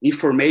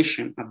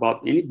information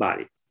about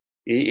anybody.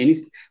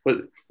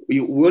 But we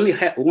only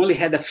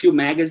had a few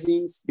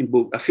magazines and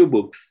a few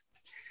books.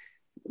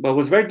 But it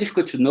was very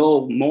difficult to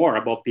know more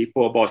about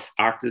people, about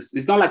artists.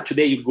 It's not like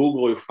today you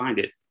Google, you find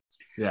it.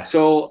 Yeah.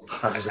 So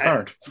that's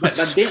hard. But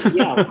then,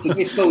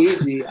 it's so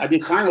easy. At the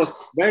time, it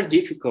was very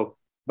difficult.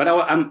 But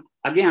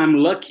I'm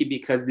lucky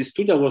because the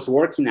studio I was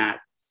working at,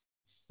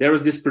 there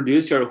was this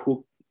producer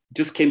who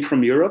just came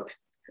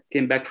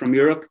back from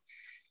Europe,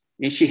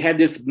 and she had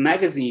this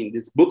magazine,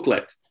 this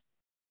booklet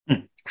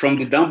from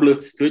the Don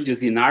Bluth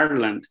studios in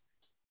Ireland,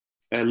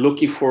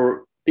 looking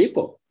for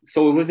people.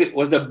 So it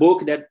was a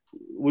book that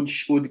would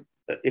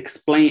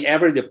explain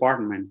every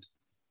department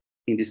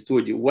in the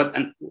studio, what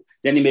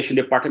the animation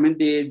department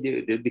did,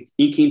 the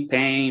inking,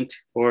 paint,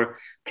 or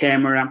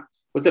camera.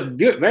 It was a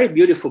very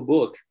beautiful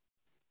book.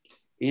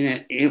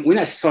 And when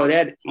I saw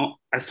that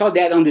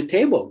on the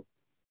table,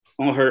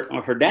 on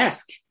her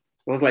desk.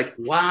 I was like,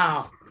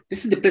 wow,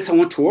 this is the place I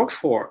want to work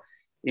for.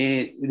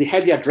 And they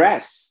had the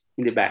address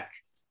in the back.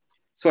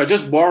 So I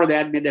just borrowed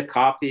that, made a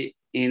copy,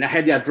 and I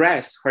had the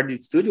address where the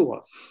studio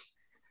was.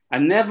 I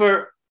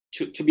never,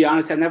 to be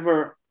honest, I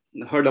never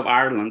heard of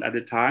Ireland at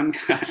the time.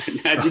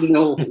 I didn't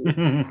know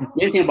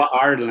anything about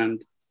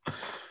Ireland.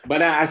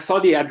 But I saw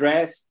the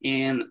address,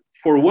 and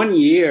for 1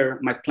 year,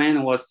 my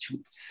plan was to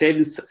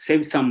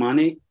save some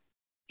money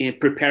and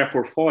prepare a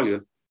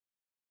portfolio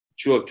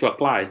to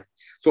apply.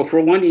 So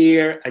for 1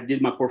 year, I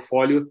did my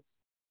portfolio,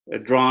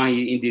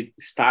 drawing in the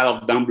style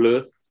of Don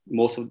Bluth.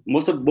 Most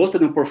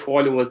of the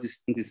portfolio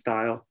was in this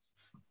style.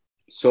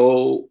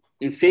 So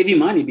in saving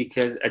money,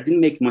 because I didn't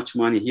make much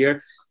money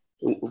here,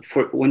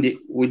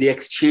 with the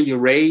exchange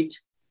rate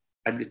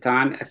at the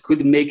time, I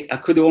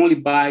could only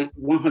buy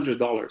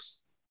 $100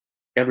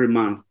 every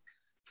month.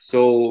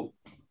 So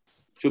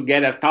to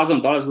get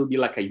 $1,000 would be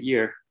like a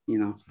year,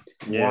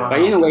 Yeah. But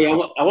anyway,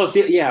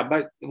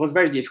 but it was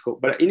very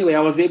difficult. But anyway, I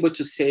was able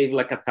to save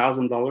like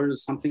 $1,000 or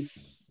something.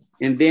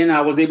 And then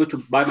I was able to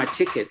buy my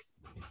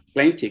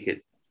plane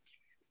ticket,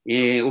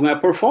 and with my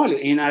portfolio.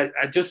 And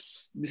I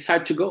just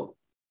decided to go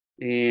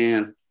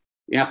and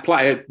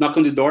apply, knock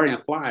on the door and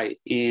apply.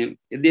 And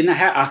then I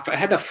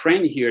had a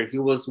friend here. He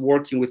was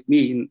working with me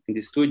in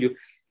the studio.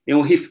 And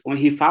when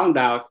he found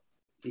out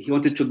he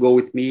wanted to go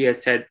with me, I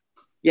said,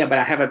 yeah, but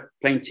I have a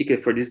plane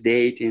ticket for this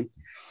date. And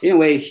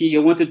anyway, he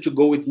wanted to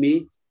go with me,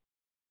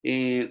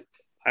 and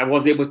I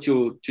was able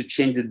to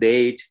change the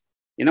date.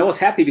 And I was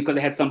happy because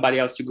I had somebody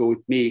else to go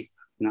with me.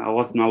 I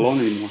wasn't alone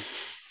anymore.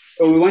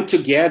 So we went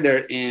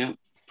together, and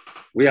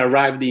we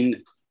arrived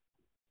in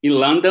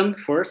London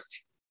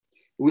first.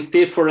 We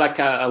stayed for like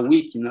a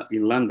week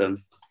in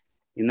London,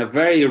 in a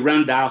very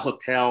rundown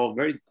hotel,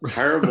 very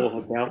terrible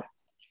hotel.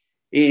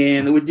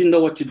 And we didn't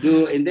know what to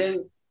do. And then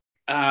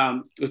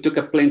we took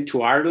a plane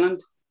to Ireland,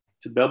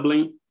 to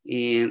Dublin,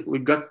 and we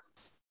got,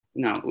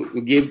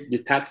 we gave the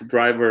taxi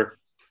driver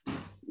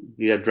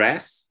the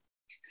address.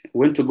 We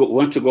want to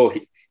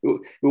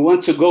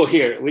go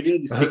here. We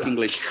didn't speak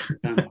English.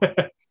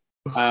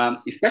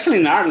 Especially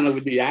in Ireland,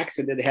 with the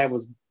accent that they have,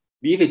 was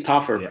even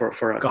tougher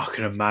for us. God, I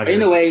can imagine.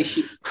 Anyway,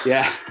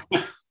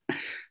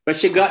 but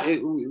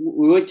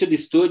we went to the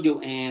studio,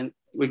 and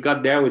we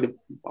got there with the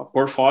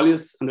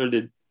portfolios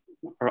under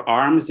our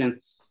arms, and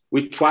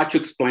we tried to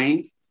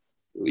explain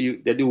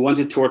that we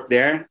wanted to work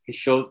there.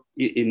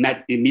 It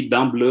met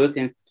Don Bluth,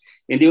 and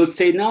they would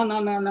say, no,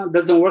 it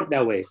doesn't work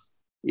that way.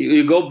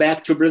 You go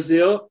back to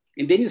Brazil,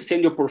 and then you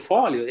send your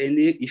portfolio, and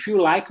if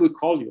you like, we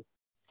call you.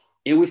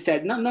 And we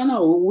said,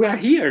 no, we are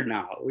here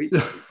now.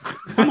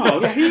 Come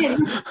on, we're here.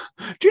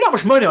 Do you know how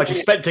much money I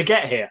just spent to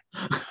get here?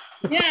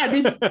 Yeah,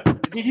 they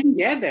didn't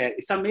get that.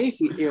 It's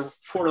amazing.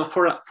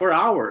 For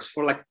hours,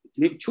 for like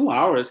maybe 2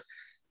 hours,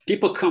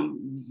 people come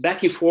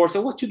back and forth.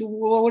 So what you do?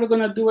 What are we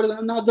gonna do?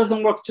 No, it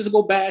doesn't work. Just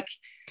go back.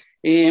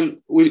 And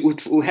we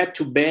had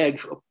to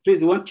beg.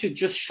 Please, won't you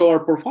just show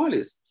our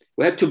portfolios?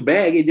 We had to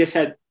beg, and they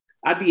said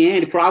at the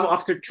end, probably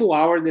after 2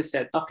 hours, they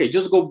said, okay,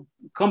 just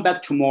come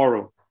back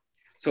tomorrow.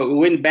 So we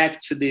went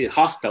back to the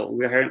hostel.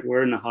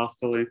 We're in a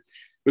hostel, and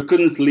we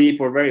couldn't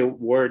sleep. We're very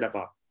worried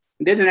about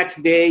And then the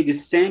next day, the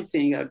same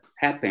thing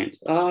happened.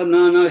 Oh,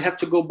 no, you have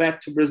to go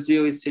back to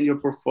Brazil and send your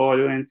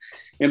portfolio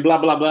and blah,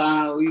 blah,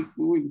 blah.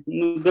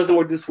 It doesn't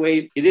work this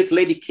way. This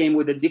lady came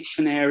with a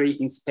dictionary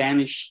in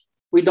Spanish.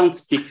 We don't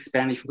speak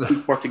Spanish, we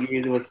speak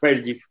Portuguese. It was very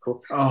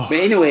difficult. Oh. But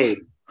anyway,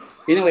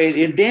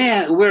 and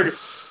then we're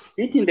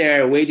sitting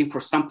there waiting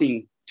for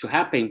something to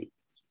happen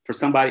for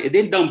somebody. And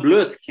then Don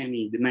Bluth came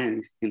in, the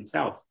man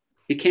himself.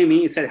 He came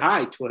in and said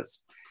hi to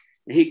us.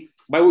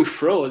 But we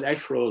froze. I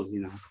froze,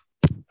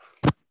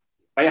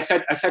 But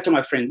I said to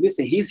my friend,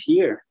 listen, he's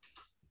here.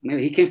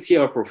 He can see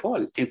our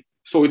portfolio. And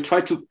so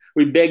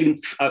we begged him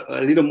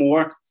a little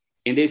more.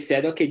 And they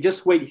said, okay,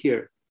 just wait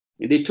here.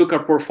 And they took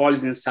our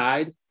portfolios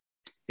inside.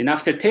 And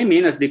after 10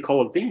 minutes, they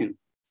called in.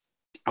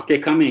 Okay,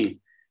 come in.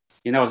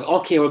 And I was,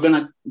 okay, we're going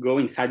to go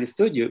inside the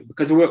studio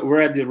because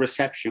we're at the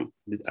reception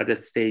at that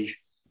stage.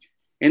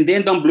 And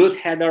then Don Bluth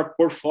had our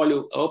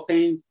portfolio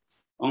open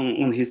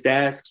on his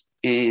desk.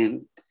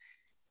 And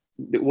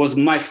it was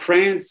my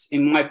friends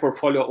in my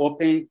portfolio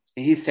open.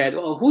 And he said,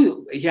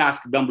 he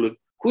asked Don Bluth,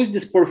 who is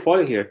this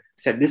portfolio here? I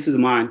said, this is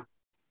mine.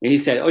 And he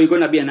said, you're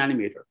going to be an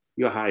animator.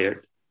 You're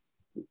hired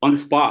on the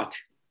spot.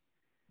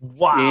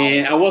 Wow.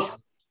 And I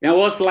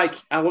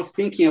was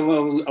thinking,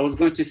 well, I was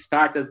going to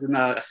start as an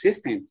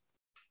assistant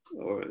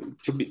or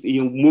to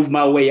move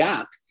my way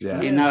up. Yeah.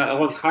 And I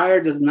was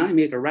hired as an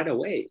animator right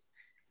away.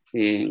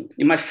 And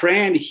my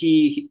friend,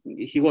 he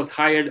was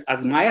hired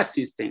as my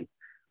assistant,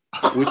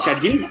 which I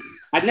didn't.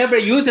 I never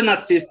used an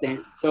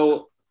assistant.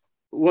 So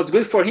it was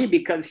good for him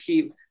because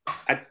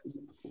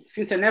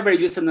since I never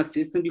used an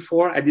assistant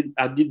before, I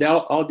did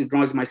all the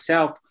drawings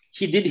myself.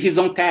 He did his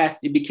own test.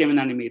 He became an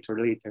animator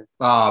later.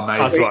 Oh,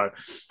 amazing. That's right.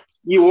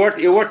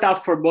 It worked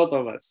out for both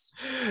of us.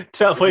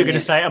 So I thought you were going to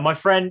say, and my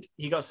friend,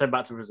 he got sent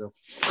back to Brazil.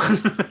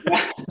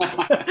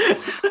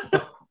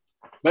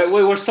 But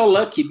we were so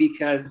lucky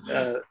because,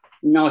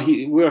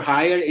 we were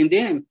hired. And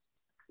then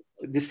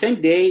the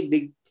same day,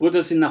 they put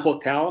us in a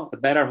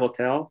better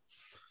hotel.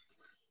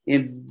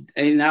 And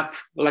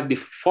like the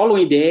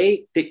following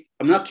day,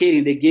 I'm not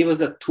kidding, they gave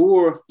us a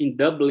tour in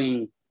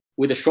Dublin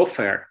with a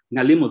chauffeur in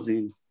a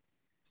limousine.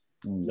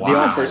 Wow. They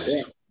offered,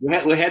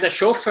 we had a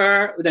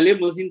chauffeur with a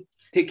limousine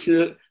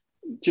taking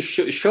to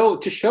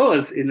show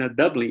us in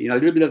Dublin, a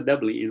little bit of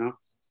Dublin,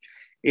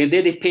 And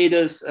then they paid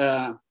us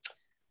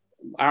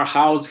our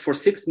house for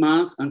 6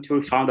 months until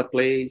we found a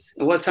place.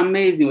 It was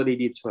amazing what they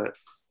did to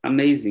us.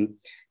 Amazing.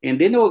 And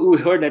then we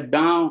heard that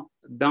Don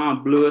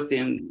Bluth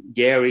and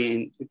Gary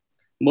and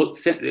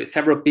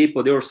several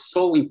people, they were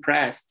so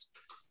impressed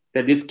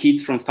that these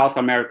kids from South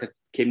America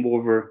came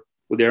over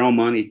with their own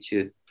money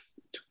to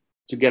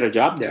get a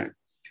job there.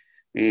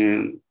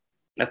 And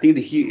I think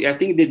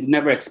they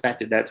never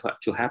expected that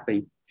to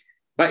happen.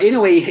 But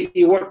anyway,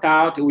 it worked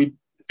out.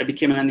 I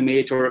became an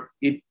animator.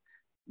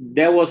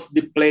 That was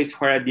the place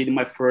where I did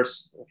my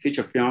first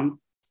feature film.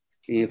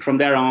 And from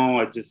there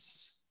on, I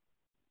just,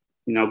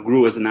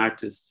 grew as an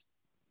artist,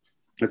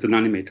 as an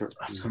animator.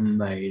 That's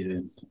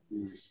amazing.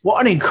 What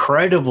an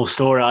incredible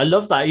story. I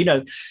love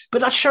that,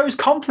 but that shows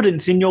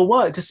confidence in your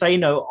work to say,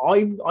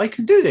 I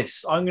can do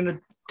this. I'm going to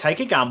take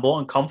a gamble.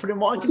 I'm confident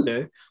in what I can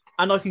do.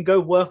 And I can go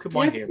work at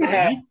my hero.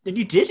 Yeah. And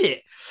you did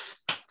it.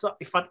 So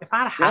if I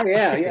had a hat,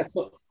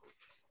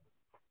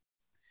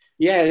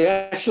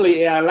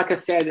 actually, like I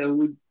said,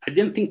 I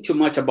didn't think too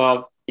much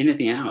about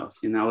anything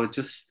else. I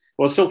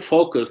was so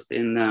focused,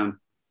 and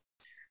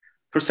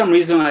for some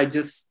reason, I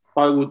just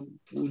thought it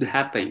would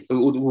happen. It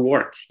would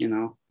work.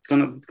 It's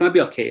gonna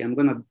be okay. I'm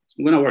gonna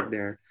work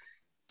there.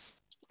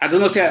 I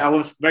don't know if I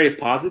was very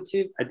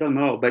positive. I don't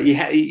know, but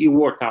it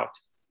worked out.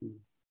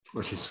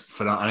 Which is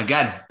phenomenal. And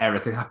again,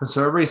 everything happens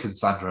for a reason,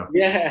 Sandro.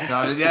 Yeah.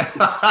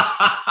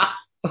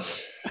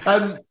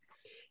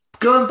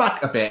 Going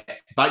back a bit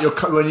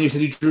about when you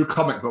said you drew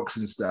comic books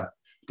and stuff,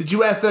 did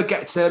you ever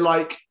get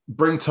to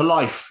bring to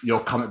life your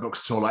comic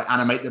books at all,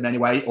 animate them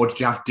anyway, or did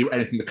you have to do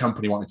anything the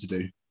company wanted to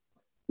do?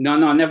 No,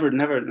 never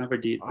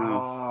did. No.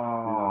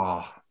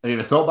 Oh, have you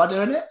ever thought about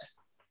doing it?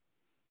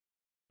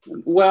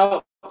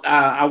 Well,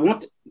 I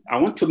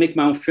want to make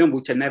my own film,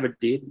 which I never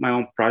did. My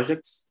own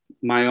projects,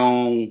 my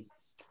own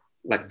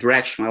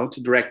direction. I want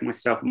to direct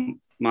myself,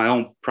 my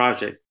own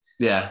project.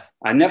 Yeah.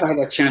 I never had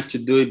a chance to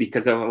do it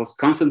because I was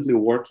constantly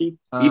working.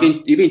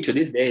 Even to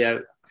this day,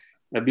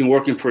 I've been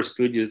working for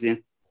studios,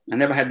 and I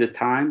never had the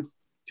time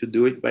to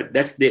do it. But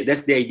that's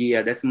the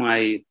idea. That's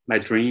my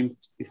dream,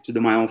 is to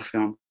do my own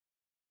film.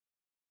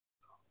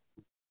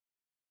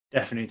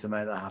 Definitely to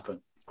make that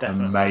happen.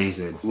 Definitely.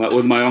 Amazing.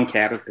 With my own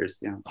characters,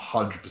 yeah.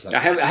 100%.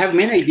 I have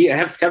many ideas. I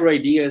have several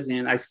ideas,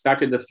 and I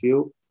started a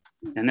few.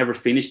 I never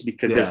finished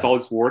because there's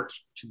always work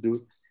to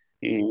do.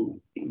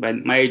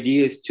 But my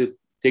idea is to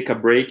take a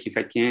break if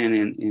I can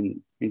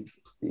and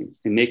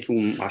make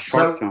a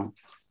short film.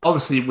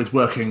 Obviously, with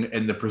working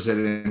in the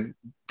Brazilian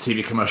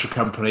TV commercial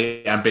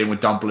company and being with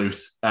Don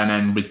Bluth and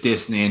then with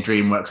Disney and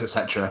DreamWorks,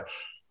 etc.,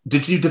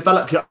 did you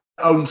develop your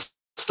own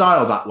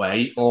style that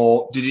way,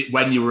 or did it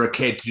when you were a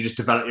kid? Did you just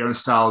develop your own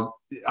style?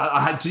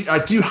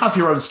 Do you have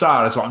your own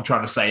style? Is what I'm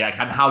trying to say. And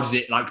how did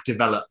it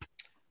develop?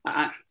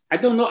 I I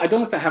don't know. I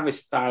don't know if I have a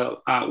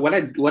style. What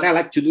I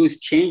like to do is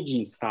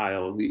changing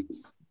style.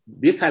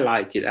 This I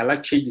like it. I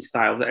like changing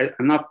style.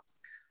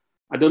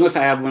 I don't know if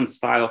I have one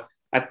style.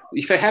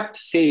 If I have to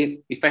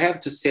say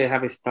I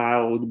have a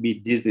style, it would be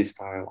Disney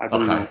style. I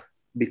don't know,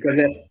 because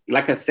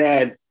like I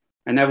said,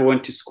 I never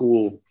went to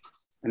school.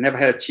 I never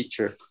had a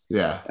teacher.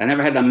 Yeah. I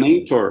never had a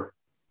mentor.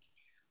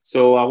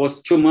 So I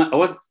was too much.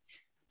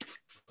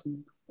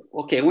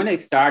 When I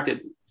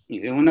started,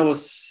 when I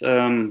was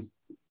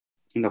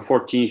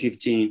 14,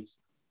 15,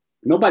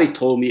 nobody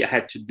told me I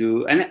had to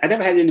do, and I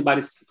never had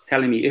anybody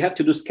telling me, you have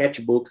to do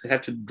sketchbooks, you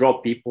have to draw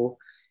people,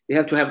 you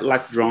have to have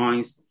like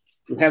drawings,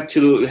 you have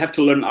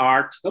to learn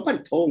art. Nobody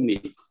told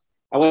me.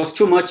 I was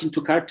too much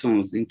into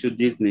cartoons, into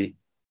Disney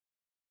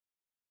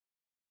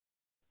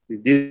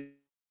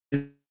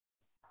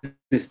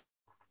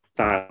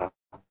style.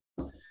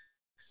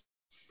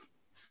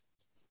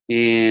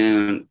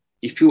 And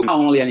if you not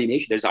only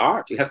animation, there's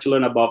art. You have to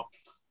learn about,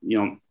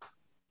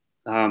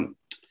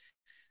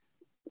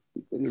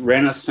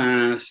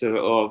 Renaissance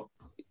or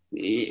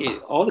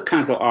all the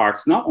kinds of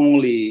arts, not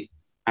only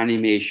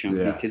animation,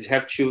 because you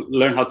have to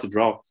learn how to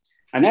draw.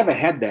 I never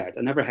had that.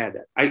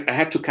 I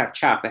had to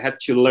catch up. I had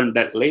to learn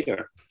that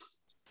later.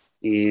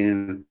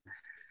 And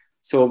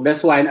so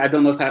that's why I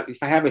don't know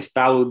if I have a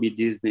style, it would be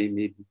Disney,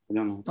 maybe. I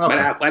don't know.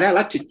 Okay. But I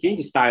like to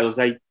change styles.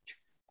 I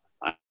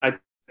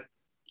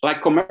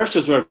like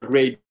commercials were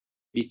great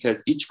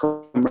because each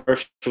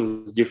commercial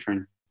is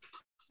different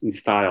in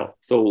style.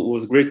 So it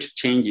was great to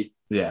change it.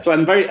 Yeah. So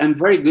I'm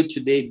very good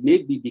today,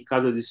 maybe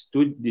because of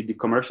the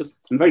commercials.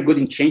 I'm very good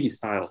in changing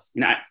styles,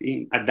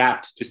 in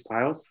adapt to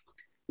styles.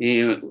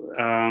 And,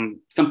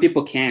 some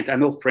people can't. I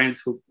know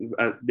friends who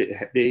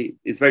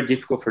it's very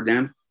difficult for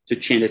them to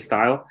change the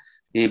style,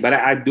 but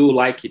I do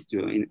like it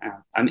too. And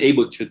I'm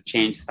able to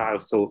change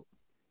styles. So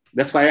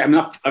that's why I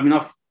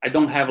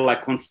don't have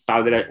like one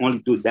style that I only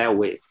do that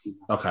way.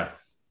 Okay.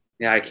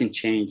 Yeah, I can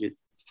change it,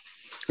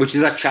 which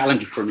is a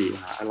challenge for me.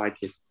 I like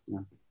it.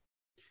 Yeah.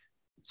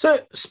 So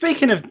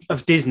speaking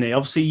of Disney,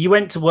 obviously you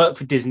went to work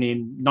for Disney in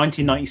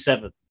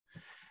 1997.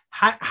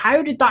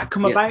 How did that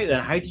come about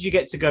then? How did you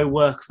get to go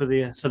work for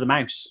the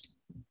mouse?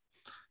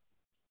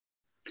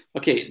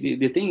 Okay,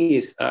 the thing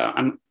is,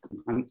 I've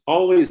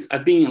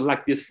been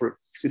like this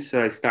since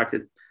I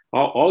started. I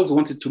always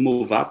wanted to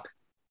move up,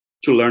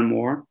 to learn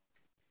more.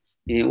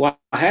 And what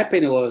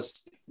happened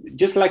was,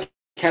 just like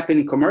happened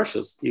in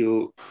commercials,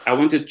 I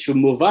wanted to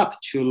move up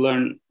to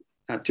learn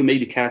to make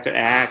the character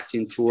act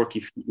and to work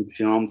in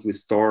films with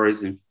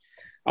stories. And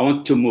I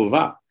want to move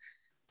up.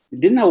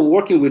 Then I was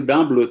working with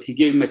Don Bluth. He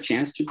gave me a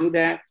chance to do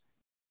that.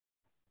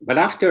 But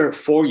after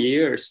 4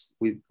 years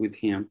with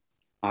him,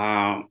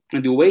 and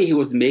the way he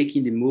was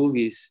making the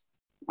movies,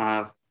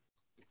 I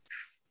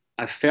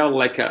felt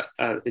like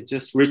it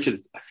just reached a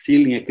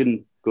ceiling. I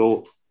couldn't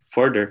go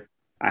further.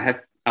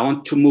 I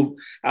want to move.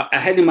 I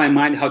had in my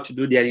mind how to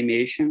do the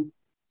animation,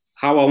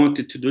 how I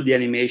wanted to do the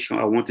animation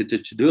I wanted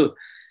it to do.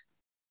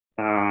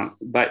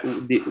 But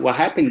what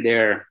happened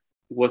there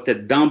was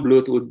that Don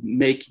Bluth would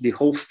make the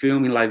whole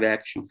film in live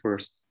action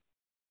first.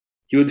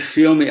 He would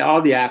film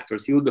all the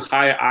actors. He would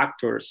hire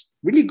actors,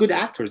 really good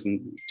actors,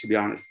 to be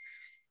honest.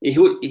 He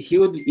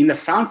would in the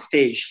sound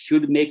stage, he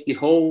would make the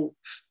whole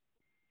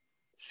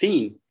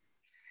scene.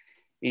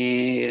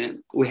 And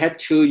we had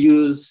to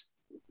use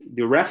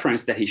the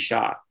reference that he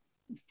shot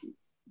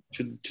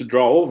to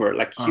draw over.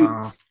 Like he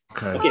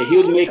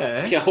would make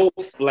a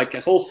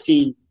whole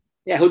scene.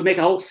 Yeah, he would make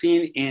a whole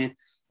scene, and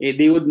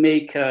they would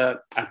make a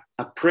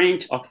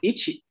print of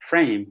each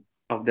frame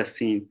of the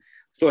scene.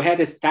 So we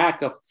had a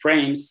stack of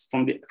frames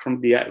from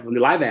the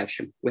live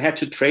action. We had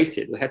to trace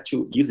it. We had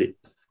to use it.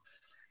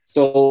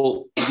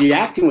 So the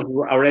acting was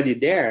already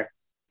there.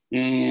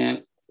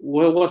 And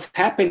what was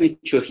happening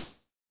to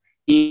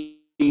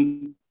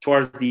him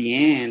towards the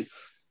end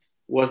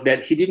was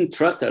that he didn't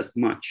trust us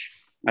much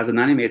as an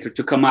animator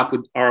to come up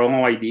with our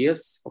own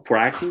ideas for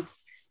acting.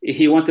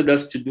 He wanted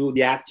us to do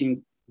the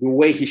acting the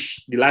way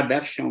the live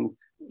action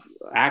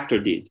actor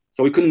did.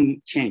 So we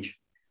couldn't change.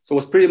 So it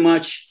was pretty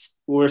much,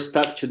 we were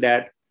stuck to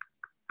that,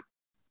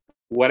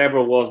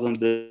 whatever was on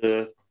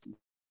the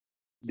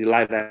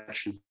live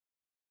action.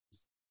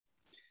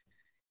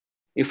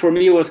 And for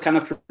me, it was kind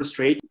of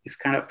frustrating. It's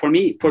kind of, for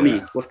me,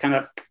 it was kind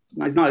of,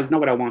 it's not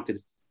what I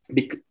wanted.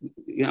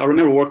 I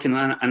remember working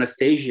on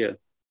Anastasia.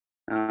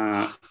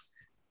 That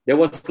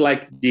was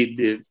like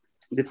the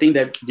thing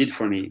that did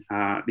for me,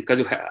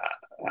 because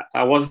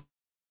I was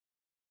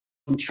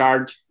in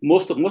charge.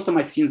 Most of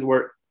my scenes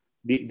were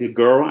the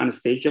girl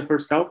Anastasia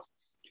herself,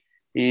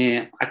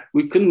 and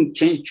we couldn't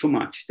change too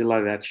much the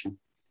live action.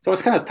 So I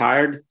was kind of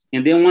tired.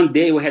 And then one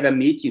day we had a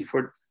meeting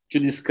to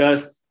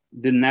discuss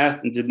the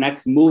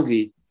next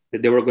movie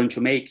that they were going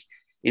to make,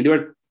 and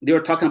they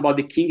were talking about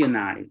The King and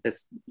I.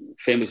 That's a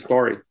famous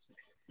story.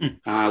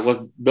 Was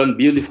done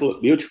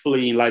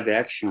beautifully in live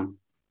action.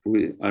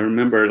 I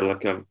remember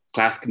like a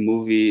classic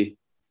movie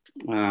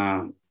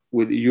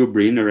with Hugh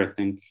Brynner, I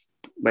think.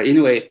 But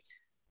anyway,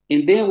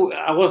 and then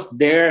I was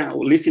there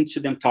listening to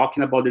them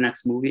talking about the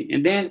next movie.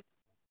 And then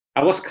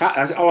I was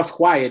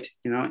quiet,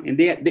 and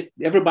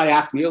everybody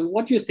asked me,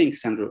 what do you think,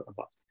 Sandro,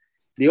 about?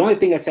 The only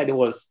thing I said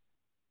was,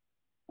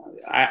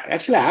 I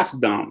asked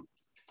them,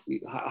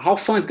 how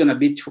fun it's going to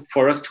be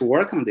for us to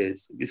work on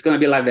this. It's going to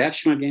be live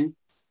action again.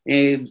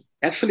 And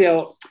actually,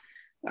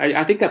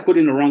 I think I put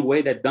it in the wrong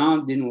way that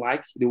Don didn't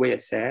like the way I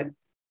said.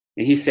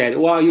 And he said,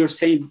 well, you're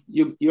saying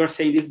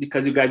this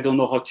because you guys don't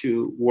know how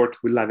to work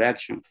with live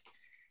action.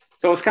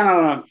 So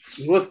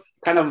he was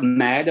kind of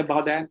mad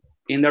about that.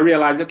 And I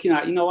realized, okay,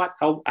 you know what?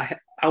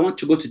 I want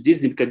to go to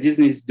Disney because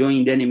Disney is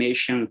doing the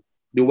animation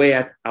the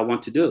way I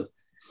want to do.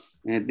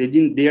 And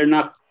they're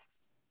not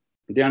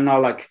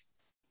like,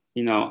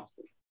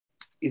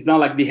 it's not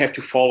like they have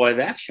to follow live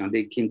action.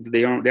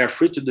 They are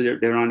free to do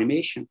their own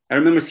animation. I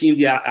remember seeing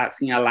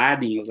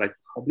Aladdin. I was like,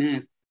 oh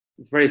man,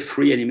 it's very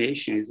free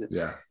animation.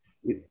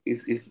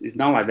 It's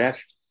not live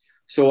action.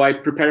 So I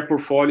prepared a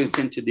portfolio and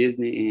sent to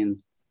Disney, and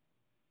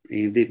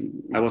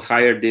I was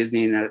hired at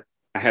Disney, and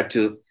I had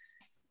to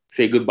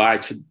say goodbye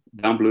to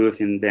Don Bluth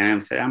and them.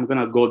 Say I'm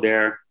gonna go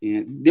there.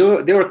 And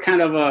they were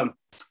kind of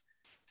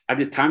at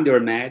the time they were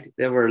mad.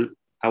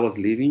 I was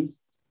leaving,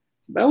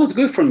 but it was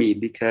good for me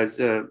because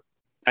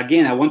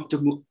again I want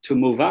to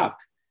move up.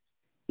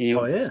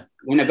 Oh yeah.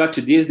 When I got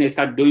to Disney, I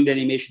started doing the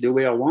animation the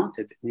way I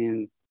wanted,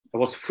 and I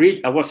was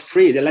free.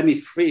 They let me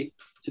free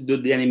to do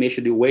the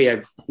animation the way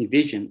I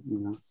envisioned.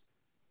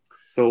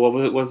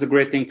 So it was a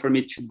great thing for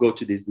me to go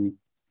to Disney.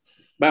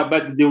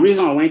 But the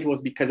reason I went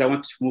was because I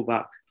wanted to move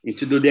up and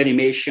to do the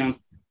animation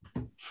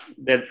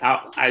that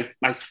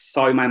I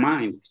saw in my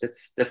mind.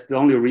 That's the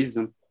only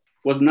reason. It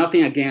was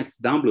nothing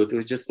against Don Bluth. It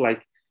was just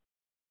like,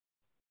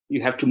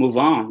 you have to move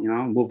on,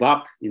 move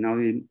up,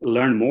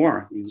 learn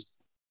more.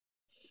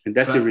 And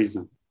that's the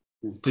reason.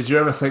 Did you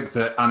ever think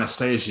that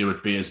Anastasia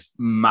would be as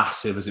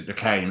massive as it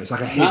became? It's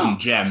like a hidden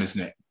gem,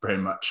 isn't it?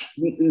 Pretty much.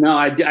 No,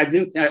 I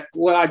didn't.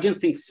 I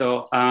didn't think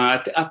so. I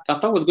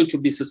thought it was going to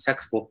be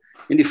successful.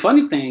 And the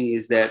funny thing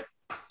is that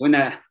when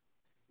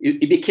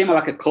it became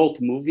like a cult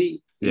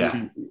movie,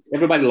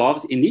 everybody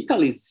loves. In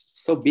Italy,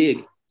 it's so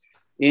big.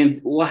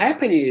 And what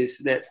happened is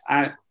that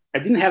I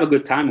didn't have a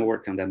good time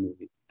working on that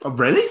movie. Oh,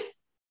 really?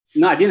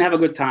 No, I didn't have a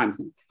good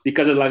time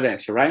because of live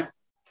action, right?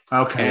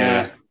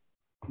 Okay.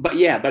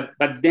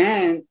 But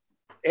then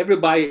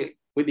everybody,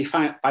 when they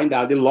find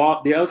out, they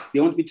want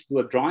me to do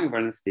a drawing of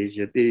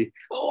Anastasia.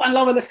 I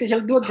love Anastasia.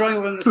 I'll do a drawing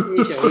of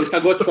Anastasia. Or if I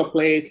go to a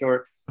place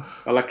or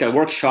like a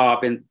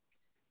workshop and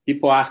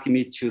people asking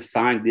me to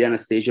sign the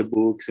Anastasia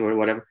books or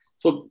whatever.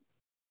 So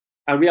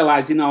I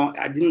realized,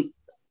 I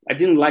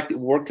didn't like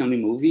working on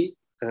the movie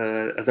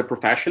as a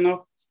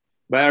professional,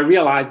 but I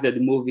realized that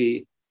the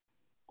movie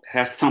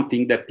has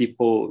something that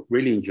people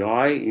really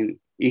enjoy, and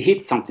it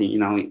hits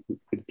something,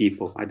 with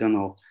people. I don't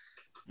know.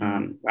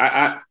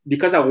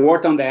 Because I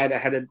worked on that,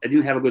 I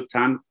didn't have a good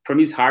time. For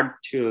me, it's hard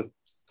to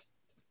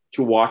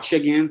watch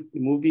again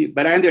the movie,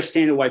 but I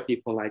understand why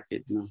people like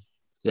it.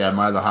 Yeah,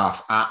 my other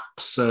half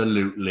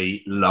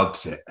absolutely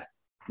loves it.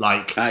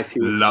 Like,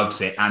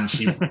 loves it, and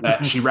she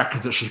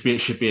reckons that she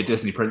should be a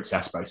Disney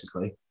princess,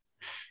 basically.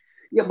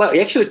 Yeah, but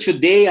actually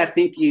today, I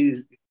think,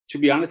 to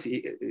be honest,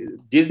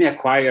 Disney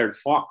acquired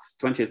Fox,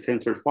 20th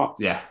Century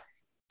Fox. Yeah.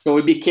 So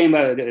it became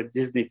a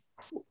Disney.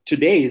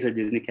 Today is a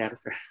Disney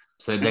character.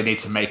 So they need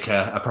to make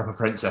a proper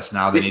princess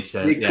now. They need to.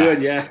 They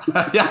could, yeah.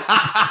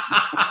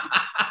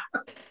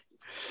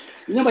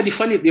 But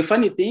the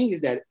funny thing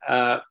is that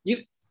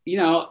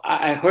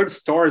I heard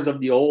stories of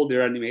the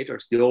older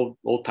animators, the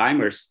old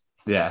timers,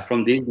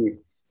 from Disney.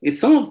 And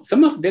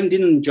some of them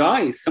didn't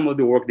enjoy some of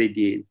the work they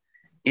did,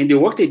 and the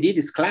work they did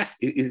is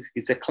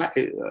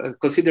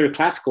considered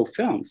classical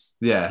films.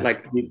 Yeah,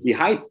 like the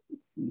high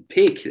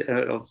peak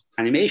of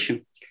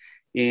animation.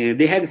 And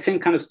they had the same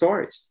kind of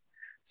stories.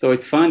 So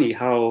it's funny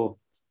how,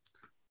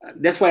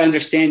 that's why I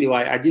understand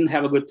why I didn't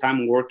have a good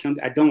time working.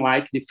 I don't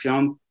like the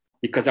film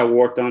because I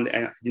worked on it.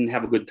 I didn't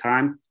have a good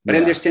time, but I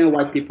understand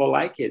why people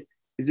like it.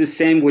 It's the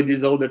same with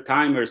these older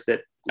timers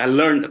that I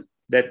learned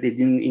that they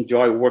didn't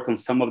enjoy work on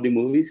some of the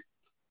movies,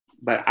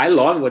 but I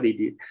love what they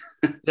did.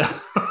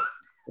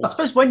 I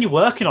suppose when you're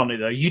working on it,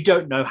 though, you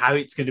don't know how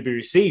it's going to be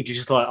received. You're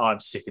just like, I'm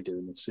sick of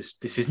doing this.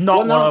 This is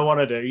not what I want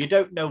to do. You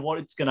don't know what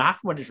it's going to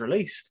happen when it's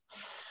released.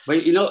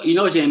 But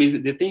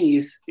James, the thing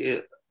is,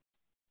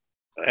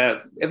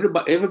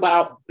 everybody,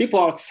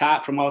 people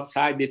from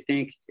outside, they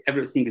think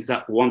everything is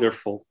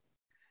wonderful.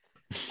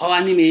 Oh,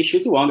 animation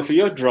is wonderful.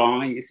 You're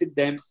drawing. You sit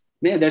there,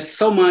 man. There's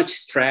so much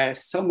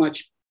stress, so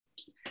much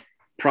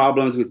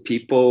problems with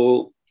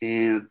people,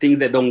 and things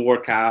that don't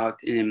work out.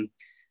 And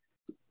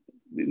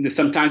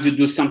sometimes you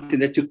do something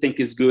that you think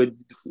is good,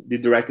 the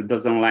director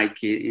doesn't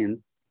like it,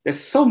 and there's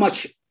so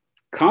much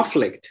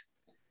conflict.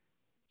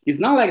 It's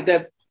not like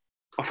that.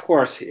 Of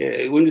course,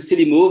 when you see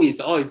the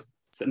movies, it's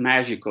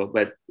magical,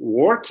 but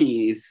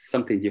working is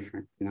something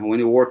different. When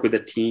you work with a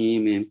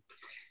team and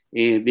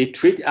they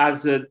treat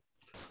as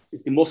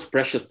it's the most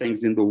precious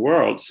things in the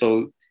world.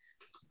 So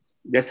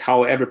that's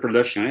how every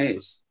production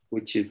is,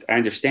 which is, I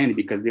understand it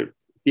because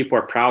people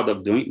are proud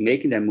of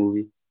making that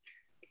movie.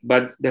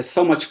 But there's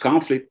so much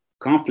conflict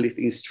conflict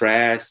and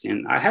stress.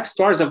 And I have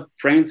stories of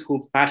friends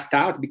who passed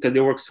out because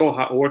they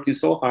working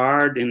so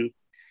hard. And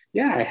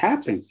yeah, it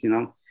happens,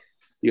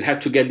 You have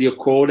to get your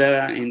quota,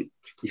 and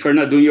if you're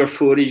not doing your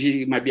footage,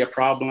 it might be a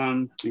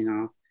problem,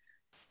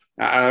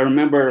 I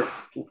remember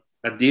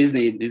at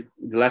Disney,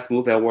 the last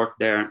movie I worked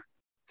there,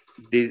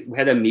 we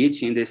had a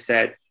meeting. They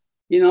said,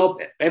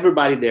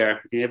 everybody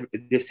there,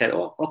 they said,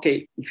 oh,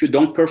 okay, if you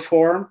don't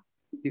perform,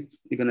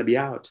 you're going to be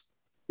out.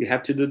 You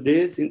have to do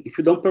this. And if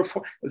you don't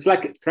perform, it's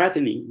like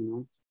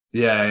threatening,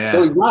 Yeah.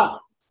 So it's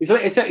not,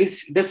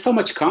 there's so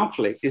much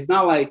conflict. It's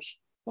not like,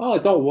 oh,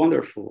 it's all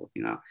wonderful.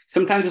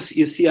 Sometimes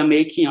you see a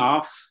making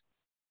of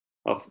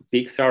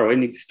Pixar or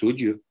any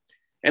studio.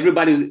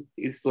 Everybody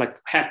is like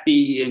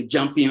happy and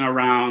jumping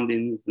around,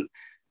 and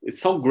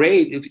it's so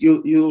great. If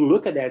you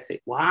look at that and say,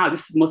 wow,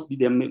 this must be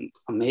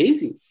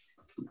amazing.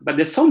 But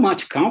there's so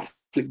much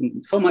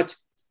conflict, so much,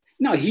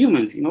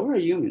 humans, we're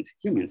humans,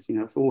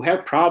 so we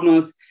have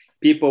problems,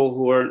 people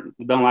who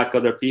don't like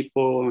other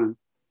people. And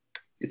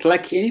it's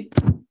like any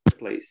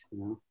place,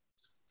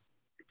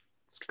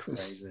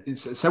 Crazy.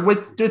 So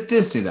with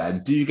Disney,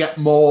 then, did you get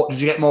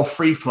more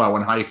free flow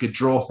on how you could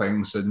draw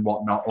things and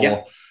whatnot,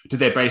 or did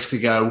they basically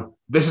go,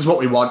 "This is what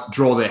we want,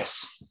 draw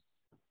this"?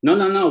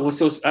 No.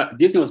 So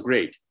Disney was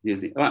great.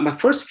 Disney. My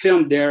first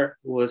film there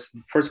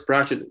first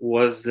project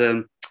was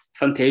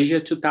Fantasia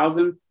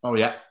 2000. Oh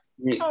yeah.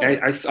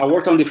 I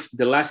worked on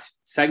the last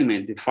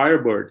segment, the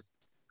Firebird,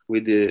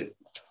 with the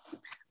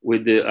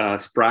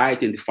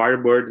sprite and the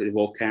Firebird, the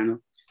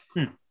volcano.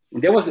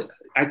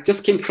 I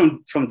just came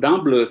from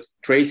Dumbledore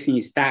tracing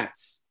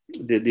stats,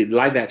 the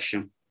live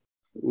action.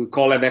 We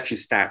call live action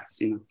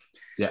stats,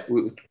 Yeah.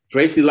 We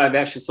trace the live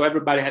action, so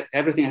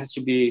everything has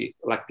to be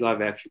like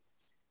live action.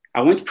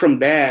 I went from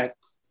that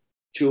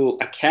to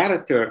a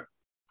character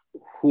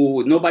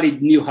who nobody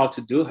knew how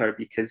to do her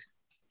because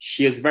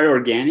she is very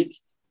organic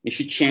and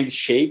she changed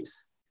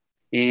shapes.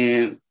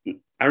 And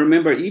I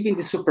remember even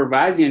the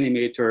supervising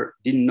animator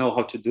didn't know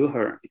how to do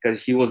her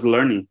because he was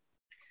learning.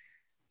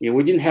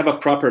 We didn't have a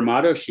proper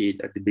model sheet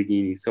at the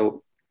beginning,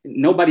 so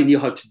nobody knew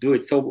how to do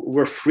it. So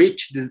we're free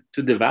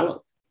to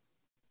develop.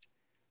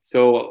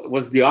 So it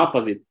was the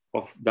opposite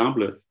of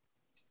Dumbledore.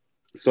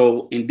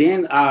 So, and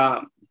then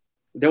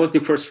that was the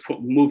first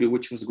movie,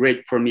 which was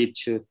great for me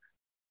to,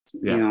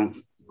 to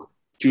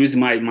use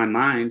my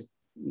mind,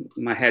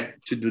 my head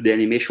to do the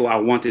animation I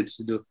wanted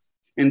to do.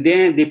 And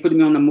then they put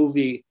me on a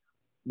movie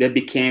that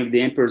became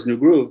The Emperor's New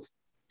Groove.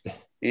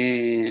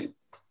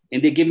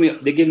 And they give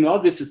me all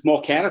these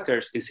small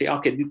characters and say,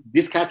 okay,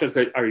 these characters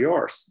are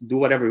yours. Do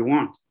whatever you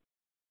want.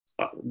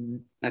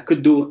 I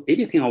could do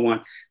anything I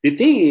want. The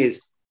thing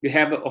is, you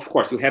have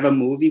a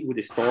movie with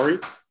a story.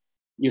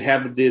 You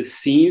have the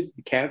scenes,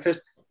 the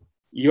characters.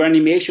 Your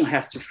animation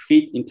has to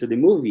fit into the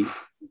movie.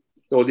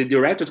 So the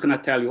director is going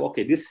to tell you,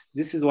 okay, this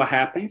is what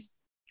happens.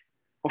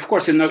 Of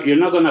course, you're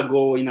not going to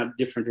go in a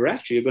different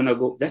direction. You're going to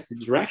go, that's the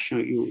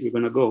direction you're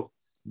going to go.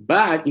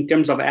 But in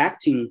terms of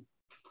acting,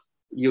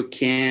 you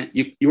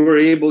were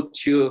able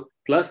to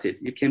plus it.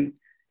 You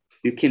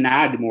can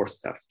add more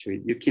stuff to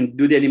it. You can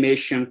do the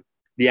animation,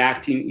 the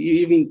acting,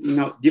 even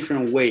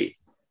different way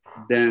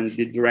than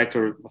the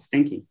director was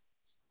thinking.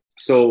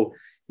 So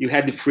you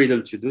had the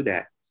freedom to do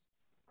that.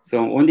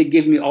 So when they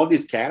gave me all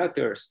these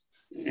characters,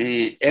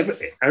 and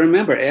I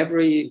remember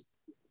every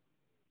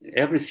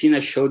scene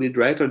I showed the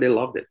director, they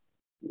loved it.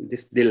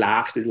 They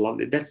laughed, they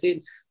loved it. That's it.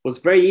 It was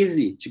very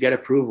easy to get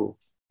approval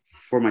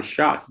for my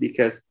shots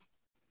because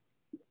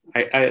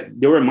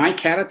they were my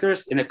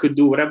characters and I could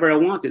do whatever I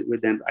wanted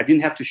with them. I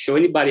didn't have to show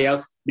anybody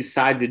else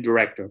besides the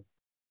director.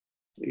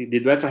 The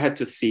director had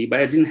to see, but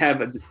I didn't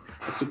have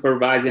a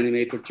supervised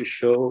animator to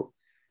show,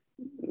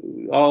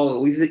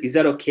 oh, is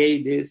that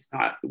okay?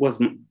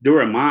 They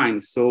were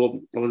mine.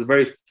 So I was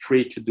very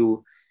free to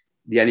do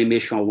the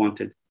animation I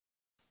wanted.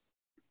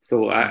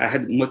 So I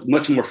had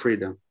much more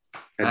freedom.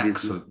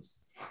 Excellent.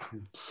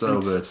 So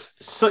good.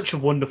 Such a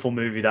wonderful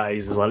movie that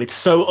is as well. It's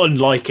so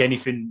unlike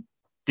anything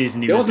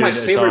Disney was doing at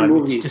the time. That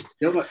was my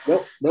favorite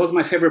movie. That was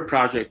my favorite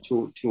project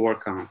to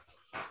work on.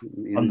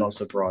 I'm not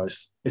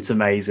surprised. It's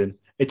amazing.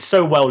 It's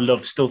so well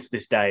loved still to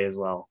this day as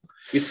well.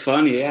 It's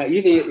funny, yeah.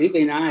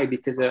 Even I,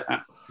 because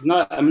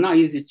I'm not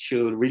easy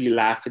to really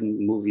laugh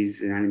in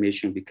movies and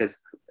animation because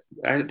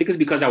I think it's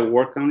because I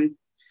work on it.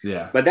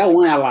 Yeah. But that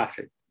one I laugh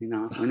at,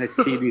 when I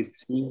see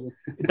this scene.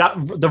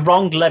 The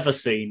wrong lever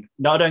scene.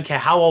 No, I don't care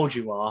how old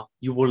you are,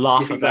 you will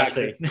laugh at that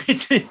scene.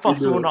 It's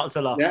impossible not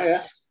to laugh.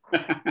 Yeah.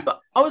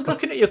 But I was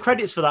looking at your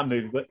credits for that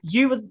movie, but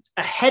you were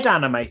a head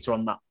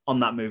animator on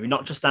that movie,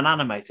 not just an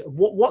animator.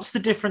 What's the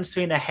difference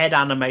between a head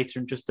animator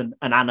and just an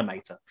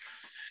animator?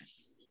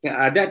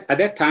 Yeah, at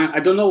that time, I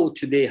don't know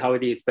today how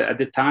it is, but at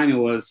the time it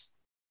was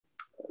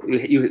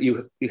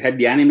you had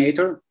the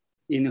animator,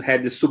 and you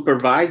had the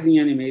supervising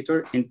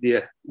animator and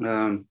the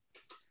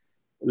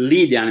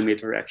lead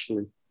animator.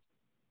 Actually,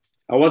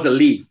 I was the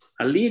lead.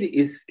 A lead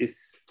is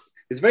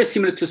very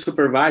similar to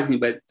supervising,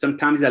 but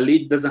sometimes a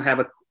lead doesn't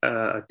have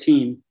a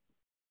team.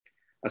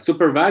 A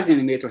supervising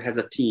animator has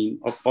a team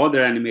of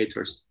other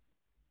animators.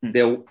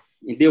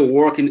 They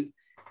work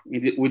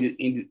with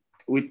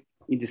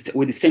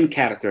the same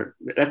character.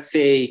 Let's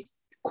say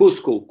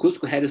Cusco.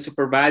 Cusco had a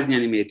supervising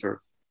animator.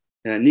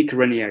 Nick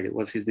Ranieri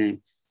was his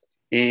name.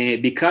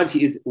 And because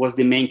he was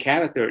the main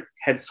character,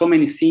 had so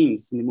many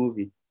scenes in the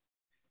movie,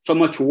 so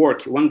much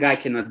work, one guy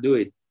cannot do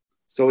it.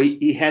 So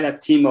he had a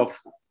team of,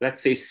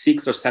 let's say,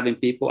 6 or 7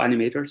 people,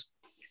 animators.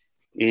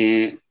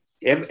 And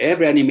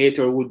every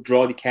animator would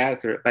draw the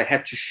character, but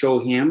had to show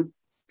him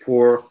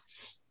for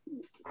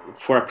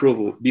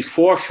approval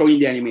before showing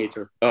the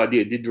animator,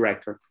 the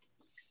director.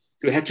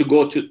 So we had to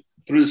go through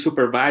the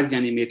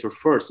supervising animator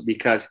first,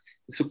 because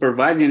the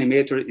supervising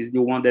animator is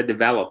the one that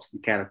develops the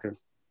character.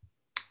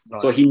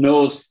 Right. So he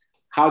knows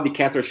how the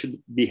character should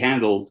be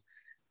handled,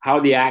 how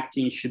the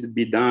acting should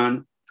be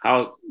done,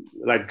 how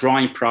like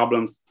drawing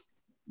problems.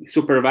 The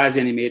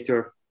supervising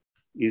animator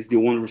is the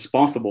one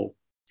responsible.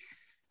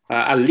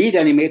 A lead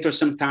animator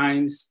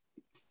sometimes,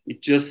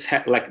 it just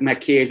had, like in my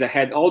case, I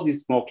had all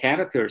these small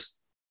characters,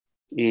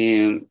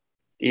 and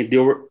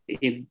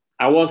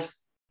I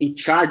was in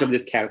charge of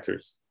these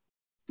characters,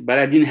 but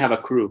I didn't have a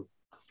crew.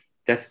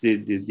 That's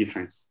the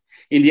difference.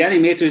 And the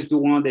animator is the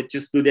one that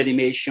just do the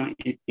animation.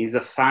 It is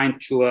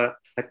assigned to a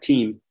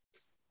team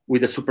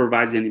with a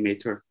supervising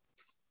animator.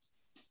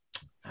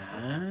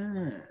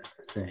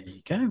 There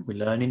you go. We're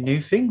learning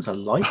new things. I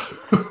like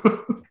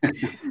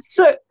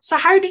it. So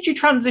how did you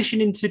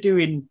transition into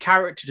doing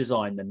character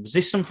design then? Was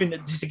this something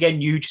that just,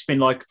 again, you just been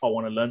like, I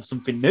want to learn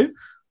something new?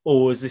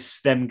 Or was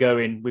this them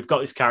going, we've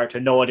got this character,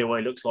 no idea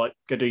what he looks like,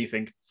 go do your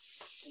thing?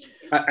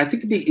 I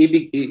think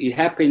it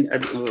happened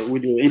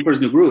with the Emperor's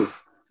New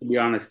Groove, to be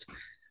honest.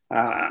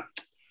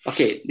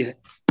 Okay,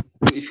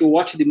 if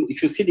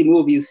you see the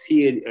movie, you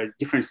see a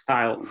different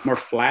style, more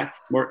flat,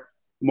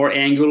 more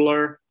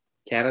angular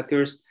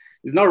characters.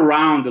 It's not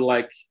round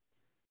like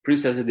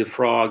Princess of the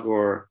Frog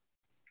or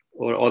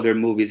other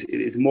movies.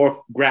 It's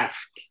more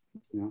graphic,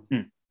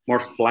 more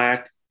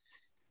flat.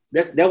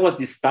 That was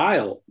the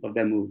style of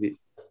that movie,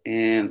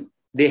 and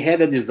they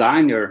had a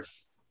designer.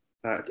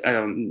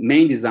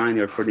 Main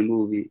designer for the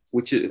movie,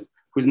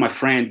 who's my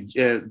friend,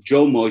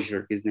 Joe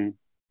Mosier, his name.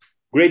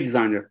 Great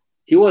designer.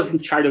 He was in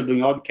charge of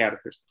doing all the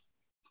characters.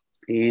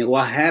 And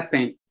what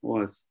happened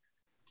was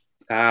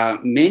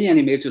many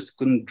animators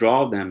couldn't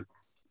draw them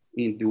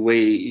in the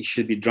way it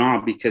should be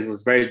drawn, because it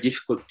was very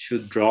difficult to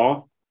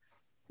draw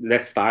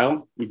that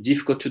style. It's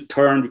difficult to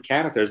turn the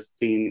characters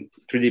in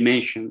 3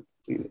 dimension.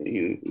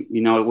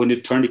 You know, when you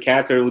turn the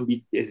character,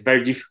 it's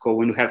very difficult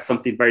when you have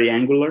something very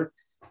angular,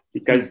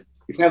 because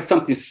if you have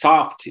something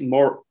soft,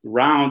 more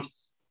round,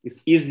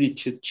 it's easy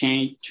to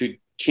change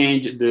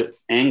the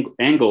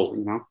angle,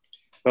 you know.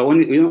 But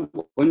when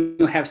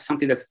you have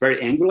something that's very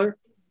angular,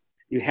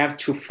 you have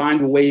to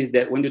find ways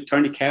that when you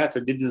turn the character,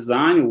 the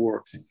design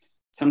works.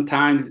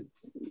 Sometimes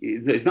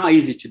it's not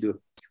easy to do.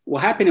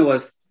 What happened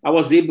was I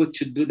was able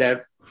to do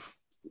that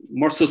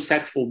more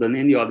successful than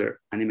any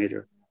other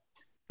animator.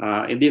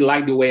 And they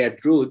liked the way I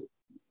drew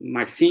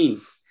my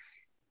scenes.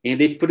 And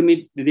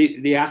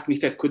they asked me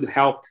if I could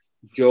help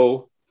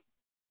Joe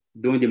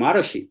doing the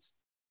model sheets,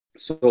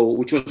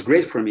 which was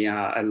great for me.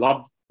 I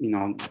love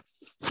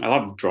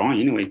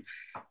drawing anyway.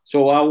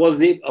 So I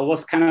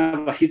was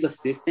kind of his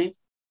assistant.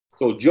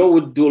 So Joe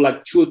would do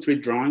like 2 or 3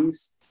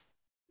 drawings,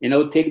 and I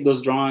would take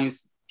those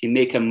drawings and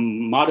make a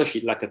model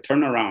sheet, like a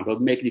turnaround. I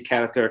would make the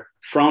character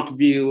front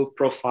view,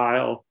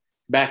 profile,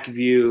 back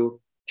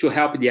view, to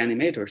help the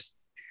animators.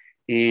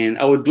 And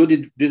I would do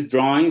these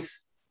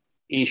drawings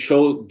and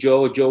show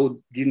Joe. Joe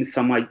would give me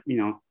some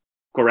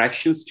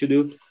corrections to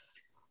do,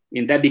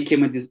 and that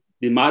became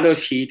the model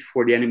sheet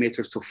for the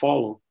animators to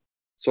follow.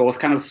 So I was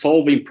kind of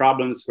solving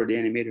problems for the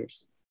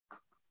animators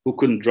who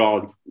couldn't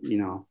draw,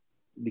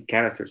 the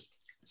characters.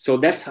 So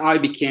that's how I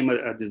became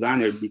a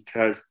designer,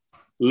 because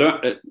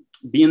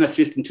being an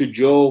assistant to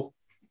Joe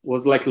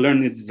was like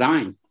learning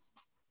design,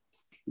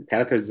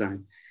 character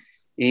design.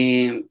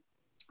 And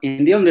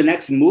then on the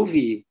next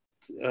movie,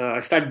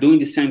 I started doing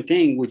the same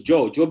thing with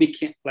Joe. Joe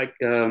became like,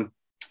 I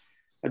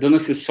don't know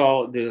if you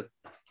saw the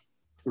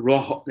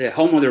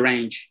Home on the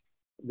Range.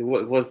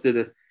 What was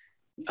the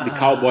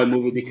cowboy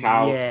movie, The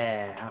Cows?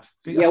 Yeah, I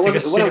think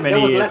I've seen it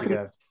many years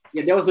ago.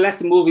 Yeah, that was the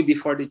last movie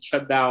before they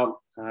shut down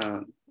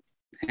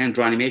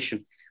hand-drawn animation.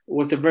 It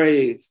was a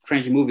very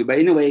strange movie. But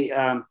anyway,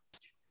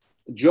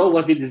 Joe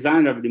was the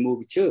designer of the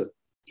movie too.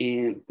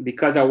 And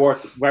because I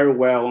worked very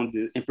well on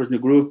the Emperor's New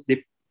Groove,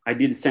 I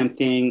did the same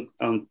thing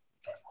on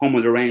Home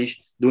on the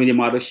Range, doing the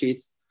model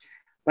sheets.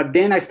 But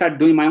then I started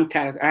doing my own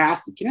character. I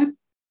asked, can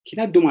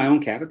I do my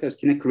own characters?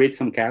 Can I create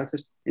some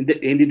characters? And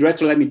the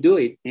director let me do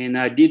it. And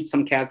I did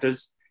some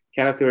characters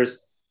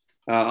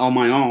on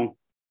my own,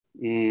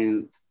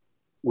 and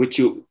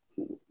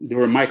they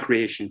were my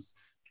creations.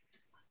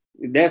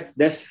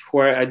 That's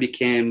where I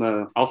became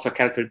also a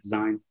character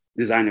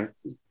designer.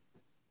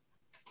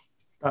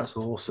 That's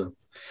awesome.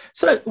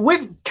 So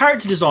with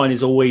character design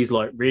is always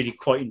like really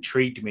quite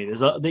intrigued me.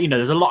 There's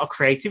a lot of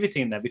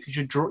creativity in there, because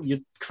you're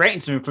creating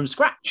something from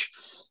scratch,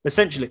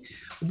 essentially.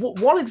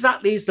 What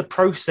exactly is the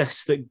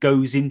process that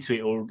goes into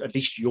it, or at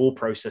least your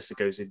process that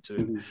goes into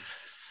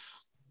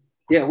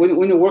it? Yeah,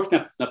 when you work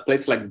in a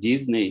place like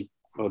Disney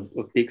or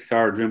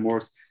Pixar,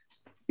 DreamWorks,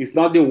 it's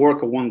not the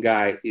work of one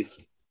guy.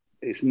 It's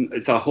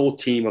a whole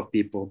team of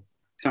people.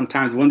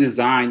 Sometimes one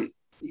design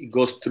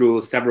goes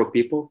through several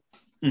people,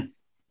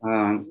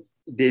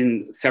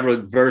 then several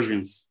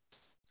versions.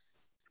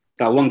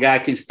 So one guy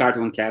can start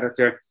one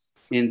character,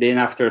 and then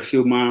after a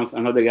few months,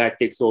 another guy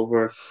takes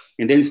over,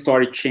 and then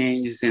story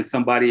changes, and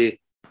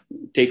somebody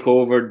take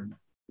over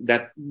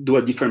that do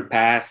a different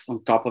pass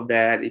on top of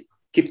that. It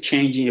keeps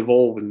changing,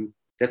 evolving.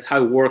 That's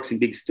how it works in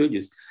big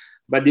studios.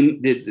 But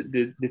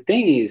the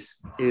thing is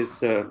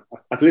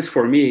at least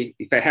for me,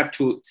 if I have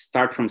to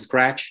start from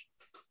scratch,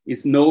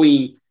 is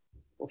knowing,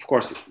 of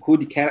course, who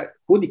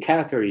the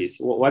character is.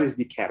 What is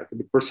the character?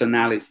 The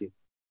personality.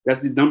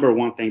 That's the number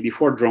one thing.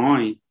 Before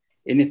drawing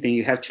anything,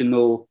 you have to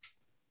know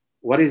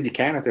what is the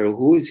character.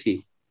 Who is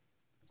he?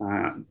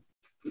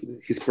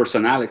 His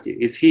personality.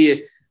 Is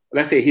he?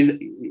 Let's say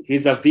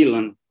he's a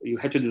villain. You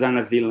have to design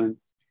a villain.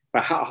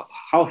 But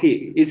how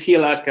he is? He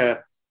like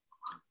a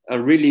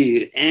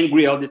really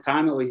angry all the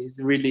time, or he's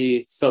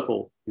really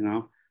subtle? You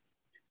know,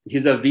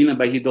 he's a villain,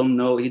 but he don't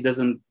know. He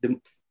doesn't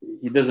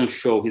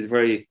show. He's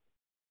very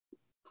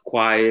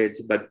quiet,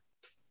 but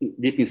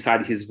deep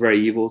inside he's very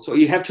evil. So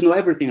you have to know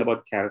everything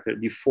about the character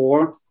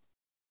before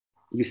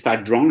you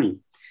start drawing.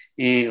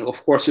 And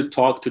of course, you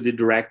talk to the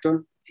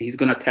director. He's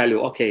gonna tell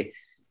you, okay,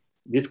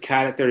 this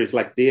character is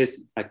like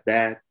this, like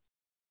that.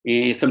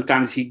 And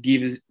sometimes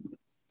the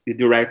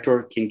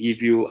director can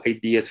give you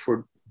ideas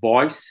for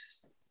voice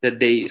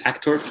that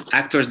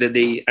actors that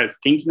they are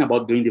thinking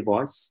about doing the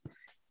voice,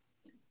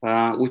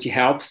 which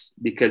helps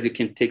because you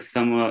can take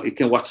you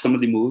can watch some of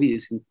the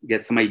movies and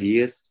get some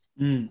ideas.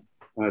 The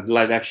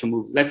live action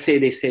movies. Let's say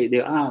this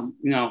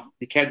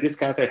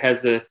character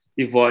has the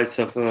voice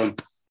of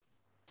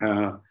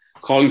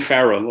Colin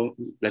Farrell.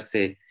 Let's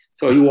say,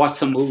 so you watch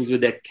some movies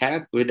with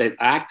that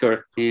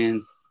actor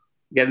and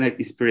get an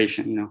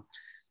inspiration. You know,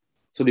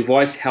 so the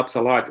voice helps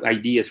a lot.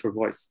 Ideas for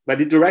voice, but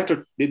the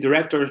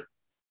director,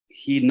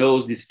 he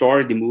knows the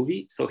story, the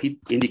movie. So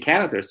in the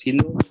characters, he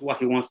knows what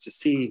he wants to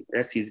see.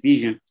 That's his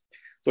vision.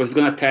 So he's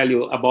gonna tell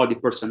you about the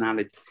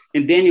personality,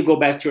 and then you go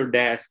back to your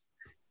desk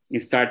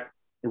and start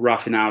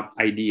roughing out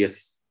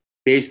ideas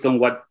based on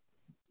what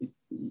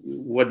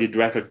the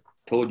director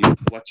told you,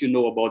 what you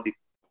know about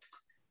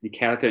the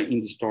character in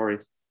the story,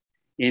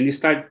 and you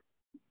start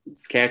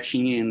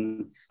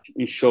sketching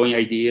and showing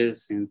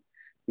ideas, and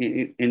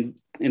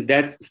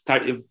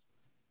that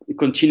it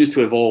continues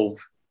to evolve.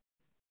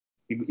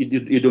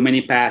 You do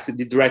many passes.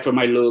 The director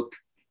might look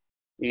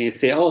and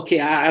say, oh,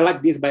 okay, I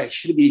like this, but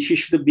she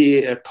should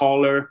be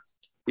taller.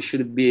 It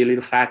should be a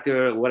little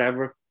fatter, or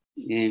whatever.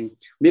 And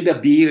maybe a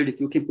beard.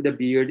 You can put a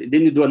beard.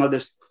 Then you do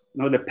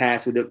another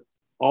pass with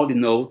all the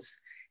notes.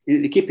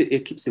 And it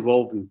keeps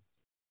evolving.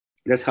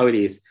 That's how it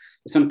is.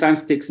 It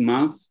sometimes takes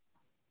months.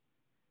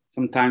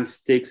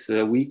 Sometimes takes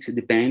weeks. It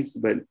depends,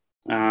 but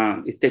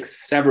it takes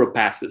several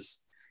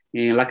passes.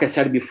 And like I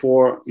said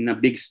before, in a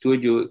big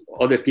studio,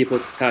 other people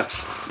touch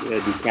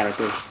the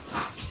character.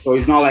 So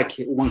it's not like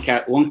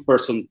one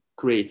person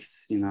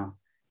creates, you know.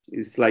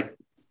 It's like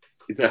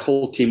it's a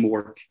whole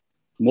teamwork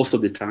most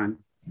of the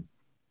time.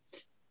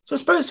 So I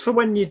suppose for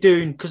when you're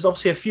doing, because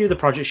obviously a few of the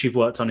projects you've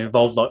worked on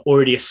involve like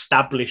already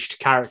established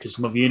characters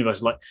from other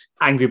universes, like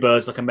Angry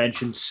Birds, like I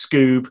mentioned,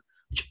 Scoob,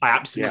 which I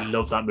absolutely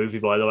love that movie,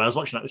 by the way. I was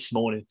watching that this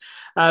morning.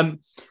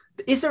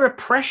 Is there a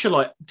pressure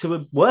like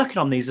to working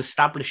on these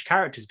established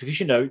characters because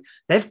you know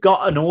they've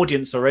got an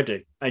audience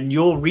already and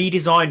you're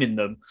redesigning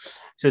them?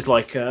 So it's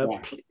like,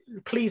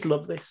 please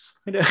love this.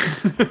 You know?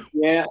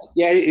 yeah.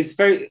 It's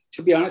very,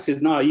 to be honest,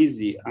 it's not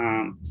easy.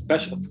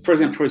 Especially, for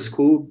example, for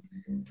school,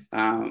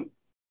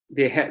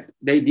 the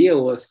idea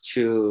was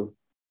to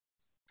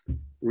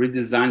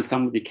redesign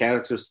some of the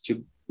characters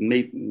to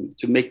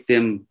make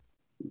them,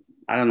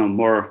 I don't know,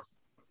 more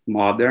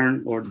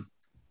modern or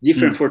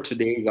different for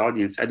today's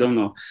audience. I don't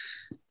know.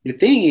 The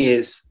thing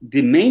is,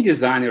 the main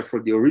designer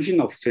for the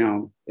original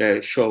film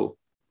show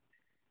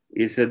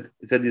is a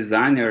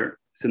designer.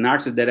 It's an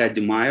artist that I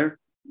admire.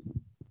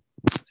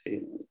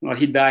 Well,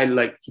 he died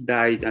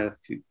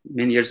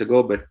many years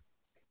ago, but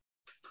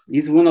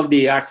he's one of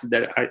the artists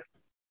that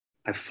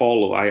I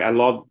follow. I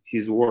love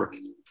his work.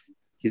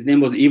 His name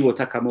was Ivo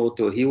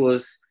Takamoto. He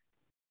was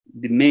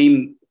the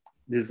main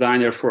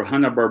designer for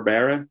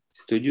Hanna-Barbera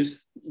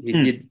Studios. He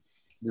did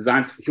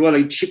designs. He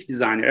was a chic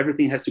designer.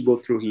 Everything has to go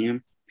through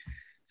him.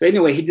 So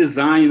anyway, he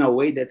designed in a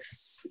way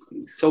that's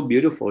so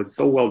beautiful. It's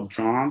so well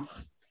drawn.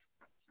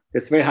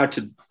 It's very hard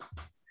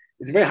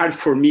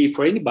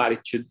for anybody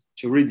to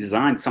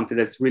redesign something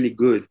that's really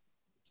good,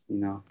 you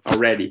know,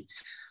 already.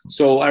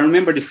 So I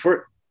remember the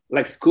first,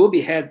 like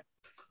Scooby had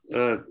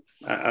a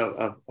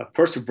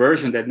first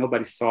version that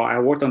nobody saw. I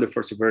worked on the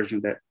first version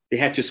that they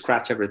had to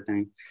scratch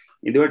everything.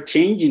 And they were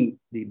changing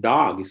the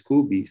dog,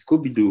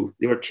 Scooby-Doo.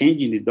 They were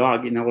changing the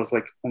dog. And I was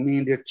like, oh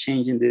man, they're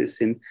changing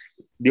this. And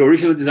the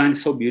original design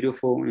is so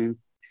beautiful. And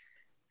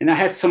I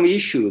had some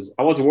issues.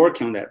 I was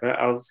working on that, but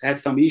had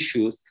some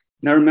issues.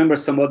 And I remember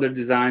some other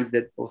designs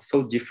that were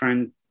so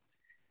different.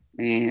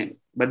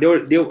 but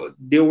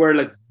there were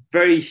like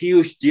very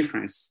huge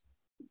difference.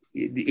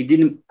 It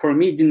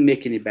didn't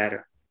make any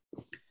better.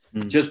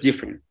 Just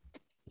different.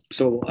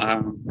 So,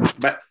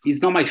 but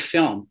it's not my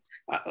film.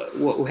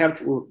 What we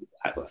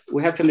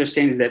have to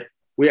understand is that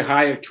we're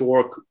hired to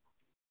work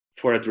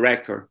for a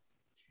director.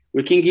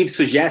 We can give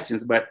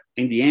suggestions, but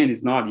in the end,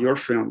 it's not your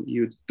film.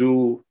 You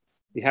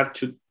have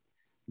to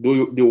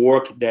do the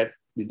work that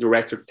the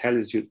director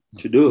tells you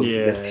to do.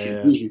 Yeah, that's his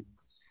vision.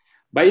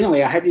 But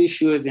anyway, I had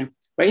issues,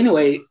 but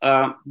anyway,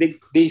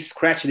 they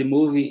scratched the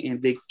movie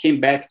and they came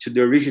back to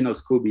the original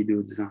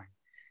Scooby-Doo design.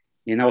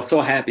 And I was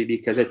so happy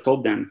because I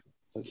told them,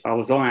 I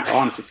was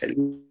honest. I said,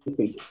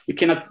 you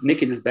cannot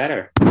make it this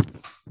better.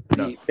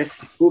 No.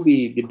 That's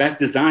Scooby. The best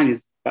design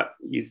is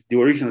the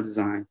original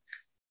design.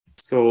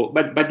 So,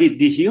 but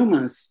the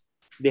humans,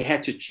 they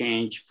had to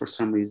change for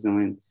some reason,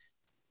 and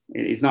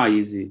it's not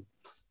easy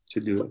to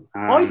do.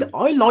 I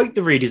like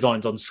the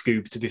redesigns on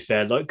Scoob, to be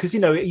fair, like because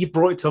you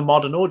brought it to a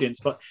modern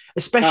audience, but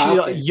especially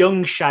like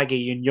young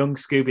Shaggy and young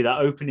Scooby, that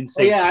opening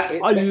scene.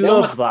 I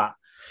love that.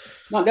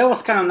 No, that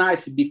was kind of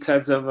nice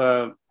because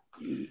of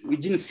we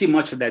didn't see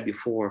much of that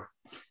before.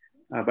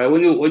 But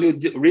when you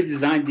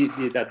redesign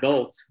the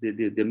adults,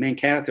 the main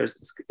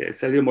characters,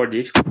 it's a little more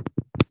difficult.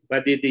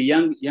 But the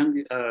young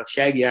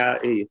Shaggy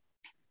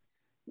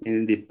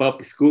and the pup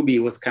Scooby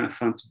was kind of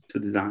fun to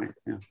design.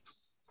 Yeah.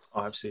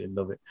 I absolutely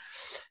love it.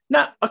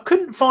 Now, I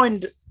couldn't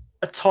find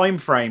a time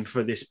frame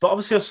for this, but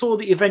obviously I saw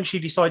that you eventually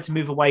decided to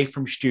move away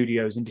from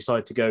studios and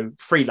decided to go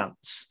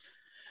freelance.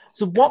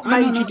 So what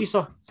made you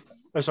decide?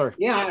 Oh, sorry.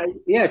 Yeah,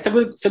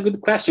 it's a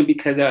good question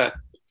because I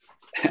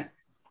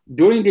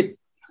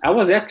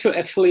was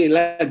actually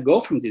let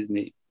go from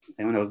Disney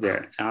when I was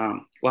there.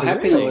 What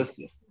happened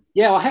was,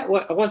 I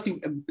was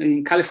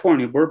in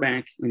California,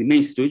 Burbank, in the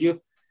main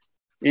studio.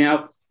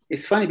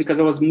 It's funny because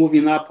I was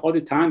moving up all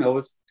the time.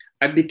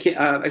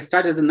 I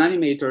started as an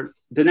animator.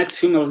 The next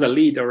film I was a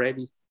lead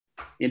already.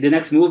 In the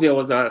next movie I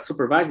was a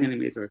supervising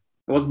animator.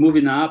 I was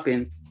moving up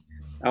and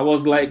I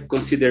was like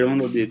considered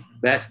one of the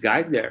best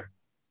guys there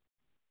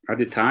at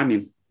the time.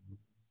 And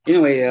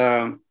anyway,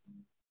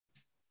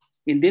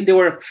 and then they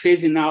were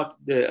phasing out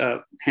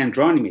the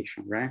hand-drawn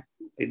animation, right?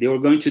 They were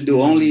going to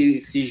do only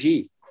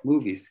CG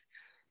movies.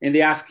 And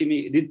they asked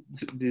me,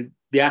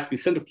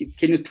 Sandro,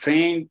 can you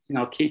train,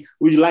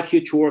 would you like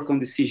you to work on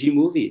the CG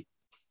movie?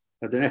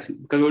 Because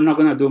we're not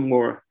going to do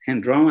more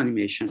hand-drawn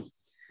animation.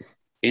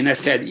 And I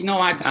said, you know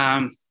what?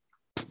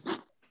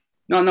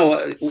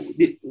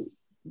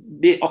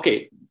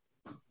 Okay.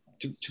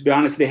 To be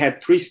honest, they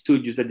had 3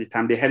 studios at the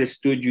time. They had a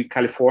studio in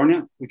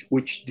California,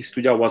 which the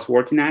studio I was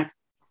working at.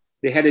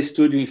 They had a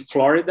studio in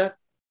Florida,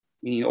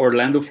 in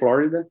Orlando,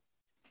 Florida.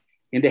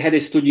 And they had a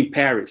studio in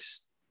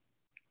Paris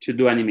to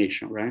do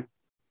animation, right?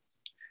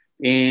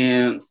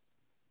 And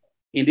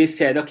they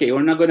said, okay,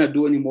 we're not going to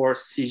do any more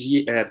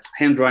CG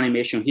hand-drawn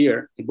animation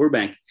here in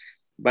Burbank.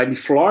 But in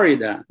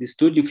Florida, the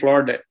studio in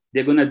Florida,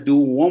 they're going to do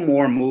one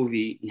more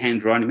movie in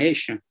hand-drawn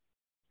animation.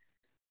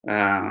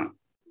 And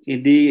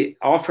they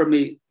offered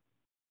me,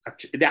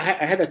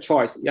 I had a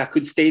choice. I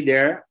could stay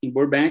there in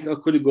Burbank or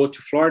could go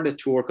to Florida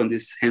to work on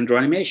this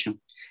hand-drawn animation.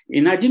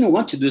 And I didn't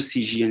want to do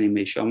CG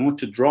animation. I want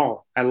to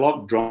draw. I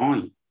love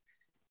drawing.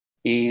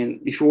 And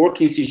if you work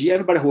in CG,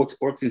 everybody who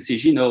works in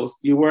CG knows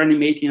you were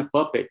animating a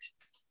puppet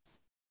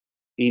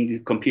in the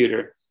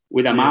computer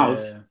with a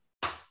mouse.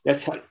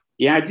 That's how,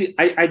 I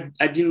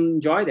didn't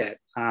enjoy that.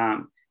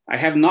 I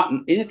have not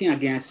anything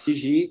against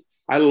CG.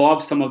 I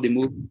love some of the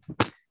movies.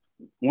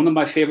 One of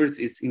my favorites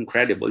is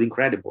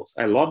Incredibles.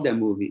 I love that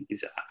movie.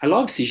 I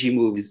love CG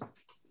movies.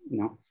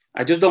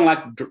 I just don't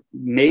like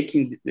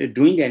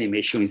doing the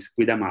animations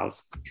with a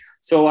mouse.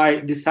 So I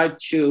decided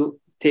to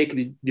take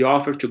the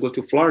offer to go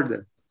to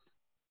Florida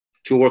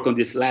to work on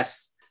this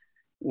last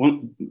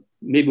one.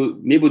 Maybe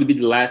it would be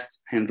the last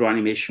hand-drawn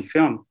animation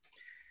film.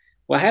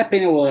 What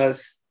happened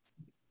was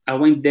I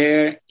went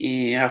there,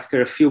 and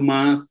after a few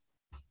months,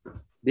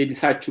 they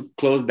decided to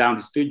close down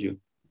the studio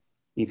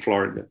in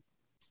Florida.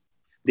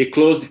 They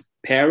closed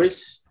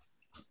Paris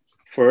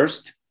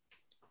first,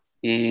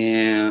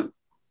 and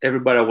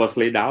everybody was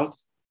laid out.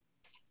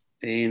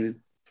 And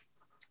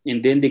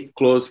then they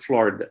closed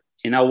Florida.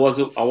 And I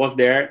was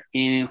there,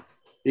 and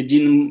they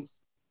didn't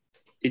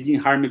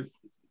hire me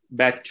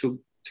back to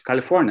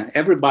California.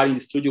 Everybody in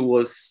the studio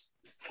was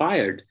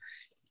fired.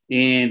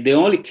 And they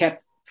only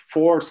kept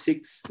 4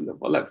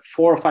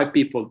 or 5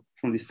 people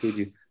from the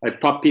studio,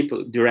 like top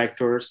people,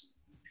 directors.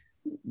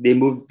 They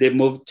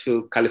moved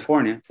to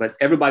California, but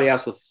everybody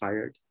else was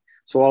fired.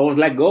 So I was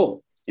let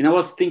go. And I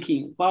was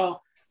thinking,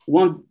 well,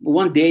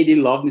 one day they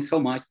love me so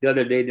much, the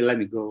other day they let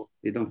me go.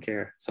 They don't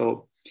care.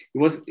 So it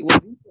was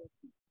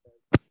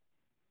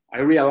I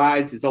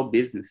realized it's all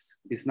business.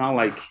 It's not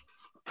like,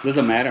 it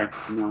doesn't matter,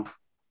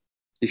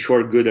 if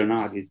you're good or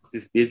not. It's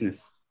just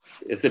business.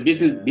 It's a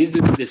business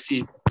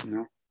decision,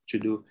 to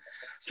do.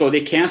 So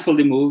they canceled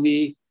the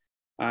movie.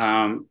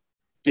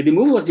 The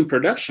movie was in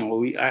production.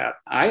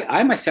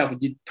 I myself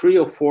did 3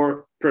 or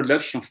 4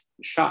 production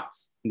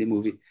shots in the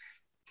movie.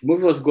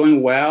 movie was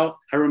going well.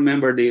 I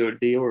remember the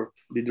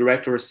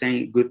director was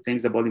saying good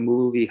things about the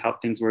movie, how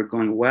things were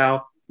going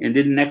well. And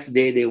then the next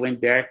day they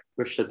went there,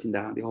 we're shutting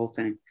down the whole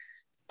thing.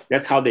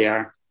 That's how they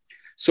are.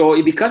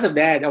 So because of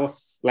that, I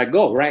was like,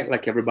 go, right?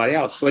 Like everybody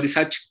else. So I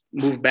decided to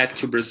move back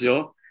to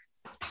Brazil.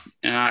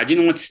 I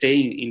didn't want to stay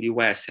in the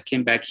US. I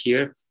came back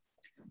here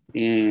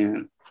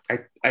and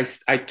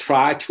I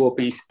tried to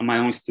open my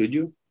own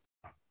studio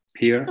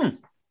here.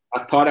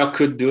 I thought I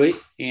could do it,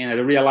 and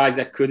I realized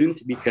I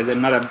couldn't because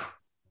I'm not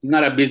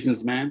a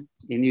businessman,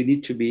 and you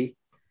need to be.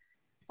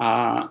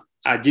 I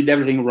did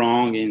everything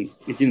wrong, and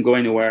it didn't go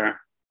anywhere.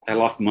 I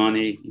lost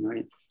money.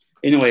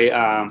 Anyway,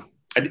 I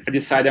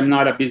decided I'm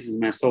not a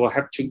businessman, so I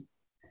have to.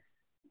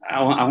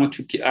 I want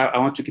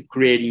to keep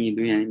creating and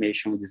doing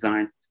animation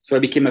design. So I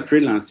became a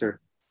freelancer,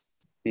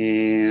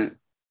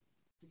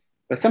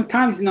 but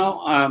sometimes,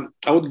 I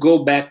would go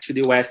back to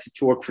the West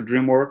to work for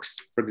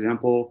DreamWorks, for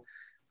example.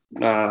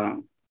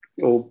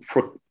 Or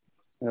for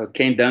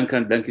Ken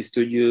Duncan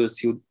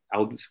Studios. I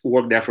would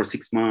work there for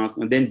 6 months.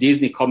 And then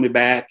Disney called me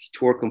back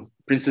to work on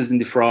Princess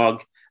and the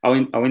Frog. I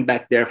went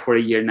back there for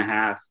 1.5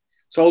 years.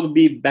 So I would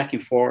be back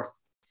and forth.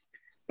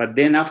 But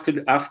then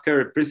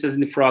after Princess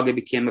and the Frog, I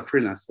became a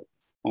freelancer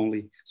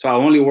only. So I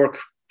only work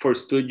for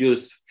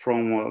studios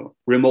from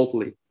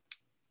remotely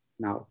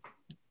now.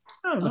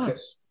 Oh, nice. Okay.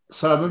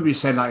 So I remember you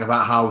saying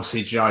about how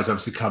CGI is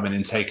obviously coming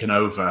and taking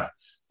over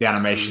the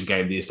animation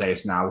game these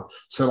days now.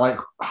 So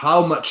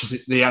how much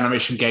has the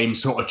animation game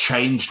sort of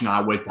changed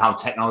now with how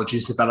technology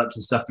has developed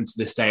and stuff into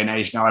this day and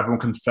age? Now everyone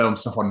can film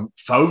stuff on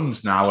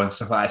phones now and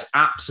stuff like that. It's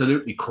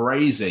absolutely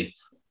crazy.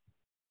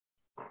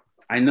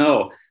 I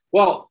know.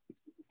 Well,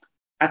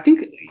 I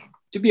think,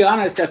 to be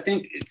honest, I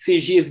think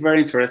CG is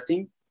very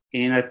interesting.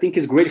 And I think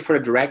it's great for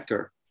a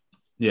director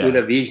with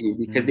a vision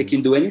because they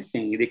can do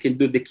anything. They can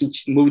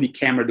move the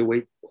camera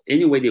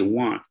any way they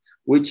want,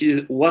 which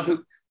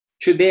wasn't.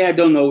 Today, I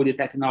don't know with the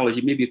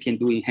technology. Maybe you can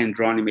do in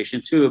hand-drawn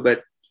animation too,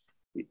 but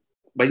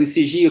in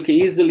CG, you can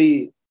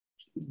easily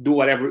do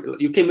whatever.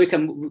 You can make a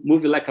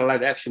movie like a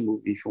live-action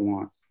movie if you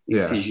want in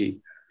CG.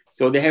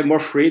 So they have more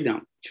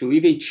freedom to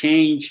even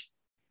change.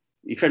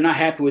 If you're not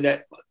happy with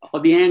that, or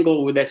the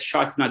angle with that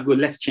shot's not good,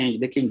 let's change.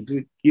 They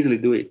can easily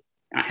do it.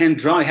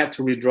 Hand-drawn, you have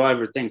to redraw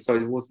everything, so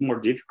it was more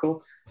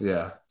difficult.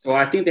 Yeah. So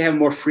I think they have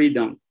more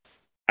freedom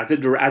as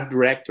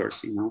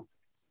directors,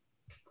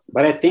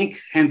 But I think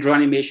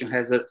hand-drawn animation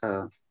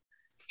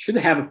should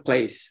have a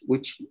place,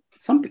 which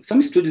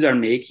some studios are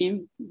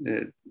making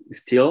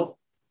still.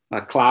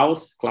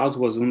 Cleuzo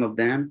was one of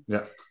them.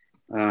 Yeah.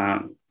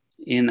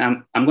 And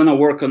I'm going to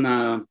work on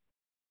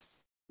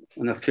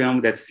a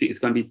film that's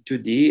going to be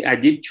 2D. I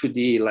did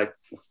 2D like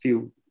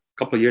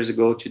couple of years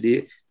ago,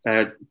 2D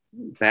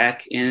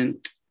back in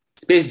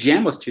Space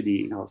Jam was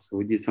 2D also.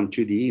 We did some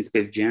 2D in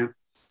Space Jam.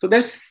 So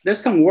there's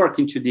some work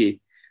in 2D.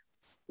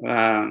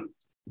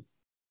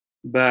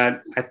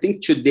 But I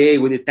think today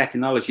with the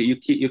technology,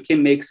 you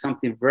can make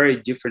something very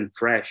different,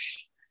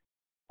 fresh,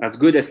 as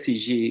good as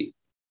CG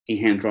in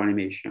hand-drawn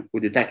animation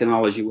with the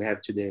technology we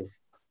have today.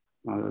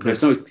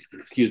 There's no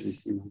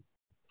excuses,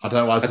 I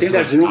don't know. I think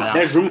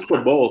there's room for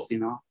both,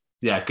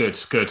 Yeah,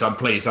 good. I'm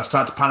pleased. I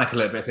started to panic a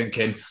little bit,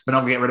 thinking they're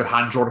not going to get rid of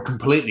hand-drawn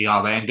completely,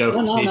 are they? And go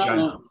for CG.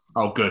 No.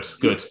 Oh, good,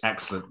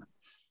 excellent.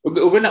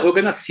 We're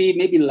gonna see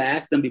maybe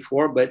less than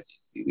before, but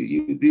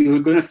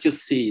we're gonna still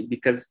see it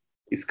because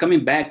it's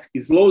coming back.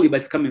 It's slowly,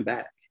 but it's coming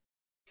back.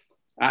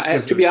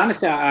 To be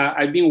honest,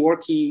 I've been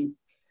working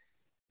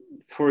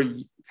for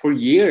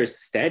years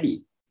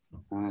steady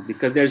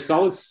because there's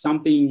always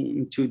something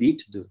in 2D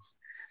to do.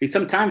 And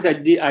sometimes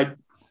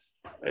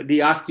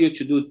they ask you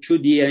to do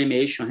 2D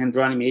animation,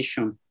 hand-drawn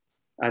animation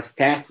as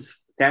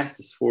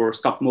tests for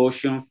stop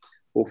motion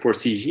or for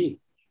CG.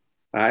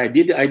 I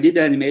did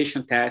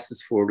animation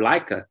tests for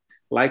Leica,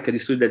 the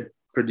studio that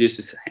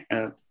produces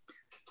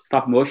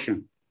stop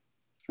motion.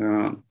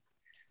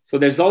 So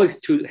there's always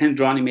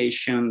hand-drawn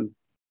animation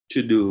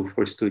to do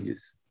for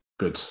studios.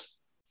 Good.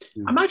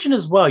 I imagine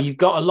as well, you've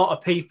got a lot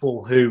of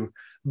people who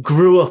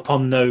grew up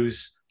on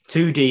those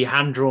 2D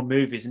hand-drawn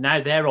movies, and now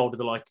they're older.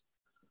 They're like,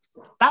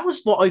 that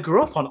was what I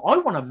grew up on. I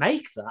want to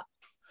make that.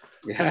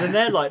 Yeah. And then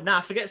they're like, nah,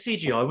 forget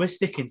CGI. We're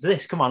sticking to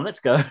this. Come on, let's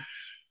go.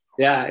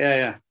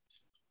 Yeah.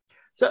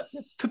 So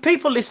for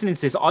people listening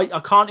to this, I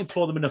can't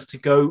implore them enough to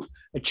go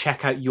and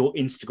check out your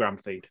Instagram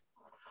feed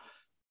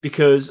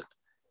because,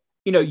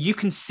 you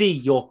can see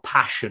your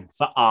passion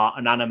for art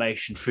and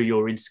animation through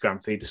your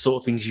Instagram feed, the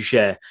sort of things you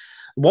share.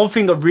 One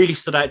thing that really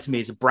stood out to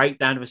me is a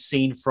breakdown of a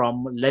scene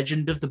from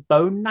Legend of the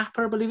Bone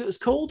Napper, I believe it was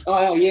called.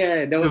 Oh,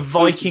 yeah. That was the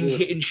Viking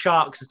hitting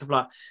sharks and stuff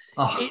like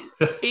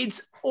that.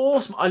 It's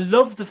awesome. I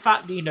love the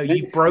fact that,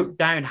 you broke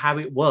down how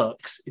it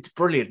works. It's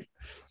brilliant.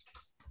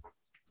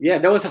 Yeah,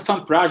 that was a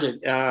fun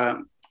project.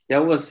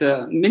 That was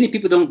many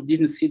people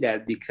didn't see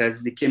that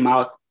because they came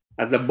out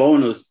as a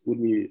bonus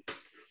with the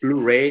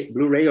Blu-ray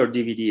or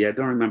DVD. I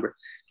don't remember,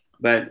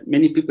 but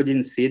many people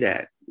didn't see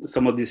that.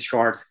 Some of these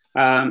shorts.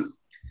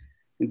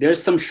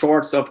 There's some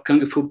shorts of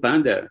Kung Fu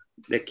Panda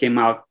that came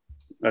out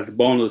as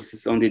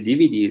bonuses on the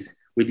DVDs.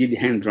 We did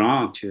hand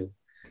drawn too.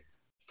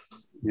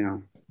 Yeah.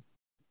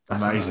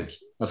 Amazing.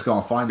 Let's go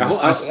and find I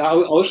this.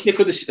 wish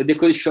they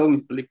could show me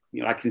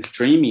like in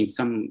streaming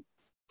some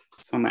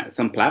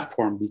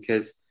platform,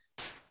 because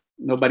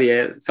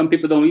some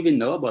people don't even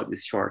know about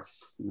these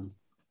shorts.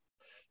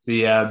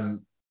 The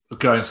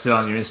going still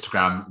on your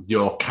Instagram,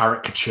 your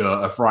caricature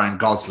of Ryan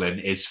Gosling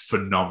is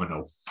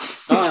phenomenal.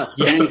 Oh,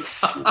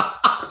 thanks.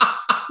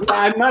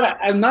 I'm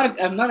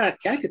not a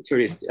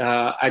caricaturist.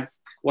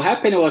 What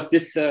happened was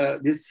this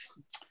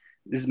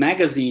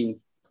magazine,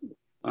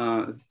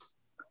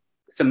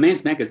 it's a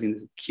men's magazine,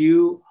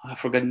 I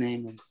forgot the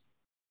name.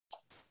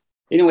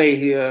 Anyway,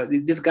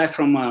 this guy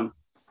from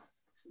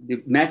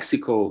the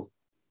Mexico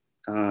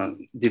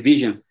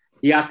division,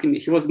 he asked me,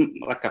 he was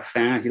like a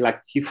fan,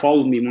 he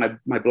followed me,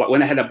 my blog.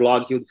 When I had a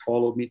blog, he would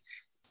follow me.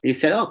 He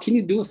said, "Oh, can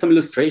you do some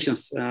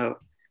illustrations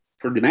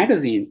for the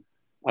magazine?"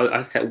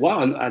 I said, "Wow,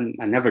 I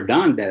never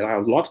done that. I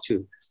would love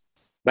to."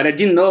 But I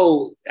didn't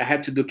know I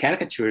had to do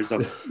caricatures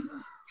of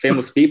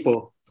famous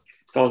people.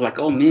 So I was like,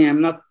 "Oh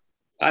man,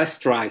 let's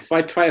try." So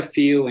I tried a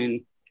few,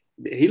 and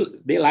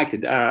they liked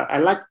it.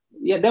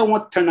 That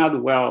one turned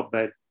out well,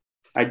 but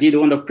I did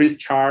one of Prince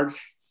Charles.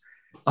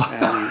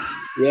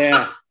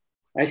 Yeah,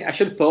 I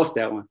should post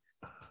that one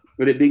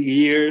with the big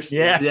ears.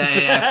 Yeah,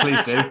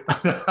 please do.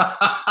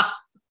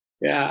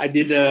 Yeah, I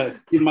did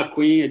Steve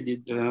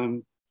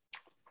McQueen.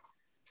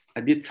 I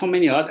did so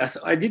many others.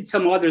 I did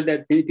some others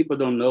that many people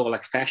don't know,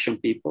 like fashion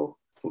people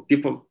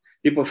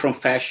from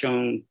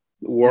fashion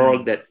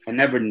world that I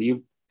never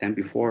knew them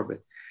before.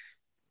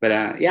 But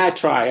I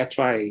try.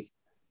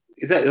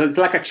 It's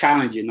like a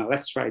challenge,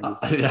 Let's try this.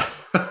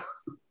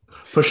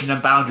 Pushing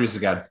them boundaries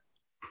again.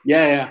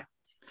 Yeah.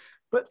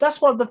 But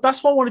that's what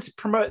I wanted to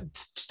promote,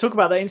 to talk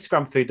about that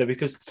Instagram feed, though,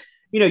 because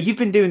you've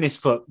been doing this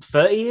for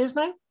 30 years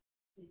now,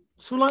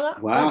 something like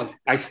that. Wow,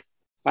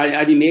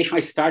 animation.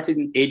 I started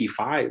in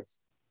 '85.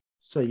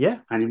 So yeah,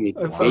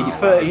 animation. Wow.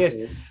 30 years.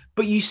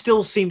 But you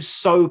still seem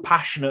so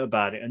passionate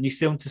about it, and you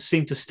seem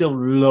to still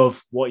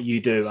love what you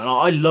do, and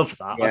I love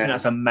that. Yeah. I think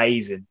that's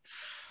amazing.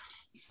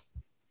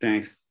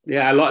 Thanks.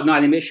 Yeah, I love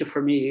animation.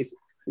 For me is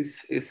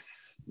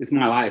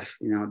my life.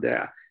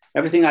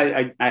 Everything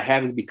I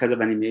have is because of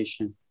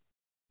animation.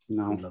 I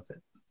love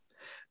it.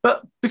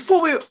 But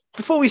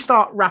before we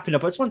start wrapping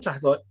up, I just want to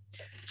ask,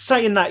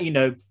 saying that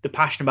the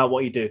passion about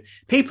what you do,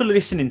 people are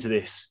listening to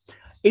this.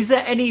 Is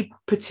there any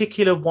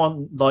particular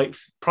one, like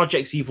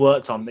projects you've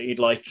worked on that you'd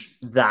like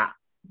that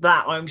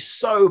I'm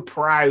so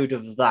proud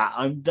of that?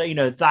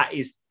 That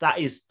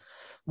is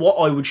what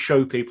I would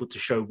show people to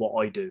show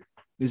what I do.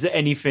 Is there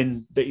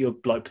anything that you're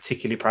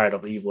particularly proud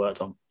of that you've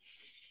worked on?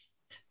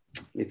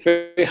 It's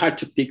very hard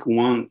to pick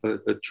one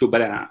or two,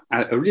 but I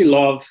really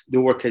love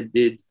the work I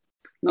did.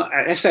 No,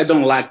 actually, I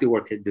don't like the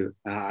work I do.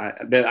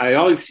 I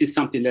always see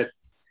something that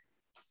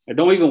I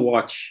don't even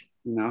watch,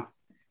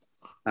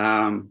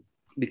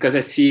 because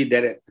I see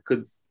that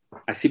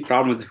I see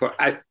problems.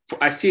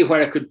 I see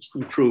where I could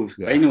improve.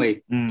 Yeah. But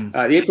anyway,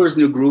 the Emperor's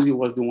New Groove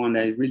was the one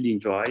that I really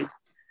enjoyed.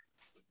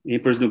 The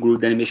Emperor's New Groove,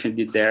 the animation I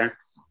did there.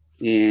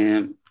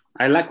 And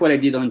I like what I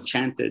did on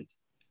Enchanted.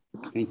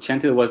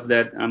 Enchanted was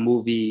that a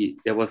movie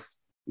that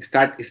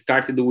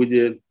started with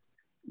the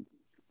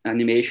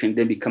animation,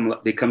 then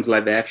becomes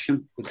live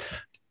action.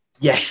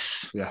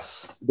 Yes.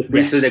 The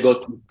princess that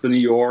go to New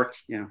York.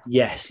 Yeah.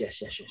 Yes.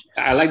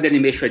 I like the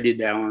animation I did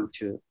that one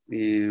too.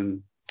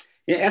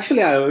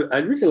 Actually, I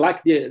really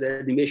like the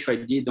animation I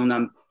did on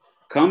a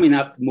coming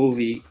up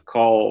movie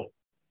called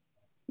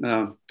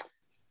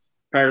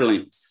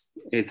Paralympics.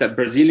 It's a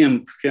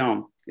Brazilian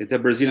film. It's a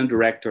Brazilian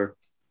director.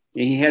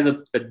 And he has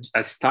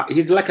a style.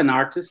 He's like an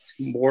artist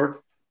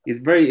more. He's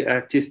very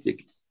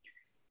artistic.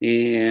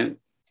 And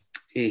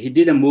he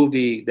did a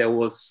movie that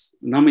was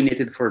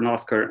nominated for an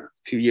Oscar a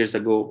few years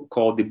ago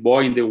called The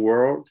Boy in the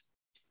World.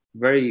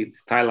 Very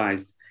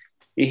stylized.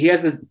 And he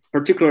has a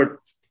particular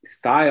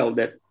style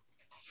that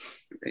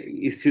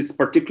is his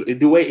particular,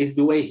 the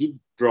way he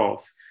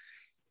draws.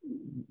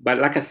 But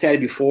like I said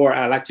before,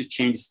 I like to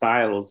change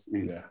styles.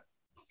 And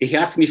he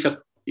asked me if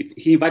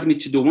he invited me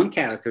to do one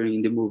character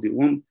in the movie,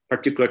 one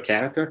particular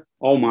character,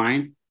 all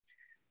mine,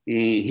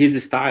 in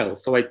his style.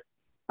 So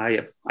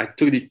I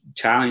took the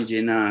challenge,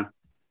 and I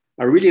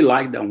really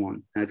like that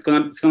one. And it's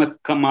gonna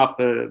come up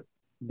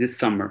this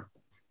summer.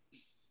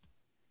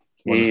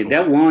 Wonderful. And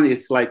that one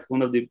is like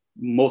one of the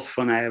most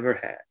fun I ever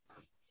had.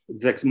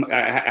 It's like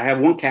I have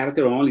one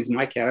character only, it's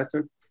my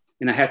character,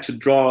 and I had to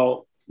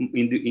draw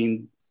in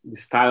the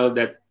style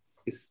that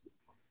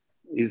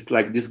is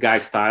like this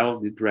guy's style,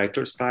 the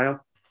director's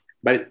style.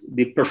 But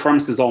the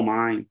performance is all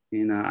mine,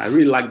 and I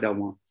really like that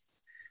one.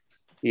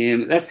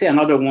 And let's say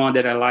another one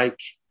that I like.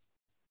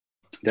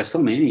 There's so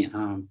many.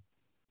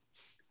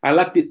 I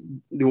like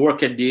the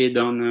work I did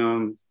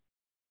on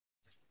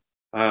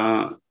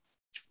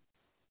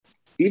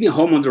even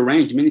Home on the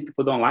Range. Many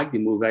people don't like the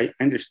movie. I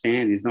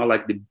understand. It's not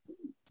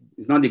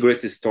the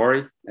greatest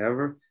story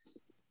ever.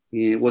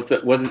 It was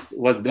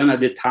done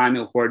at the time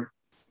where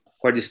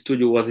the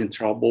studio was in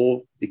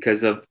trouble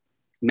because of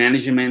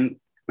management.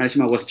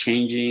 Management was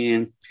changing,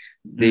 and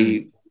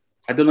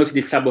I don't know if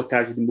they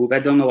sabotaged the movie. I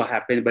don't know what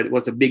happened, but it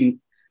was a big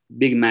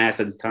mess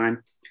at the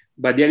time.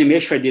 But the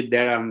animation I did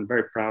there, I'm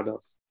very proud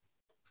of.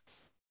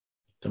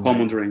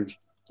 Hormones Range.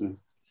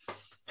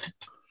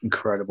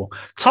 Incredible.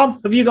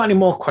 Tom, have you got any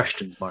more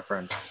questions, my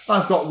friend?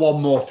 I've got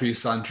one more for you,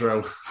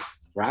 Sandro.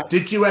 Right.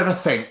 Did you ever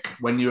think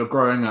when you were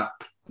growing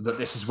up that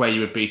this is where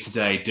you would be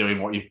today,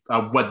 doing what you,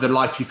 with the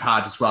life you've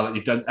had as well, that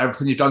you've done,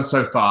 everything you've done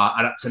so far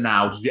and up to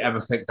now? Did you ever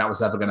think that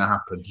was ever going to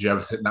happen? Did you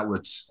ever think that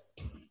would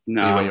be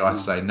where you are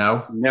today?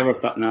 No? Never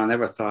thought. No,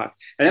 never thought.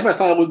 I never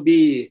thought I would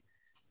be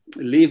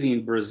living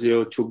in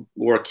Brazil to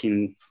work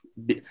in.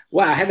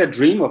 Well, I had a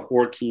dream of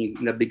working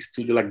in a big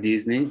studio like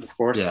Disney, of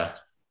course. Yeah.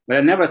 But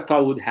I never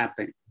thought it would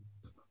happen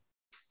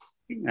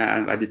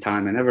at the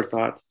time. I never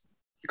thought.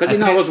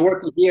 Because, I was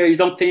working here, you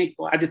don't think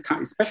at the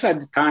time, especially at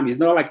the time, it's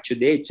not like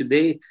today.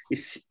 Today,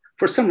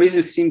 for some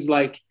reason, it seems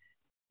like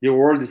the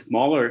world is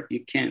smaller.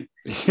 You can't.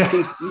 It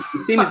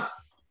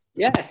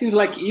seems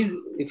like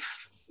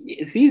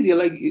it's easy.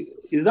 Like,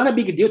 it's not a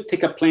big deal to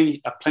take a plane,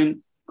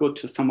 go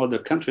to some other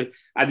country.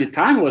 At the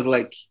time, it was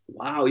like,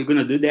 wow, you're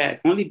going to do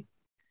that. It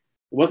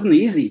wasn't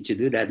easy to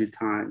do that at the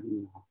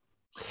time.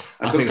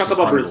 I think talk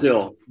about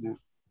Brazil.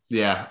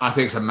 Yeah, I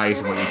think it's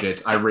amazing what you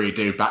did. I really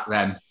do. Back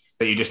then,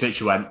 that you just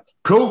literally went,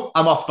 cool,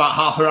 I'm off about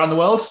half around the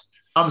world.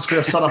 I'm just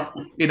going to son off,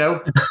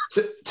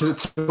 to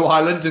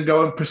Ireland and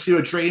go and pursue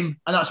a dream.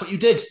 And that's what you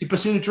did. You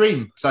pursued a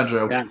dream,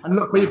 Sandro. Yeah. And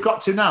look where you've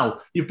got to now.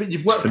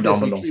 You've worked for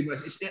this.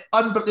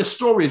 The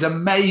story is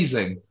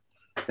amazing.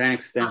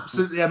 Thanks.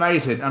 Absolutely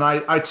amazing. And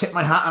I tip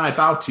my hat and I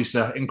bow to you,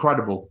 sir.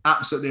 Incredible.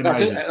 Absolutely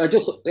amazing. I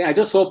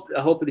just hope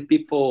the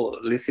people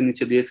listening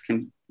to this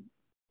can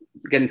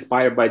get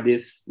inspired by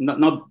this.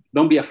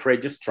 Don't be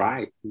afraid. Just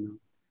try.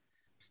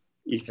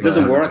 If it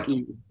doesn't work,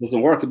 it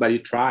doesn't work, but you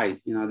try.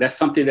 That's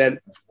something that,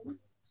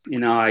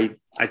 I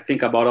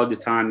think about all the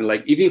time.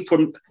 Like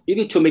even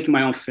to make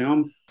my own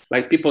film,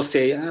 like people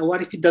say,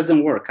 what if it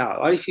doesn't work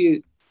out? What if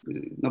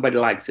nobody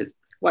likes it?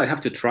 Well, I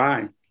have to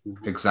try.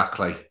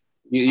 Exactly.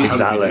 You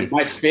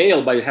might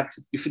fail, but you have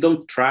to. If you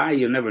don't try,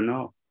 you'll never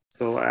know.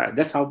 So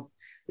that's how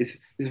it's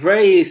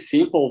very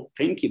simple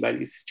thinking, but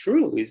it's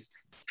true. If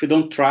you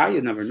don't try,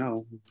 you never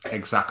know.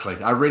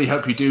 Exactly. I really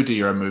hope you do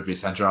your own movies,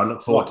 Sandro. I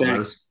look forward to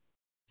those.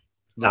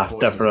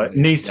 Definitely.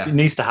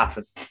 Needs to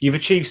happen. You've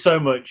achieved so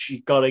much.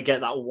 You've got to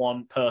get that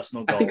one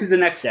personal goal. I think it's the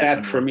next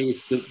step for me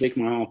is to make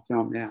my own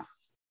film. Yeah.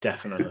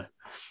 Definitely.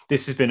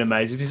 This has been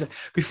amazing.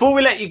 Before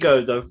we let you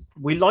go, though,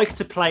 we like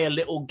to play a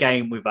little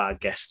game with our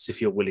guests,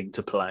 if you're willing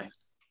to play.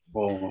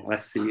 Oh,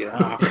 let's see.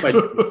 I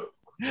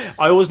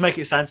always make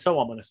it sound so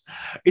ominous.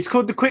 It's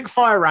called the quick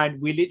fire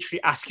round. We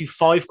literally ask you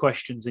 5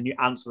 questions and you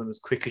answer them as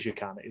quick as you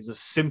can. It is as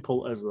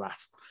simple as that.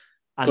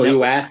 And so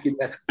you ask, you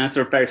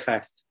answer very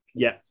fast.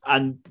 Yeah,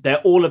 and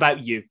they're all about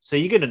you. So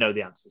you're going to know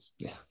the answers.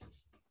 Yeah.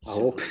 I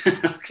hope.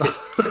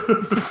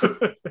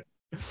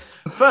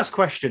 First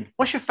question.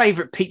 What's your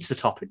favorite pizza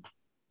topping?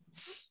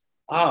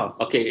 Oh,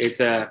 okay. It's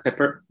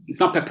pepper. It's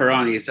not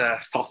pepperoni. It's a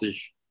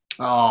sausage.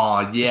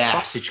 Oh, yeah.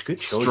 Sausage. Good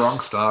choice.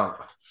 Strong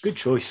start. Good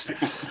choice.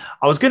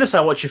 I was going to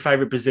say, what's your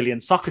favorite Brazilian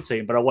soccer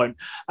team, but I won't.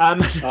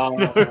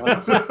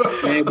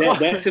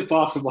 That's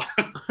impossible.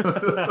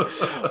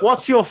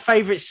 What's your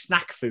favorite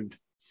snack food?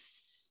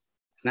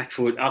 Snack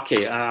food.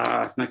 Okay.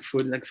 Snack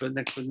food.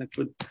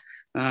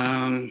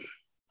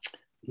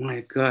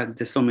 My God,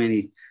 there's so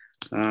many.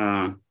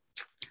 I'll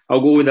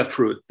go with a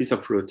piece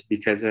of fruit,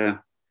 because I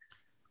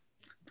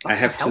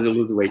have to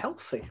lose weight.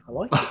 Healthy. I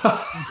like it.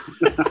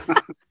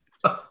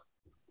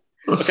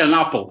 Okay, an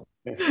apple.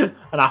 An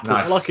apple.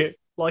 Nice. I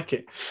like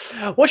it.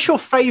 What's your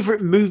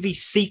favorite movie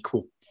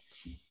sequel?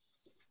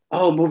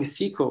 Oh, movie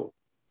sequel.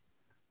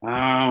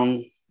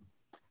 The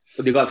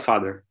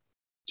Godfather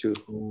 2.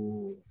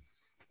 Ooh.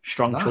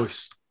 Strong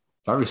choice.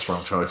 Very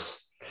strong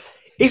choice.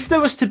 If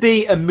there was to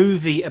be a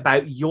movie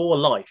about your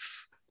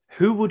life,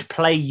 who would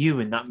play you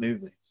in that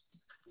movie?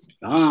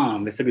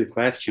 Oh, that's a good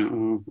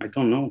question. I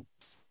don't know.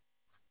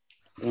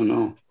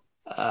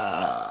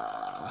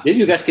 Maybe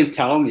you guys can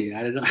tell me.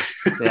 I don't know.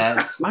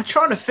 Yes. I'm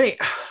trying to think.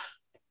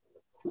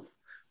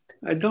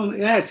 I don't.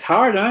 Yeah, it's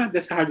hard, huh?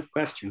 That's a hard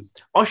question.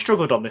 I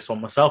struggled on this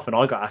one myself, and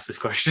I got asked this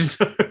question.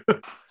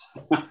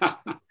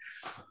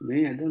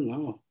 Man, I don't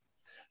know.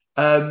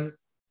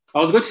 I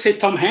was going to say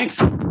Tom Hanks.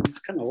 He's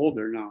kind of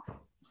older now.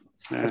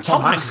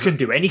 Tom Hanks can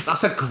do anything.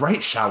 That's a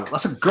great shout.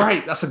 That's a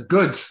good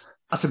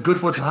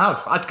one to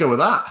have. I'd go with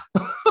that.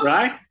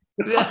 Right?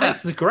 Yeah.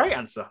 That's a great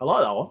answer. I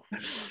like that one.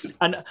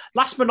 And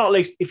last but not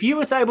least, if you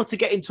were able to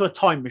get into a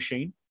time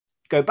machine,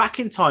 go back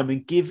in time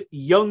and give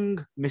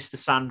young Mr.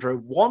 Sandro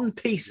one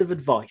piece of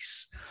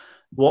advice,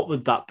 what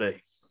would that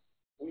be?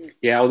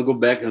 Yeah, I would go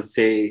back and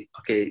say,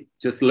 okay,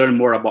 just learn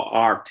more about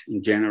art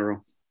in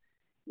general.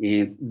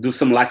 And do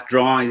some life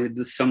drawings,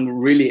 do some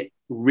really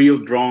real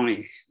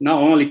drawing, not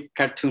only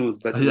cartoons,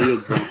 but real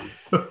drawing.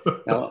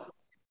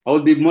 I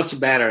would be much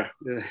better.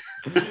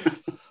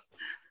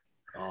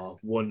 Oh,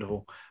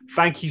 wonderful.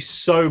 Thank you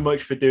so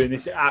much for doing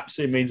this. It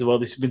absolutely means the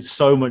world. This has been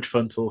so much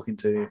fun talking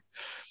to you.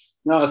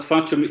 No, it's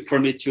fun for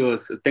me too.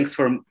 Thanks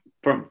for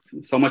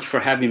so much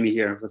for having me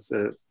here. It was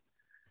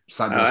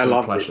Sandro, it's been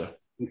a pleasure.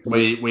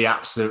 We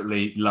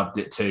absolutely loved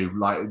it too.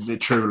 Like,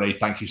 truly,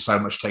 thank you so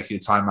much for taking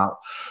your time out.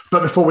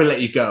 But before we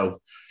let you go,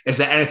 is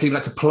there anything you'd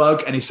like to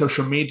plug? Any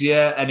social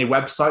media? Any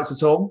websites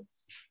at all?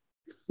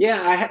 Yeah,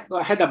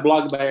 I had a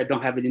blog, but I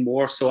don't have it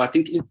anymore. So I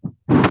think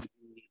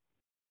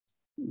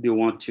they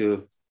want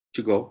to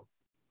go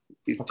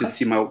to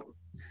see my.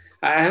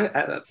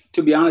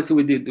 To be honest,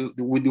 with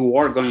the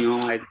war going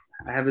on, I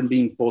haven't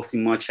been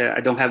posting much. I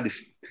don't have the,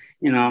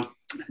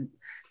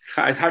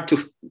 it's hard to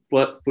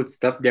put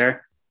stuff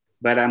there,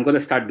 but I'm gonna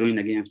start doing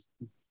again.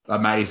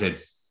 Amazing,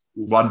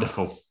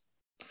 wonderful.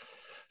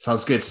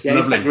 Sounds good. Yeah,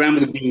 Lovely.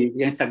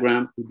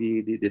 Instagram would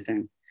be the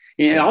thing.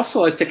 And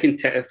also, if I can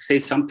say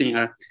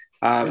something,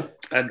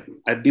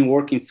 I've been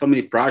working so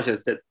many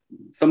projects that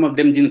some of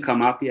them didn't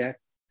come up yet.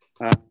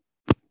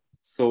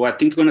 So I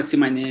think you're gonna see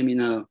my name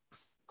in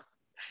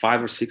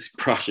 5 or 6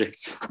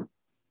 projects.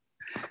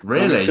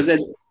 Really? Because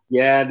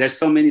there's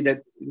so many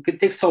that it could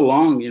take so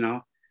long,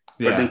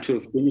 for them to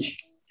finish.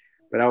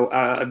 But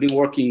I've been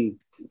working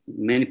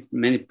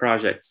many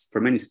projects for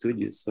many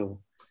studios.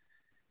 So.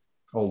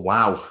 Oh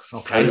wow!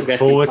 Okay, look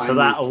forward to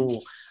that.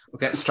 Oh, we'll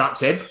get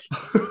strapped in.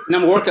 And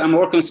I'm working on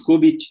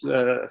Scooby,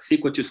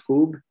 sequel to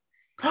Scoob.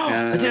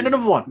 I did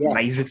another one. Yeah.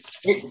 Amazing.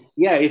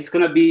 It's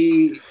gonna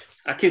be.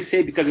 I can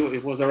say because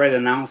it was already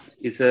announced.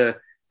 It's a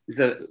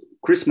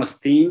Christmas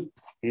theme.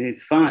 And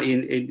it's fun.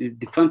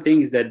 The fun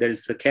thing is that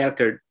there's a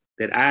character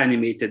that I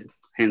animated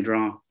hand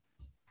drawn.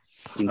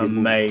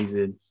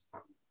 Amazing.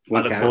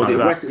 One character.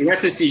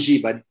 It was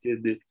CG, but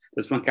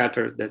there's one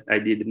character that I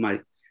did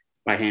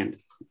by hand.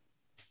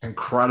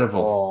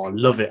 Incredible. Oh,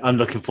 love it. I'm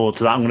looking forward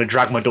to that. I'm going to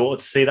drag my daughter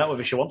to see that,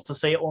 whether she wants to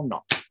see it or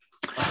not.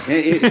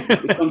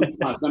 It's going to be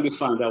fun. It's going to be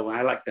fun, that one.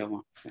 I like that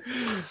one.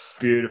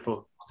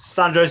 Beautiful.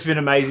 Sandro, it's been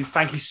amazing.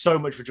 Thank you so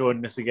much for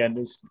joining us again.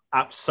 It's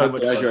so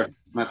much fun.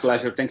 My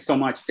pleasure. Thanks so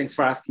much. Thanks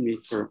for asking me,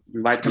 for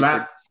inviting me.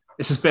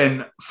 This has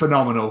been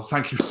phenomenal.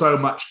 Thank you so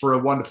much for a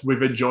wonderful.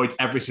 We've enjoyed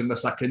every single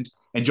second.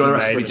 Enjoy the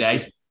rest of your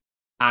day.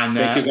 And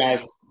thank you,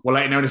 guys. We'll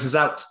let you know when this is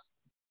out.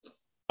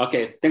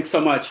 Okay. Thanks so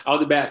much. All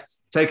the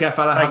best. Take care,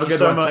 fella. Have a good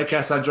one. Take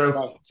care, Sandro.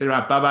 Bye. See you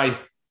around. Bye-bye.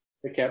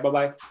 Take care.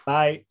 Bye-bye.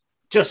 Bye.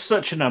 Just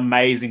such an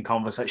amazing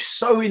conversation.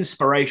 So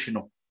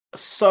inspirational.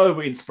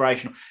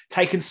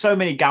 Taking so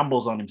many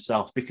gambles on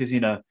himself because,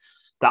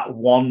 that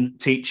one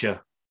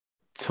teacher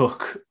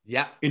took,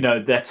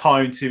 their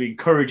time to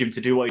encourage him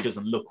to do what he does,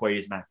 and look where he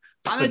is now.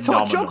 And they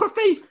taught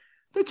geography.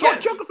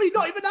 Geography,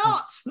 not even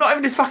art. Not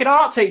even his fucking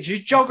art teacher,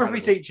 his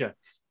geography teacher.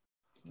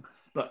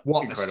 But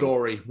what incredible. A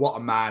story. What a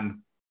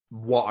man.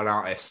 What an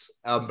artist.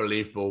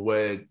 Unbelievable.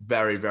 We're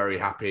very, very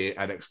happy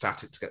and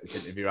ecstatic to get this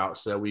interview out.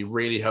 So we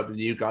really hope that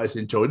you guys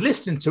enjoyed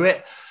listening to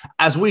it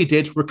as we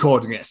did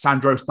recording it.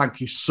 Sandro, thank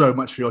you so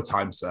much for your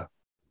time, sir.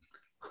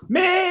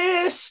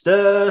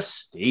 Mr.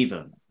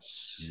 Stevens.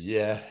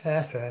 Yes.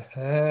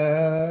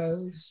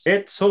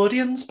 It's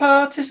audience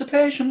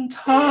participation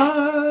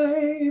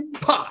time.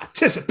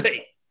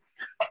 Participate.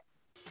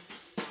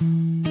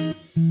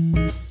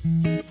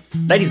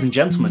 Ladies and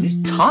gentlemen,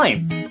 it's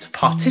time to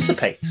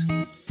participate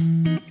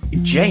in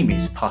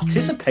Jamie's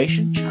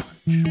participation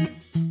challenge.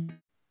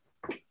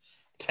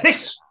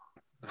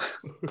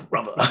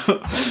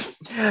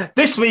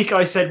 This week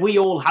I said we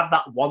all have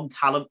that one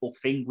talent or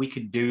thing we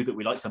can do that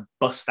we like to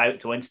bust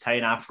out to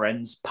entertain our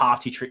friends.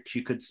 Party tricks,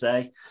 you could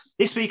say.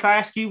 This week I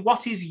ask you,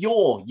 what is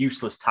your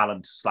useless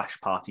talent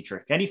 / party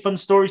trick? Any fun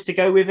stories to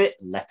go with it?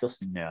 Let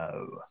us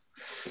know.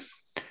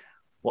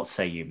 What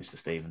say you, Mr.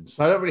 Stevens?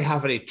 I don't really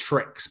have any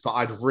tricks, but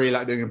I'd really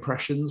like doing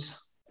impressions.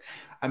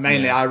 And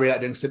mainly, I really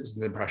like doing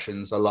Simpsons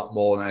impressions a lot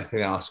more than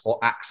anything else, or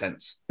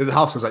accents. The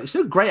house was like, "You're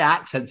so great at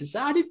accents." It's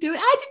like, I didn't do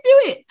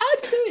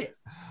it.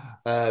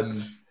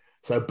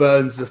 So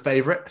Burns is a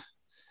favourite.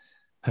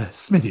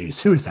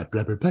 Smithies, who is that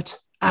blubber butt?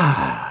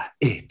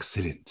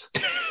 Excellent.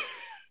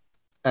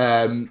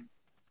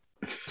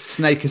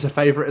 Snake is a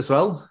favourite as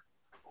well.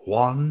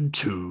 1,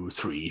 2,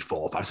 3,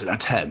 4, 5, 6, 7,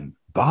 10.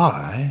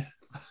 Bye.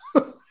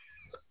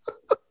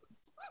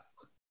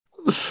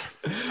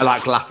 I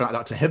like laughing at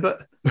Dr.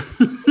 Hibbert.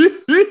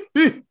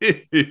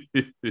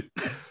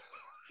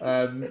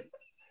 And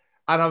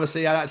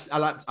obviously,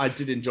 I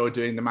did enjoy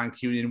doing the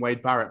Mancunian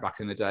Wade Barrett back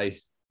in the day.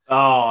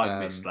 Oh, I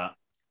missed that.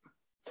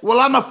 Well,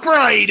 I'm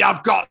afraid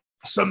I've got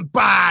some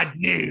bad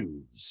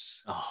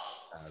news.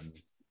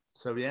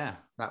 So yeah,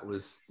 that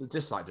was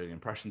just like doing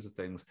impressions of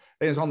things. I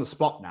think it's on the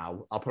spot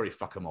now. I'll probably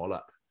fuck them all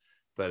up,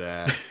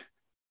 but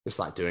just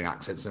like doing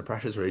accents and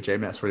impressions, really,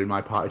 Jamie. That's really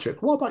my party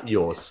trick. What about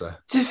yours, sir?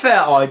 To be fair,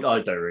 I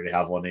don't really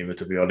have one either,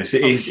 to be honest.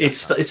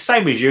 It's the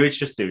same as you. It's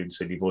just doing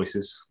silly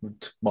voices.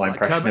 My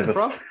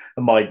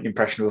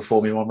impression of a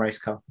Formula One race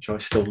car, which I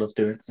still love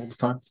doing all the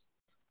time.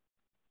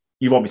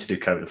 You want me to do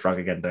Kermit the Frog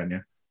again, don't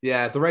you?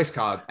 Yeah, the race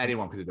car.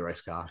 Anyone could do the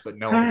race car, but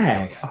no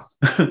one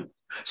can.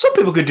 Some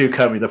people could do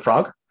Kermit the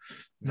Frog.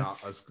 Not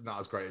as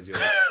great as yours.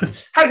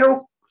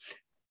 Hello.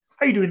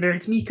 How you doing there?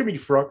 It's me, Kermit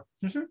the Frog.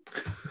 Is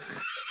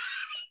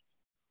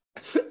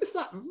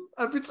that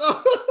every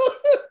time?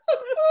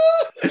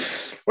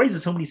 Why is there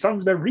so many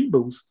songs about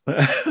rainbows?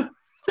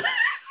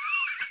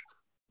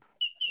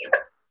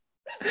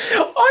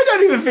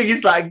 even think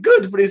it's that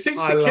good, but it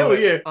seems to kill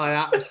you. I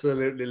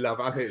absolutely love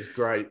it. I think it's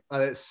great.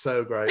 And it's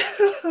so great.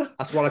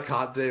 That's what I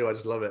can't do. I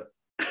just love it.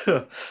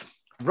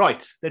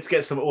 Right, let's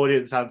get some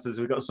audience answers.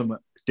 We've got some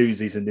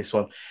doozies in this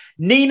one.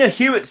 Nina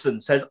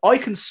Hewitson says, I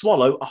can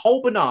swallow a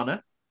whole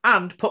banana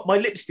and put my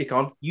lipstick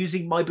on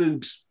using my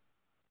boobs.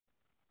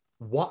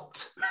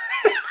 What?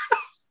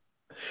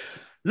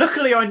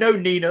 Luckily, I know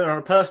Nina on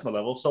a personal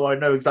level, so I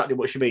know exactly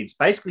what she means.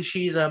 Basically,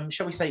 she's,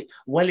 shall we say,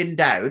 well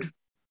endowed,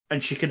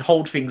 and she can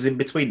hold things in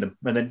between them,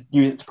 and then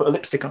use it to put a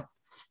lipstick on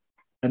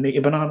and eat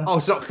a banana. Oh,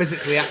 it's not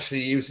physically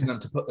actually using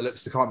them to put the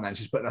lipstick on then.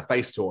 She's putting her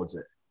face towards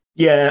it.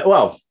 Yeah,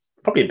 well,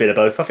 probably a bit of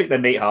both. I think they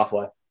meet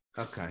halfway.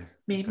 Okay.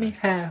 Meet me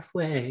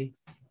halfway.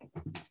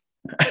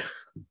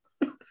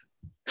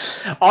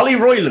 Ollie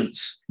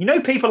Roylance. You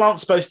know people aren't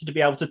supposed to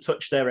be able to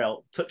touch their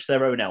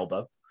own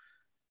elbow.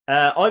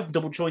 I've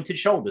double jointed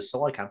shoulders,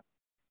 so I can.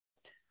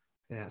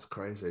 Yeah, that's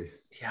crazy.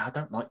 Yeah, I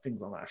don't like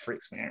things like that. It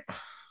freaks me out.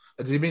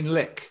 Does he mean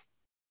lick?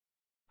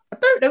 I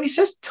don't know. He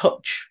says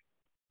touch,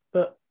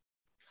 but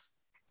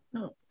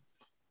no.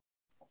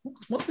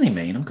 What does he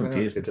mean? I'm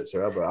confused. Touch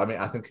your elbow. I mean,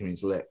 I think he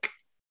means lick.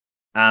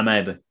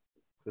 Maybe.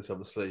 Because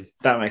obviously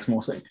that makes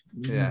more sense.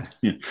 Yeah.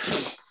 In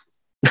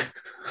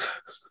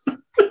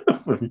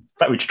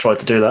fact, we should try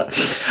to do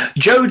that.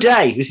 Joe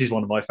Day, this is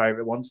one of my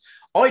favourite ones.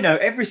 I know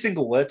every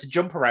single word to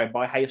Jump Around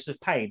by House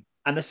of Pain,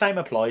 and the same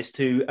applies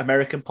to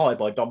American Pie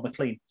by Don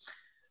McLean.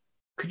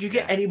 Could you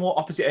get any more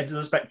opposite ends of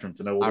the spectrum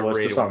to know all the words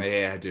to the song? I really want to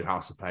hear her do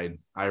House of Pain.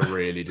 I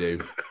really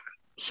do.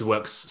 She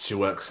works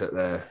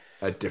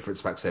at different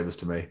Specsavers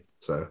to me.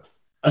 So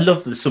I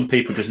love that some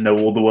people just know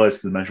all the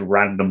words to the most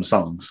random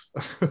songs.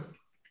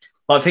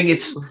 I think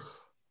it's...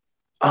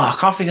 I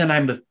can't think of the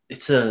name of...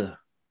 It's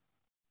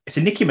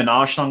a Nicki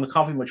Minaj song. I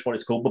can't think which one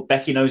it's called, but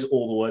Becky knows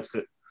all the words to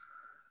it.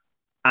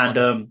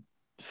 And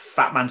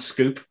Fat Man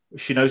Scoop,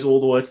 she knows all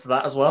the words to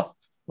that as well.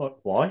 Like,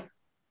 why?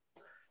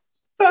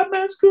 Fat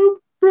Man Scoop,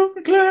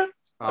 Brooklyn Clan.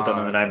 I don't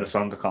know the name of the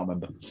song. I can't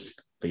remember.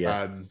 But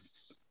yeah.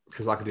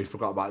 Because I could do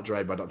Forgot About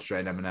Dre by Dr. Dre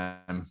and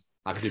Eminem.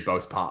 I could do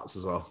both parts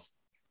as well.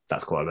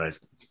 That's quite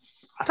amazing.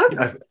 I don't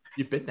know.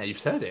 You've been there. You've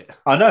said it.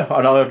 I know.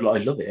 I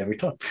love it every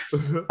time. I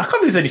can't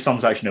think there's any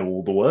songs I actually know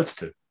all the words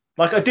to.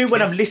 Like, I do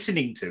when I'm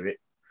listening to it.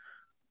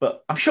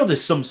 But I'm sure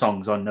there's some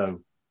songs I know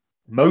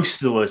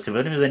most of the words to.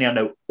 I don't know if there's any I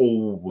know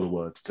all the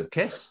words to.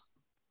 Kiss?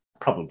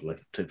 Probably.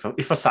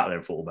 If I sat there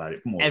and thought about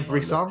it.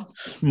 Every song?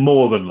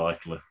 More than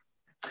likely.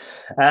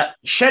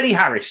 Shelley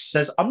Harris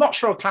says, I'm not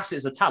sure I'll class it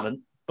as a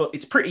talent, but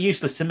it's pretty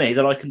useless to me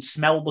that I can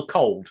smell the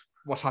cold.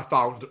 What I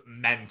found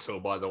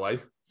mental, by the way.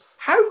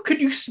 How can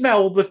you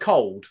smell the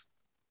cold?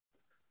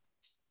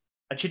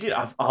 And she did.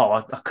 I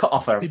cut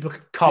off her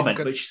comment.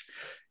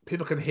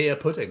 People can hear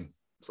pudding.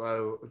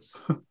 So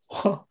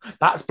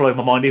that's blowing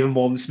my mind even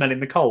more than smelling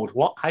the cold.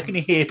 What? How can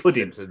you hear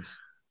pudding? Simpsons.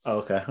 Oh,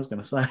 okay, I was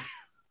going to say.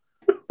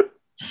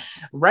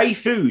 Ray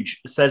Fuge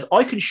says,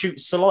 I can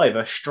shoot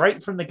saliva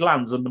straight from the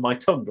glands under my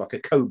tongue like a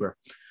cobra.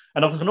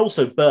 And I can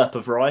also burp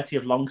a variety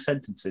of long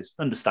sentences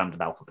under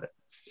standard alphabet.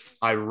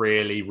 I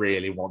really,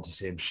 really want to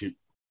see him shoot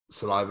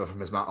saliva from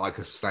his mouth like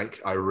a snake.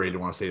 I really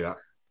want to see that.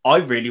 I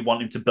really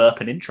want him to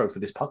burp an intro for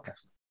this podcast.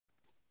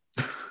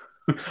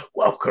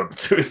 Welcome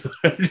to just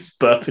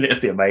burping. It'd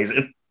be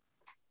amazing.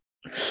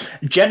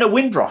 Jenna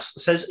Windross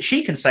says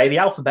she can say the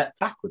alphabet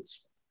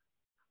backwards.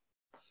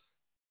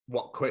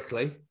 What,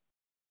 quickly?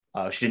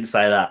 Oh, she didn't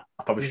say that.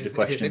 I probably should have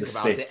questioned the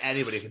stick.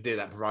 Anybody can do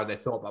that, provided they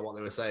thought about what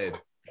they were saying.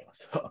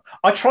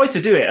 I tried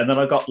to do it, and then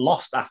I got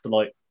lost after,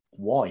 like,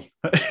 why?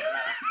 It's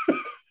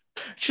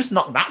just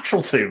not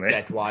natural to me.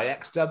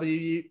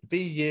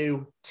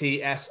 ZYXWVU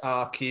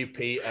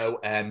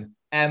TSRQPON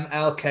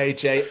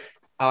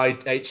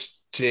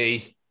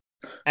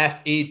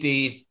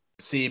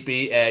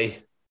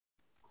MLKJIHGFEDCBA.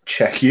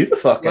 Check you the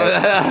fuck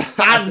out.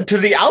 And to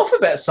the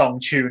alphabet song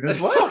tune as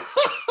well.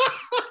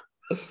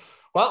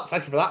 Well,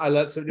 thank you for that. I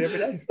learned something every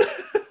day.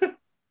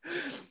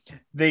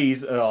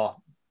 These are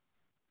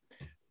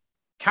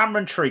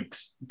Cameron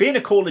Triggs. Being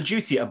a Call of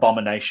Duty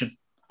abomination,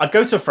 I'd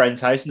go to a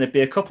friend's house and there'd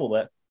be a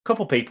couple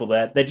people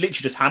there. They'd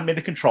literally just hand me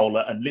the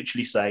controller and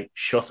literally say,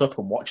 shut up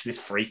and watch this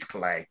freak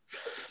play.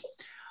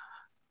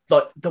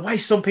 Like, the way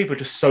some people are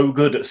just so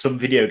good at some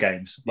video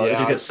games. Like,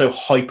 they get so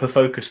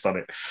hyper-focused on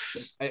it.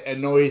 It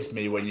annoys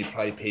me when you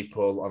play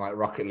people on, like,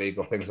 Rocket League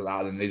or things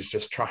like that, and they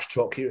just trash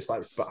talk you. It's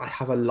like, but I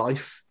have a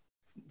life.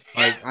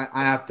 Like,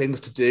 I have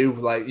things to do.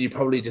 Like, you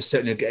probably just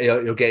sit in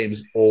your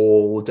games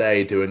all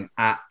day doing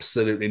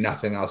absolutely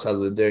nothing else other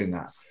than doing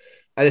that.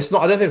 And it's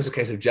not, I don't think it's a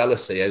case of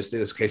jealousy. I just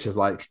think it's a case of,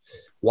 like,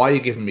 why are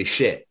you giving me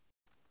shit?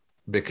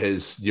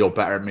 Because you're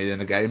better at me than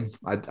a game.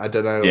 I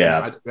don't know.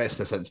 Yeah. It makes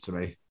no sense to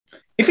me.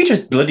 If you're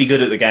just bloody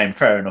good at the game,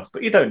 fair enough.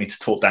 But you don't need to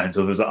talk down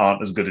to others that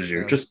aren't as good as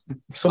you. Yeah. Just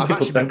some I've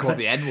people actually been called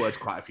the N-word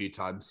quite a few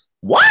times.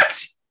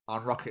 What?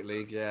 On Rocket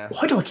League, yeah.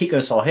 Why do I keep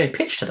going so high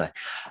pitch today?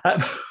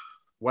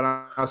 When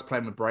I was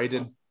playing with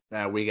Braden,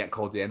 we get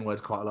called the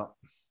N-word quite a lot.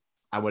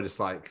 And we're just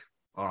like,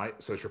 all right,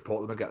 so let's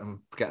report them and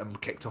get them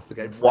kicked off the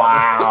game.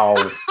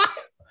 Wow.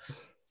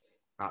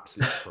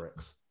 Absolute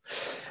pricks.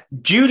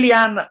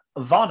 Julianne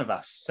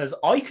Varnavas says,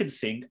 I can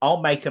sing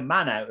I'll Make a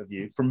Man Out of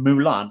You from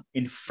Mulan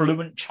in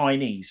fluent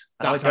Chinese.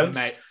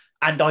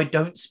 And I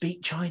don't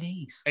speak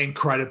Chinese.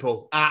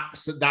 Incredible.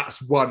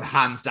 That's one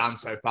hands down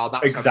so far.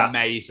 That's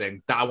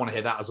amazing. I want to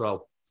hear that as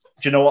well.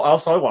 Do you know what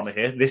else I want to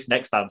hear? This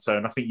next answer,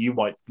 and I think you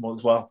might want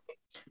as well.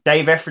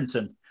 Dave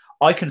Effrington,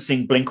 I can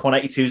sing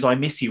Blink-182's I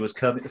Miss You as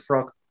Kermit the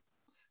Frog.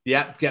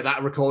 Yeah, get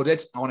that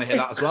recorded. I want to hear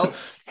that as well.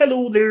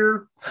 Hello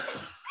there.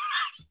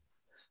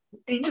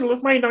 Angel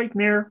of my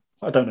nightmare.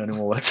 I don't know any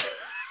more words.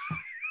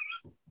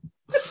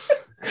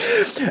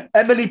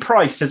 Emily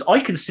Price says, I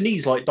can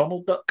sneeze like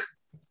Donald Duck.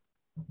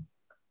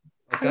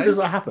 Okay. How does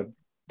that happen?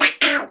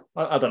 I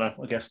don't know,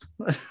 I guess.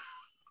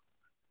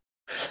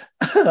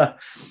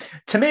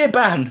 Tamir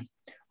Ban,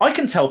 I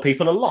can tell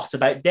people a lot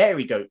about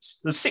dairy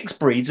goats. There's 6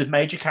 breeds with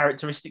major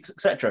characteristics,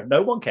 etc.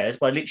 No one cares,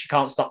 but I literally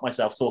can't stop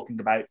myself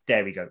talking about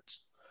dairy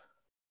goats.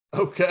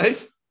 Okay.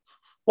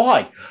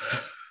 Why?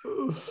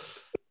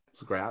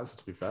 It's a great answer,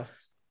 to be fair.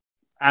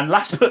 And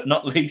last but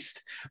not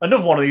least,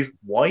 another one of these,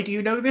 why do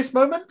you know this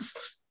moments?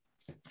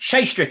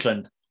 Shay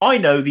Strickland, I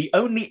know the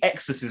only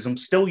exorcism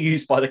still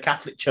used by the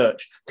Catholic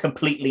Church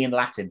completely in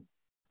Latin.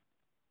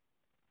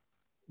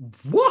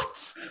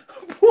 What?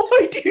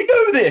 Why do you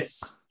know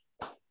this?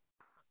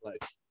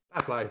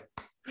 Play.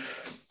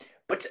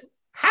 But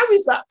how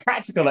is that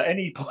practical at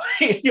any point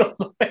in your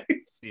life?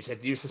 You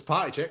said useless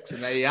party chicks,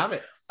 and there you have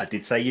it. I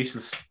did say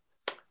useless.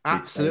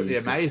 Absolutely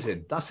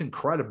amazing. That's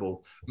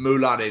incredible.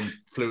 Mulan in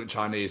fluent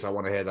Chinese. I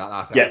want to hear that.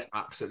 I think that's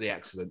absolutely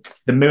excellent.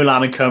 The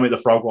Mulan and Kermit the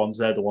Frog ones,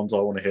 they're the ones I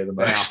want to hear the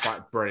most. They are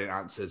quite brilliant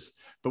answers.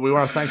 But we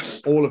want to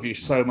thank all of you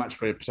so much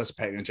for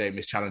participating in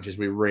Jamie's challenges.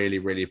 We really,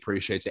 really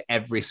appreciate it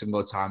every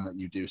single time that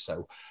you do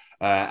so.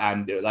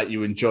 And that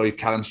you enjoy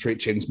Callum Street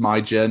Chin's My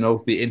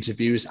Journal, the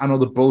interviews, and all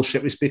the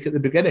bullshit we speak at the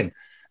beginning.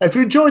 If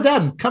you enjoyed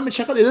them, come and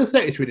check out the other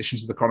 33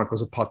 editions of the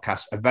Chronicles of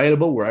Podcasts,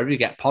 available wherever you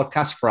get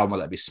podcasts from,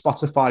 whether it be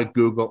Spotify,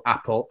 Google,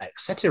 Apple,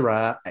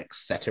 etc.,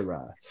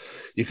 etc.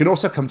 You can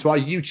also come to our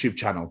YouTube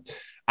channel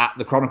at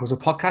the Chronicles of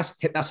Podcasts.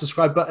 Hit that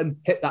subscribe button,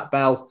 hit that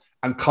bell,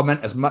 and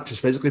comment as much as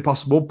physically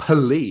possible,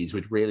 please.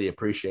 We'd really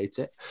appreciate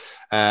it.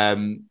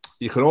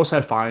 You can also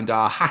find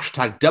our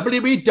hashtag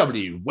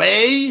WBW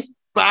way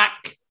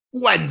back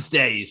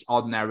Wednesdays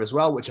on there as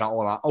well, which are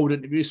all our old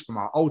interviews from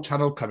our old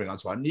channel coming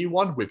onto our new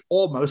one. We've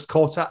almost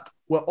caught up.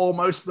 We're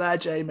almost there,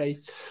 Jamie.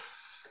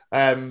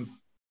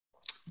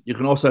 You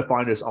can also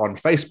find us on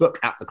Facebook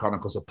at the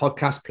Chronicles of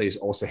Podcast. Please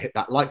also hit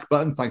that like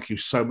button. Thank you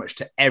so much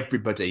to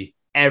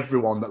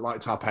everyone that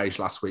liked our page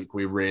last week.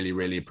 We really,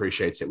 really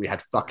appreciate it. We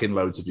had fucking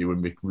loads of you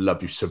and we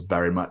love you so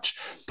very much.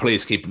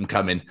 Please keep them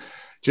coming. Do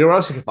you know where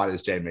else you can find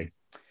us, Jamie?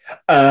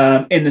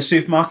 In the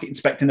supermarket,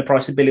 inspecting the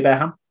price of Billy Bear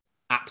ham.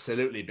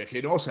 Absolutely, but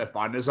you can also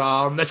find us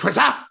on the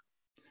Twitter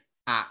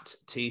at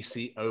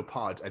TCO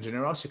Pod. And do you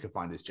know where else you can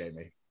find us,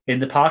 Jamie? In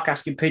the park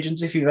asking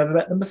pigeons if you've ever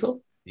met them before.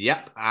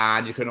 Yep,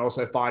 and you can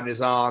also find us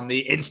on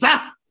the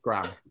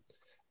Instagram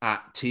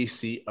at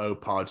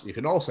TCO Pod. You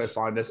can also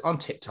find us on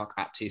TikTok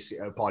at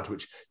TCO Pod,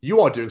 which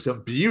you are doing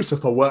some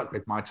beautiful work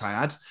with, might I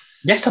add.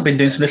 Yes, I've been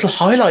doing some little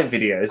highlight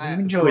videos. I'm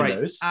enjoying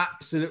those.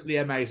 Absolutely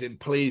amazing.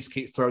 Please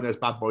keep throwing those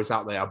bad boys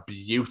out. They are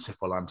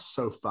beautiful. I'm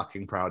so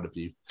fucking proud of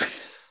you.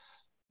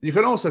 You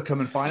can also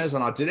come and find us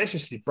on our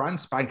deliciously brand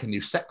spanking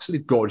new,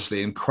 sexily,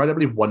 gorgeously,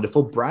 incredibly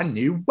wonderful brand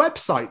new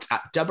website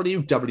at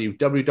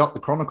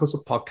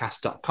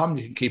www.thechroniclesofpodcast.com.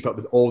 You can keep up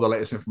with all the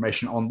latest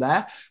information on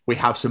there. We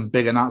have some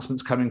big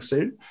announcements coming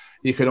soon.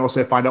 You can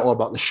also find out all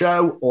about the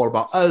show, all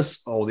about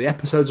us, all the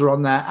episodes are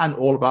on there, and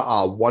all about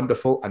our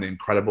wonderful and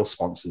incredible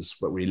sponsors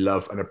that we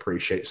love and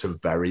appreciate so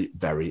very,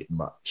 very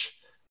much.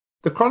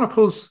 The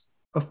Chronicles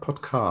of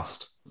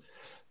Podcast.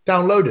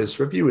 Downloaders,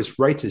 reviewers,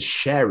 raters,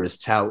 sharers,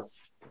 tell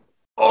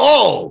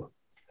all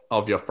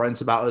of your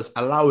friends about us,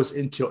 allow us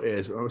into your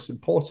ears, but most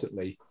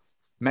importantly,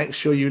 make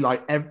sure you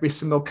light every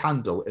single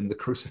candle in the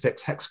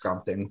crucifix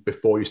hexagram thing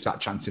before you start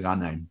chanting our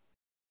name.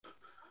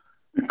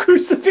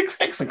 Crucifix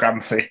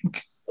hexagram thing?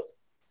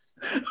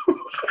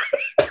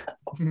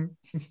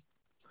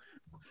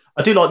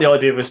 I do like the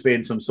idea of us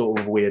being some sort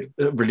of weird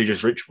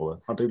religious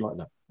ritual. I do like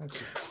that. Thank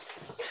you.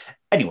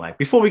 Anyway,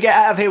 before we get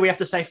out of here, we have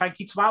to say thank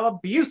you to our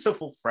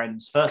beautiful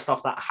friends. First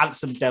off, that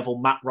handsome devil,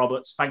 Matt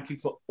Roberts. Thank you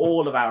for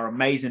all of our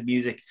amazing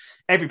music.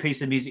 Every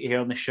piece of music here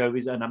on the show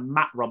is a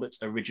Matt Roberts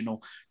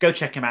original. Go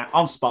check him out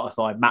on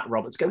Spotify, Matt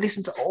Roberts. Go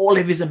listen to all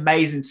of his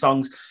amazing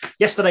songs.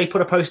 Yesterday, he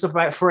put a post up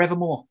about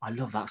Forevermore. I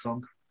love that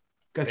song.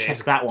 Go check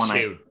that one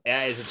out.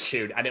 Yeah, it is a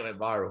tune, and it went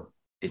viral.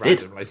 It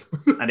did.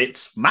 And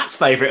it's Matt's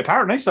favourite,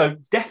 apparently, so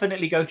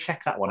definitely go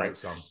check that one out. Great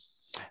song.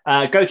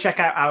 Go check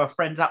out our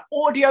friends at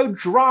Audio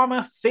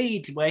Drama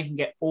Feed, where you can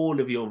get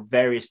all of your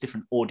various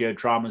different audio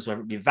dramas,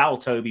 whether it be Val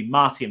Toby,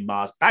 Marty and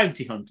Mars,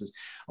 Bounty Hunters,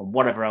 and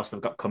whatever else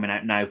they've got coming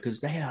out now, because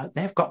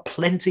they've got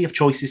plenty of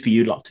choices for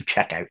you lot to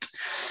check out.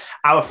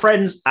 Our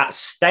friends at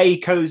Stay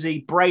Cozy,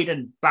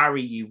 Braden,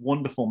 Barry, you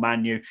wonderful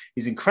man, you.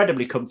 His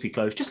incredibly comfy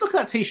clothes. Just look at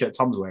that t-shirt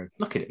Tom's wearing.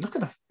 Look at it. Look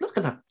at the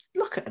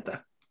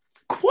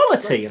quality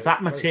quality of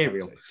that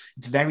material.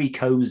 It's very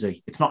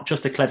cozy. It's not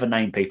just a clever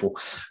name, people.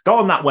 Go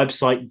on that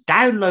website,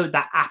 download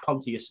that app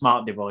onto your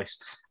smart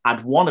device,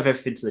 add one of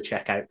everything to the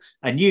checkout,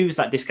 and use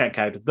that discount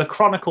code, The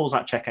Chronicles,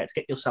 at checkout to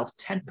get yourself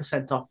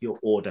 10% off your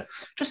order.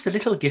 Just a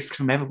little gift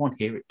from everyone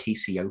here at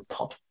TCO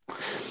Pod.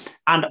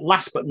 And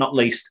last but not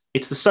least,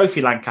 it's the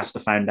Sophie Lancaster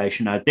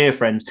Foundation, our dear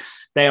friends.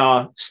 They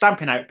are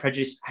stamping out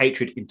prejudice,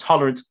 hatred,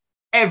 intolerance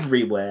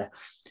everywhere.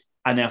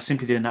 And they are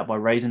simply doing that by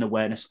raising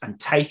awareness and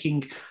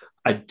taking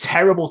a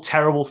terrible,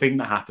 terrible thing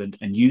that happened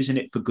and using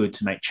it for good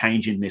to make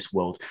change in this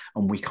world.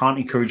 And we can't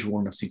encourage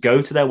one enough to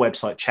go to their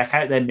website, check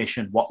out their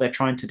mission, what they're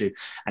trying to do,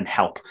 and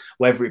help.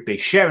 Whether it be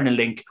sharing a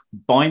link,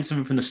 buying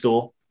something from the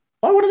store,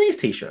 buy one of these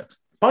t-shirts,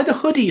 buy the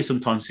hoodie you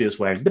sometimes see us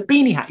wearing, the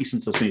beanie hat you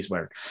sometimes see us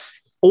wearing.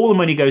 All the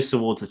money goes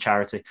towards the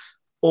charity.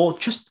 Or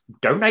just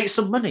donate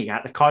some money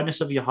out of the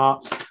kindness of your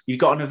heart. You've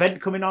got an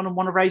event coming on and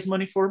want to raise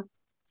money for them,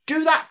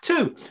 do that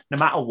too. No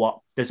matter what,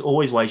 there's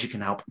always ways you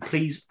can help.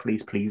 Please,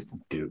 please, please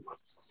do.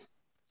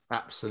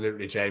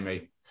 Absolutely,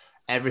 Jamie.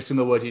 Every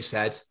single word you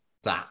said,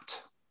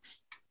 that.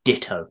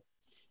 Ditto.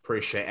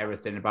 Appreciate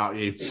everything about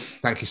you.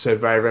 Thank you so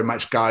very, very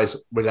much, guys.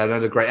 We had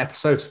another great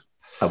episode.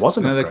 That was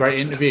another great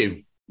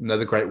interview.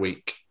 Another great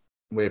week.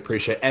 We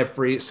appreciate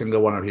every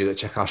single one of you that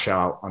check our show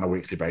out on a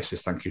weekly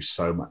basis. Thank you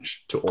so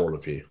much to all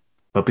of you.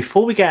 But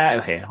before we get out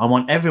of here, I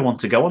want everyone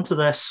to go onto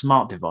their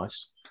smart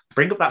device,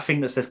 bring up that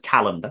thing that says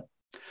calendar,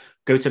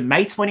 go to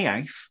May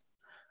 28th,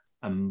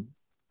 and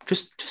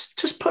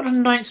just put an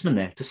announcement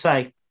there to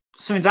say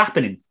something's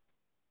happening.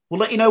 We'll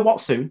let you know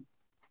what soon,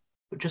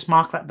 but just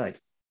mark that date.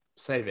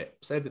 Save it.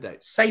 Save the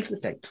date. Save the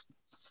date.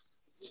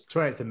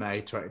 28th of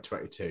May,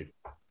 2022.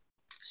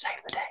 Save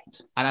the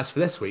date. And as for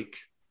this week,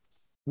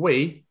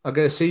 we are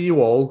going to see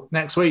you all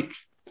next week.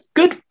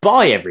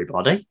 Goodbye,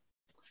 everybody.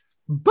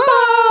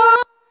 Bye!